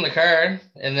remember hitting the car,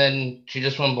 and then she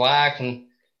just went black, and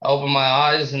I opened my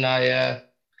eyes, and I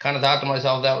kind of thought to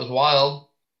myself that was wild.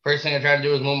 First thing I tried to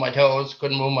do was move my toes.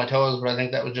 Couldn't move my toes, but I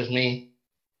think that was just me.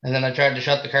 And then I tried to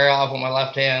shut the car off with my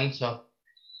left hand. So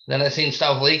then I seen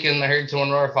stuff leaking. I heard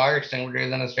someone roar fire extinguisher.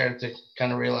 Then I started to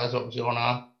kind of realize what was going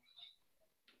on.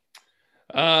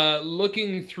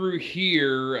 Looking through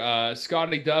here,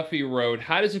 Scotty Duffy wrote,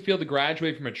 "How does it feel to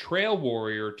graduate from a trail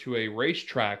warrior to a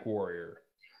racetrack warrior?"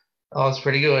 Oh, it's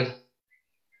pretty good.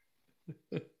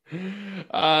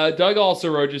 Doug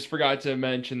also wrote, just forgot to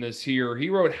mention this here. He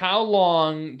wrote, "How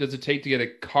long does it take to get a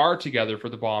car together for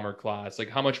the bomber class? Like,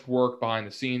 how much work behind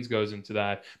the scenes goes into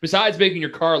that, besides making your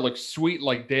car look sweet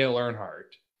like Dale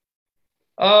Earnhardt?"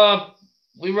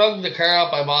 We rugged the car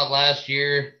up I bought last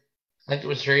year. I think there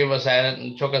was 3 of us at it,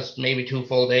 and it took us maybe 2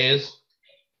 full days.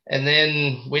 And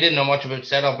then we didn't know much about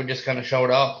setup. We just kind of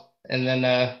showed up. And then,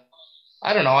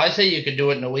 I don't know. I say you could do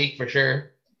it in a week for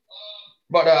sure.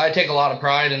 But I take a lot of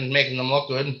pride in making them look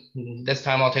good. This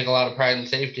time I'll take a lot of pride in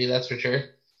safety, that's for sure.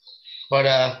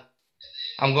 But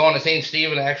I'm going to St.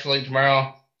 Stephen actually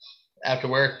tomorrow after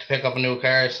work to pick up a new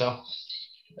car. So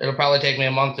it'll probably take me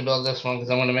a month to build this one because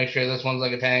I want to make sure this one's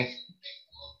like a tank.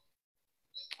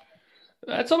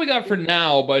 That's all we got for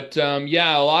now, but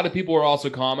yeah, a lot of people are also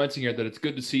commenting here that it's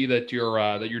good to see that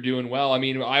you're doing well. I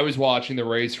mean, I was watching the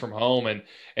race from home,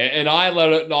 and I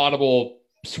let an audible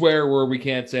swear word we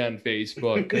can't say on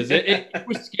Facebook because it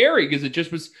was scary because it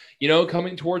just was,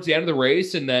 coming towards the end of the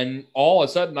race, and then all of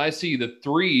a sudden I see the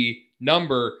 3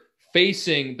 number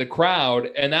facing the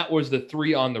crowd, and that was the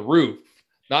 3 on the roof.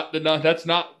 That's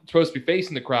not supposed to be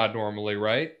facing the crowd normally,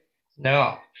 right?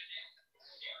 No.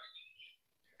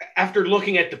 After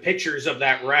looking at the pictures of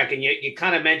that wreck, and you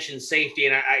kind of mentioned safety,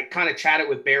 and I kind of chatted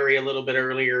with Barry a little bit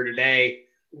earlier today.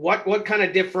 What kind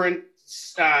of different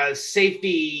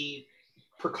safety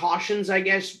precautions, I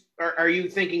guess, are you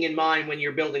thinking in mind when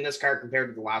you're building this car compared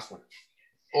to the last one?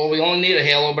 Well, we only need a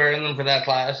halo bar in them for that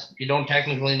class. You don't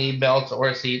technically need belts or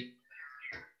a seat.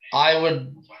 I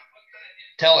would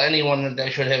tell anyone that they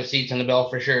should have seats in the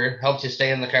belt for sure. Helps you stay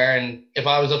in the car. And if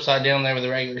I was upside down there with a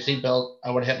regular seat belt,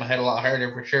 I would have hit my head a lot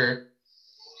harder for sure.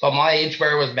 But my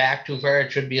H-bar was back too far.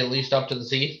 It should be at least up to the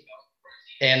seat.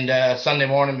 And Sunday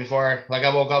morning before,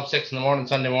 I woke up 6 a.m.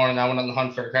 Sunday morning, I went on the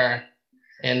hunt for a car.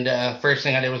 And first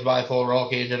thing I did was buy a full roll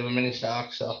cage out of a mini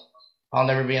stock. So I'll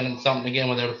never be in something again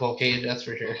without a full cage, that's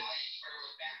for sure.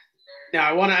 Now,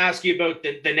 I want to ask you about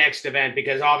the next event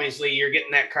because obviously you're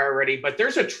getting that car ready, but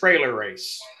there's a trailer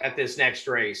race at this next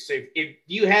race. If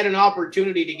you had an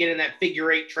opportunity to get in that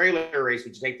figure 8 trailer race,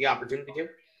 would you take the opportunity to?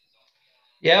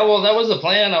 Yeah, well, that was the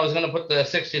plan. I was going to put the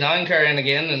 69 car in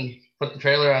again and put the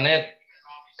trailer on it.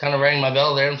 Kind of rang my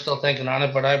bell there. I'm still thinking on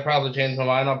it, but I'd probably change my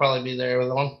mind. I'll probably be there with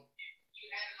one.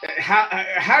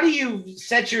 How do you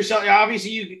set yourself?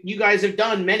 Obviously, you guys have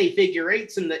done many figure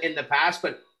 8s in the past,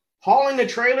 but hauling a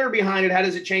trailer behind it, how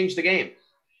does it change the game?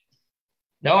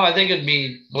 No, I think it'd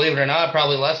be, believe it or not,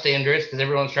 probably less dangerous because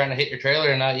everyone's trying to hit your trailer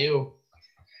and not you.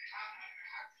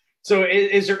 So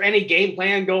is there any game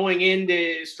plan going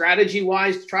into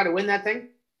strategy-wise to try to win that thing?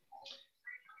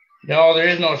 No, there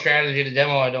is no strategy to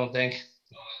demo, I don't think.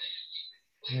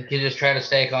 You just try to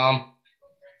stay calm.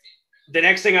 The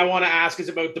next thing I want to ask is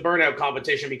about the burnout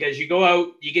competition because you go out,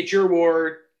 you get your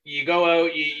award, you go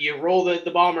out, you roll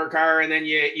the bomber car, and then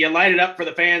you light it up for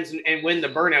the fans and win the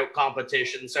burnout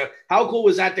competition. So how cool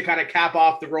was that to kind of cap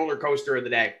off the roller coaster of the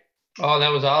day? Oh,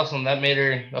 that was awesome. That made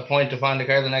her a point to find a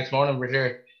car the next morning for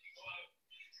sure.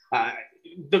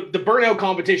 The burnout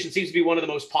competition seems to be one of the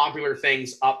most popular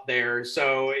things up there.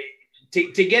 So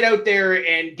to get out there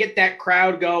and get that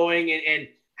crowd going and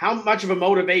how much of a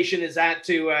motivation is that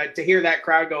to hear that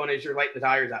crowd going as you're lighting the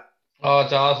tires up? Oh,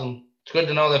 it's awesome. It's good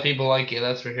to know that people like you,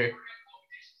 that's for sure.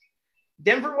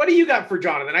 Denver, what do you got for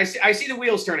Jonathan? I see the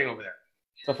wheels turning over there.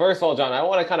 So first of all, John, I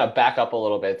want to kind of back up a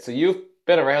little bit. So you've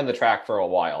been around the track for a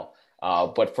while,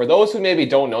 but for those who maybe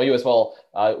don't know you as well,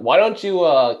 why don't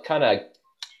you kind of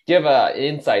give an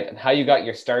insight on how you got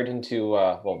your start into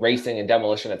racing and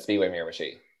demolition at Speedway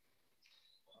Miramichi?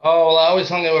 Oh, well, I always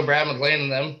hung out with Brad McLean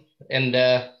and them, and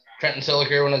Trenton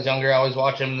Silliker when I was younger. I always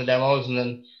watched him in the demos, and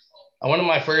then I went to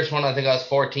my first one, I think I was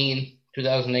 14,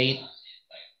 2008,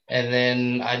 and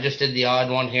then I just did the odd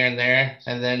one here and there,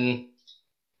 and then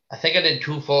I think I did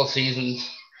 2 full seasons.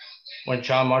 When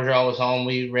Sean Mudgeraw was home,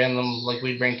 we ran them like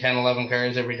we'd bring 10, 11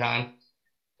 cars every time,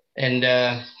 and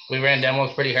we ran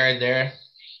demos pretty hard there.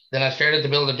 Then I started to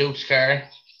build a Dukes car,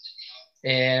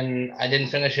 and I didn't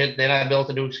finish it. Then I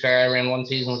built a Dukes car. I ran 1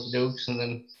 season with the Dukes, and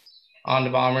then on the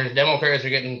bombers. Demo cars are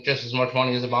getting just as much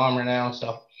money as a bomber now,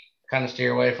 so kind of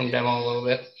steer away from demo a little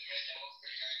bit.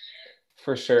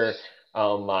 For sure.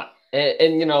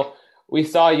 And you know, we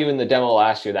saw you in the demo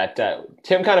last year that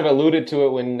Tim kind of alluded to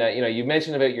it when, you know, you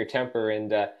mentioned about your temper.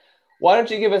 And why don't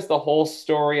you give us the whole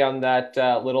story on that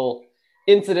little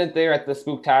incident there at the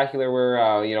Spooktacular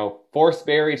where, you know, forced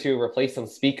Barry to replace some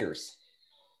speakers?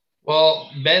 Well,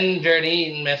 Ben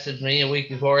Jardine messaged me a week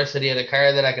before, said he had a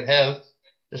car that I could have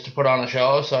just to put on a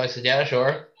show. So I said, yeah,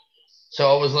 sure.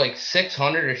 So it was like $600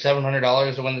 or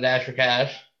 $700 to win the Dash for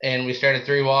Cash. And we started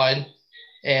 3 wide.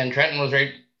 And Trenton was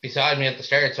right beside me at the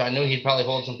start, so I knew he'd probably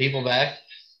hold some people back.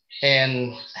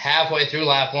 And halfway through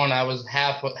lap 1, I was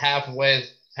halfway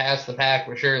past the pack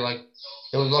for sure. Like,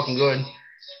 it was looking good.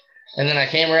 And then I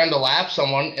came around to lap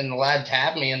someone, and the lad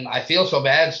tapped me, and I feel so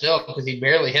bad still because he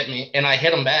barely hit me. And I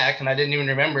hit him back, and I didn't even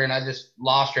remember, and I just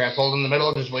lost her. I pulled in the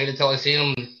middle, just waited till I seen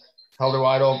him, and held her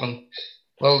wide open.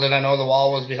 Little did I know the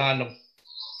wall was behind him.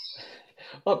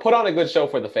 Well, put on a good show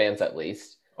for the fans at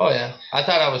least. Oh, yeah. I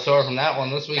thought I was sore from that one.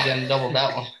 This weekend doubled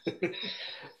that one.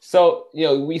 So, you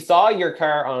know, we saw your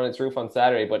car on its roof on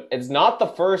Saturday, but it's not the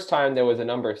first time there was a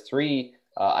number 3,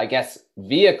 I guess,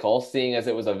 vehicle, seeing as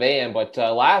it was a van. But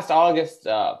last August,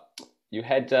 you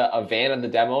had a van in the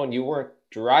demo, and you weren't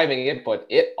driving it, but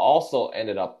it also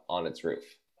ended up on its roof.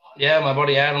 Yeah, my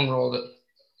buddy Adam rolled it.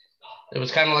 It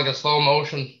was kind of like a slow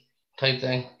motion type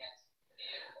thing.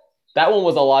 That one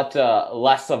was a lot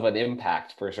less of an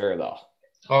impact for sure, though.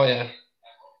 Oh, yeah.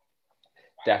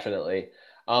 Definitely.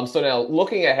 So now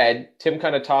looking ahead, Tim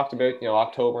kind of talked about, you know,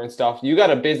 October and stuff. You got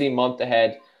a busy month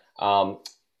ahead.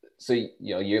 So, you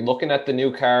know, you're looking at the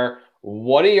new car.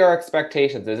 What are your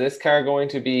expectations? Is this car going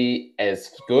to be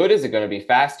as good? Is it going to be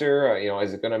faster? Or, you know,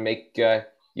 is it going to make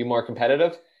you more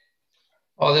competitive?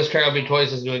 Oh, this car will be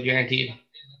twice as good, guaranteed.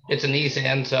 It's a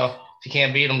Nissan, so if you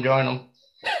can't beat them, join them.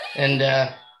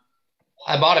 And,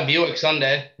 I bought a Buick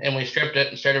Sunday, and we stripped it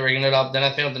and started rigging it up. Then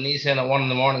I found the Nissan at 1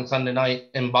 a.m. Sunday night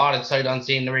and bought it sight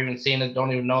unseen. Never even seen it.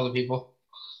 Don't even know the people.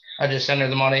 I just sent her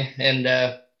the money, and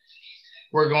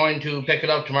we're going to pick it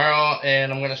up tomorrow,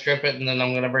 and I'm going to strip it, and then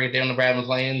I'm going to bring it down to Bradman's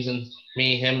Lanes, and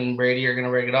me, him, and Brady are going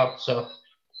to rig it up. So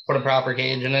put a proper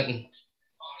cage in it, and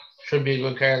should be a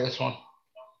good car, this one.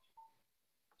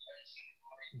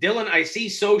 Dylan, I see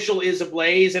social is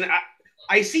ablaze, and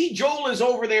I see Joel is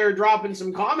over there dropping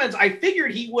some comments. I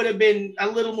figured he would have been a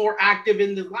little more active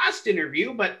in the last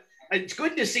interview, but it's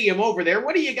good to see him over there.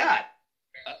 What do you got?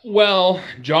 Well,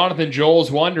 Jonathan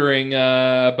Joel's wondering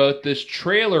about this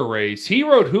trailer race. He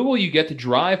wrote, "Who will you get to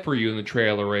drive for you in the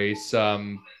trailer race?"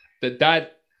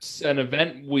 That's an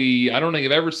event I don't think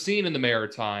I've ever seen in the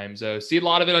Maritimes. See a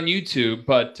lot of it on YouTube,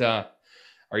 but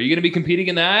are you going to be competing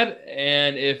in that?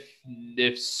 And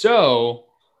if so,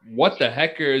 what the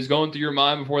heck is going through your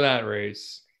mind before that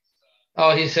race?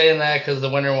 Oh, he's saying that because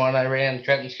the winter one, I ran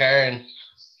Trenton's car, and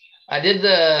I did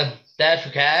the Dash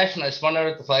for Cash, and I spun out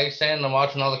at the flag stand, and I'm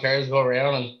watching all the cars go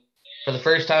around, and for the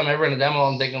first time ever in a demo,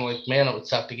 I'm thinking, like, man, it would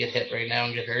suck to get hit right now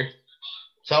and get hurt.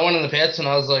 So I went in the pits, and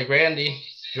I was like, Randy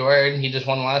Jordan, he just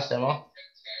won the last demo.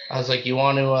 I was like, you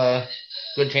want to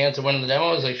good chance of winning the demo?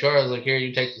 I was like, sure. I was like, here,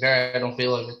 you take the car. I don't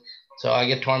feel like it. So I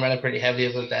get tormented pretty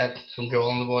heavy about that from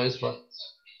Joel and the boys, but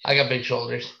I got big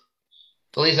shoulders.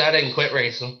 At least I didn't quit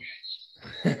racing.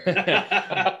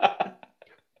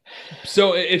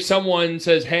 So if someone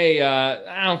says, hey,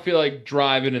 I don't feel like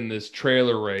driving in this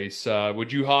trailer race,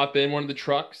 would you hop in one of the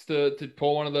trucks to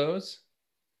pull one of those?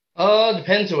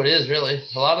 Depends who it is, really.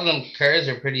 A lot of them cars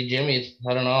are pretty jimmied.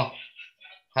 I don't know.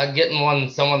 I'd get in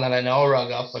someone that I know rug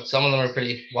up, but some of them are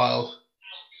pretty wild.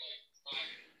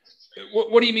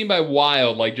 What do you mean by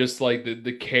wild? Like just like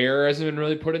the care hasn't been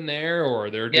really put in there, or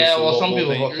they're just some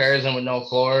people put cars in with no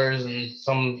floors, and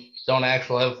some don't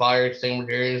actually have fire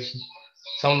extinguishers.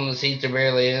 Some of the seats are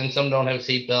barely in. Some don't have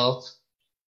seat belts.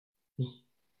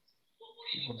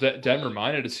 Well, Denver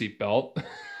mine had a seat belt.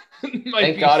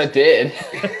 Thank God it did.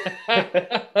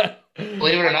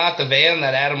 Believe it or not, the van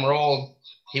that Adam rolled,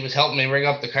 he was helping me rig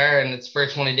up the car, and it's the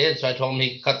first one he did. So I told him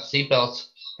he could cut the seat belts,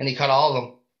 and he cut all of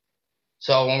them.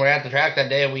 So when we were at the track that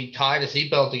day, we tied a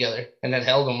seatbelt together, and that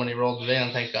held him when he rolled the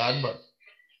van, thank God. But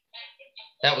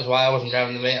that was why I wasn't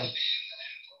driving the van.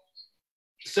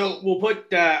 So we'll put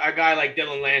a guy like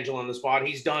Dylan Langell on the spot.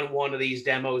 He's done one of these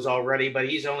demos already, but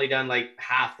he's only done like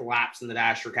half the laps in the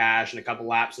Dash for Cash and a couple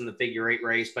laps in the figure 8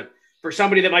 race. But for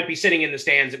somebody that might be sitting in the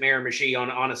stands at Miramichi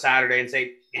on a Saturday and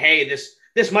say, hey,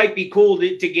 this might be cool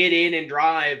to get in and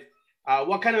drive,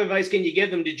 what kind of advice can you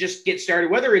give them to just get started,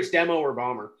 whether it's demo or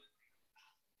bomber?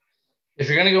 If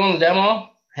you're going to go on the demo,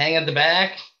 hang at the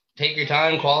back, take your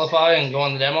time, qualify, and go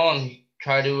on the demo and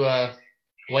try to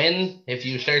win. If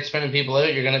you start spinning people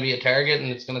out, you're going to be a target,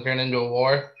 and it's going to turn into a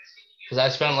war. Because I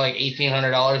spent like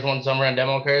 $1,800 one summer on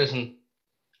demo cars, and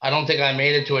I don't think I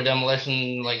made it to a demolition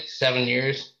in like 7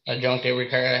 years. I junked every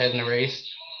car I had in a race.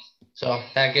 So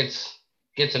that gets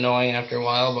annoying after a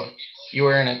while, but you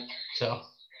earn it. So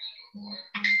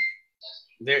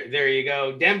there you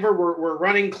go. Denver, we're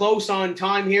running close on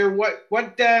time here. What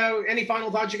any final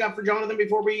thoughts you got for Jonathan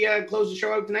before we close the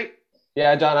show out tonight?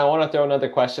 Yeah, John, I want to throw another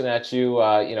question at you.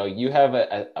 You have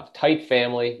a tight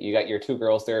family. You got your 2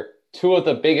 girls. They're 2 of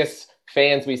the biggest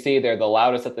fans we see. They're the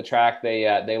loudest at the track.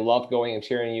 They love going and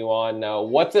cheering you on.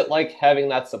 What's it like having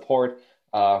that support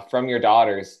from your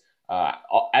daughters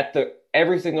at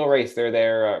every single race? They're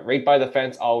there right by the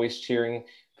fence, always cheering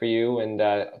for you and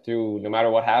through no matter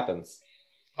what happens.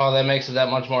 Oh, that makes it that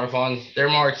much more fun. They're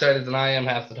more excited than I am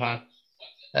half the time.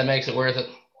 That makes it worth it.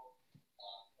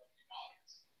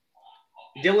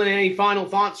 Dylan, any final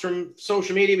thoughts from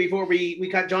social media before we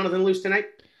cut Jonathan loose tonight?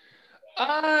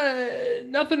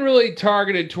 Nothing really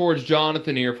targeted towards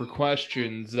Jonathan here for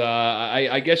questions.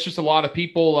 I guess just a lot of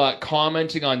people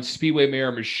commenting on Speedway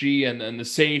Miramichi and the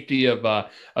safety of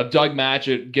Doug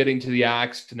Matchett getting to the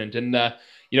accident. And,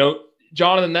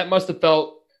 Jonathan, that must have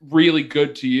felt really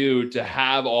good to you to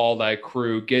have all that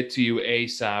crew get to you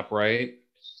ASAP, right?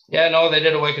 Yeah, no, they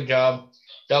did a wicked job.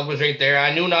 Doug was right there.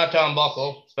 I knew not to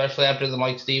unbuckle, especially after the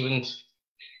Mike Stevens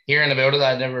hearing about it.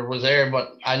 I never was there,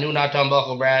 but I knew not to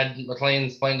unbuckle. Brad McLean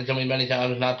explained it to me many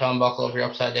times, not to unbuckle if you're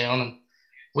upside down. And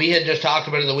we had just talked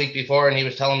about it the week before, and he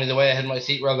was telling me the way I had my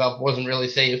seat rug up wasn't really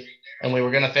safe, and we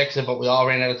were going to fix it, but we all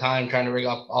ran out of time trying to rig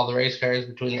up all the race cars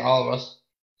between all of us.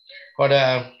 But,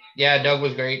 yeah, Doug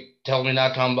was great. Told me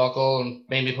not to unbuckle and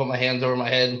made me put my hands over my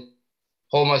head,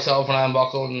 hold myself when I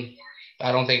unbuckled, and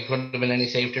I don't think it could have been any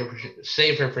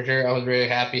safer for sure. I was really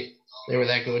happy they were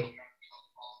that good.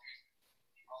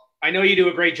 I know you do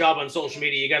a great job on social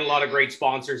media. You got a lot of great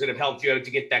sponsors that have helped you out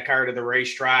to get that car to the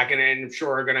racetrack, and I'm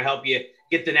sure are going to help you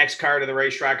get the next car to the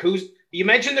racetrack. You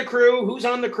mentioned the crew. Who's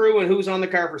on the crew and who's on the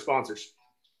car for sponsors?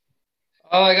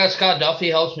 Oh, I got Scott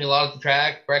Duffy, helps me a lot at the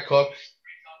track. Brett Cook,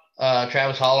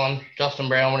 Travis Holland, Justin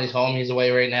Brown when he's home. He's away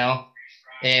right now.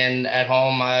 And at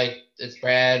home, it's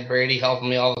Brad Brady helping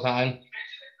me all the time.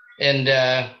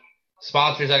 And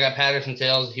sponsors, I got Patterson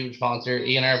Sales, a huge sponsor.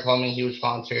 E&R Plumbing, huge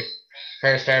sponsor.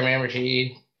 Carstar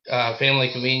Miramichi,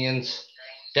 Family Convenience.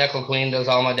 Decal Queen does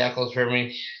all my decals for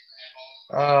me.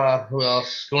 Who else?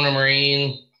 Schooner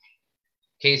Marine.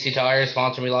 Casey Tires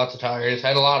sponsored me lots of tires.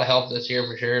 Had a lot of help this year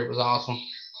for sure. It was awesome.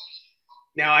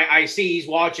 Now, I see he's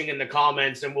watching in the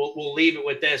comments, and we'll leave it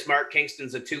with this. Mark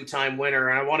Kingston's a 2-time winner,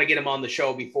 and I want to get him on the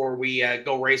show before we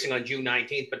go racing on June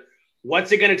 19th. But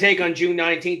what's it going to take on June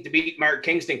 19th to beat Mark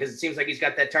Kingston? Because it seems like he's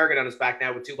got that target on his back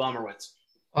now with 2 bomber wins.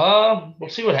 We'll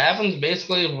see what happens.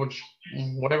 Basically,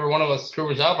 whatever one of us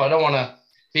screws up, I don't want to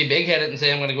be big-headed and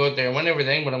say I'm going to go out there and win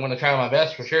everything, but I'm going to try my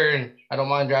best for sure, and I don't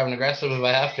mind driving aggressive if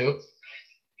I have to.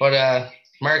 But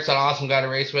Mark's an awesome guy to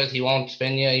race with. He won't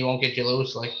spin you. He won't get you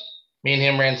loose. Like, me and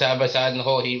him ran side by side in the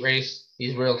whole heat race.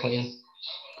 He's real clean.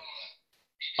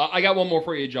 I got one more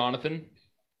for you, Jonathan.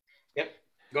 Yep,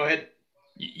 go ahead.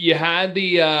 You had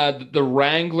the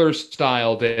Wrangler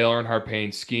style Dale Earnhardt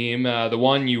paint scheme. The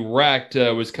one you wrecked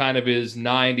was kind of his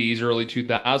 90s, early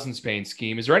 2000s paint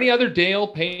scheme. Is there any other Dale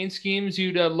paint schemes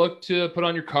you'd look to put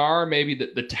on your car? Maybe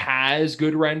the Taz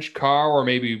Goodwrench car, or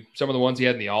maybe some of the ones he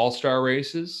had in the All-Star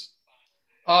races?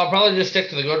 I'll probably just stick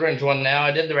to the Goodwrench one now.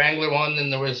 I did the Wrangler one,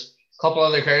 and there was a couple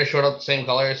other cars showed up the same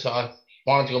color, so I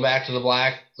wanted to go back to the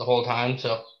black the whole time.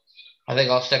 So I think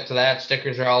I'll stick to that.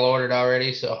 Stickers are all ordered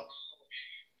already, so.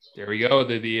 There we go.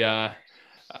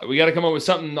 We got to come up with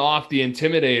something off the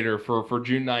Intimidator for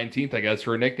June 19th, I guess,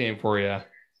 for a nickname for you.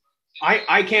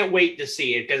 I can't wait to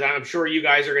see it, because I'm sure you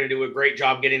guys are going to do a great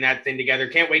job getting that thing together.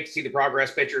 Can't wait to see the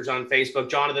progress pictures on Facebook.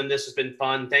 Jonathan, this has been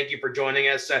fun. Thank you for joining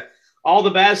us. All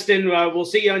the best, and we'll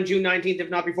see you on June 19th, if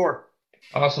not before.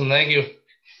 Awesome. Thank you.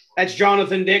 That's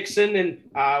Jonathan Dixon, and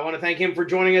I want to thank him for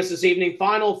joining us this evening.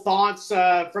 Final thoughts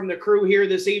from the crew here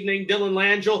this evening. Dylan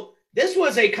Langell. This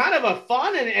was a kind of a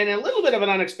fun and a little bit of an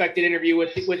unexpected interview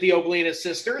with the Oglina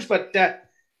sisters, but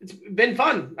it's been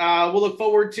fun. We'll look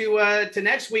forward to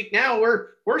next week. Now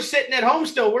we're sitting at home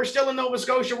still. We're still in Nova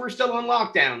Scotia. We're still on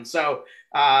lockdown. So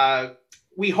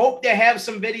we hope to have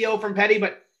some video from Petty,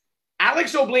 but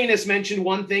Alex Oblinas mentioned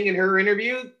one thing in her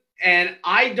interview, and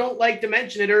I don't like to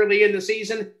mention it early in the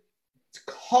season. It's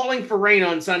calling for rain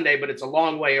on Sunday, but it's a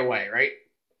long way away, right?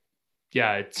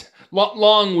 Yeah, it's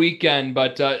long weekend,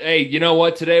 but hey, you know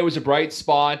what? Today was a bright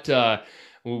spot.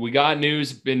 we got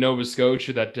news in Nova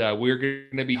Scotia that we're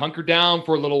going to be hunkered down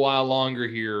for a little while longer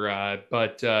here.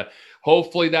 But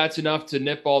hopefully that's enough to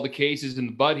nip all the cases in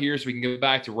the bud here so we can get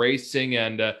back to racing.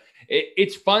 And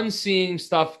it's fun seeing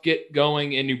stuff get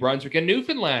going in New Brunswick and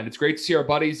Newfoundland. It's great to see our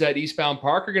buddies at Eastbound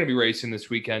Park are going to be racing this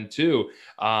weekend too.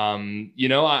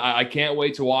 I can't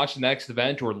wait to watch the next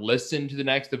event or listen to the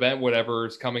next event, whatever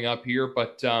is coming up here.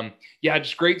 But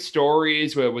just great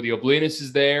stories with the Oblinus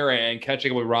is there and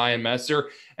catching up with Ryan Messer.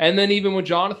 And then even with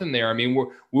Jonathan there, I mean,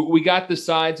 we got the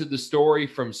sides of the story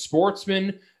from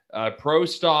Sportsman, pro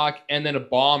stock, and then a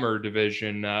bomber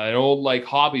division, an old like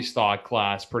hobby stock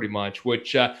class pretty much,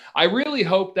 which I really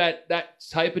hope that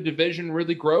type of division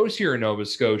really grows here in Nova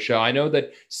Scotia. I know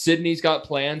that Sydney's got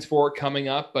plans for it coming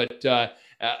up, but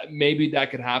maybe that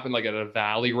could happen like at a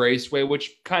Valley Raceway,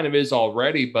 which kind of is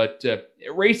already, but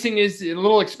racing is a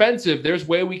little expensive. There's a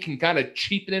way we can kind of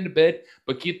cheapen it a bit,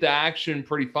 but keep the action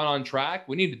pretty fun on track.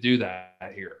 We need to do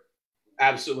that here.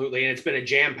 Absolutely. And it's been a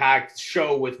jam-packed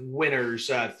show with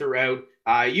winners throughout.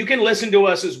 You can listen to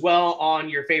us as well on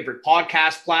your favorite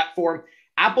podcast platform.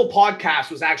 Apple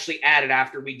Podcasts was actually added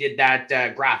after we did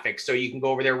that graphic, so you can go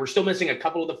over there. We're still missing a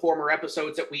couple of the former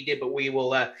episodes that we did, but we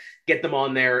will get them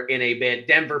on there in a bit.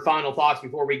 Denver, final thoughts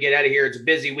before we get out of here. It's a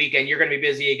busy weekend. You're going to be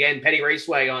busy again. Petty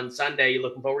Raceway on Sunday. You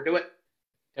looking forward to it?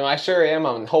 I sure am.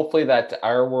 Hopefully that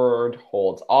our word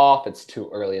holds off. It's too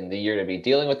early in the year to be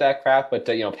dealing with that crap, but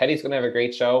Petty's going to have a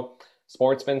great show.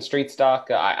 Sportsman, Street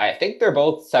Stock. I think they're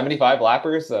both 75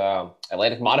 lappers.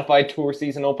 Atlantic Modified Tour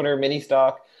season opener, mini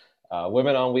stock.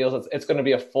 Women on Wheels. It's going to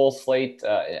be a full slate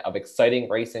of exciting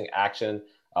racing action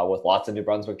with lots of New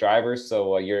Brunswick drivers.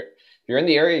 So if you're in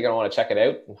the area, you're going to want to check it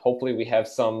out. And hopefully we have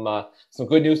some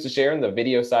good news to share in the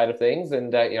video side of things.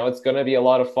 And it's going to be a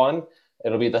lot of fun.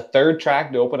 It'll be the third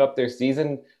track to open up their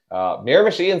season.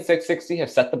 Miramichi and 660 have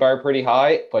set the bar pretty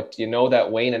high, but you know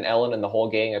that Wayne and Ellen and the whole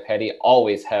gang of Petty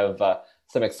always have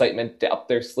some excitement up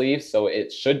their sleeves, so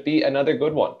it should be another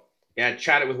good one. Yeah, I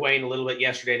chatted with Wayne a little bit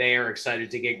yesterday. They are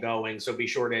excited to get going, so be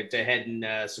sure to head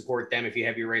and support them if you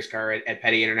have your race car at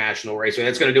Petty International Raceway.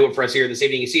 That's going to do it for us here this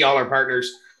evening. You see all our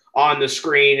partners on the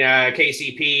screen.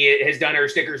 KCP has done our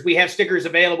stickers. We have stickers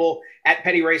available at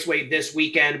Petty Raceway this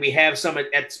weekend. We have some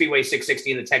at Speedway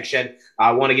 660 in the tech shed.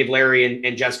 I want to give Larry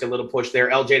and Jessica a little push there.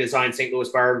 LJ Design, St. Louis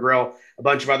Bar and Grill, a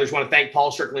bunch of others. Want to thank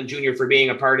Paul Strickland Jr. for being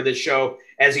a part of this show,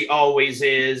 as he always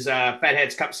is.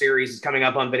 Fatheads Cup Series is coming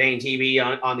up on Bedane TV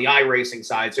on the iRacing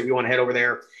side, so if you want to head over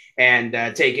there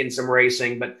and take in some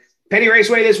racing. But Petty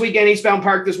Raceway this weekend, Eastbound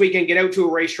Park this weekend. Get out to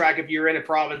a racetrack if you're in a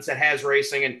province that has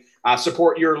racing, and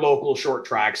support your local short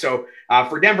track. So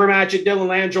for Denver Match at Dylan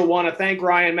Langell, want to thank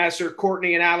Ryan Messer,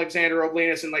 Courtney and Alexander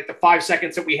Oblinus in like the 5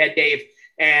 seconds that we had Dave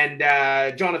and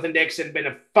Jonathan Dixon. Been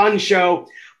a fun show.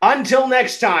 Until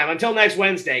next time, until next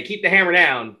Wednesday, keep the hammer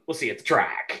down. We'll see you at the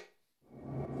track.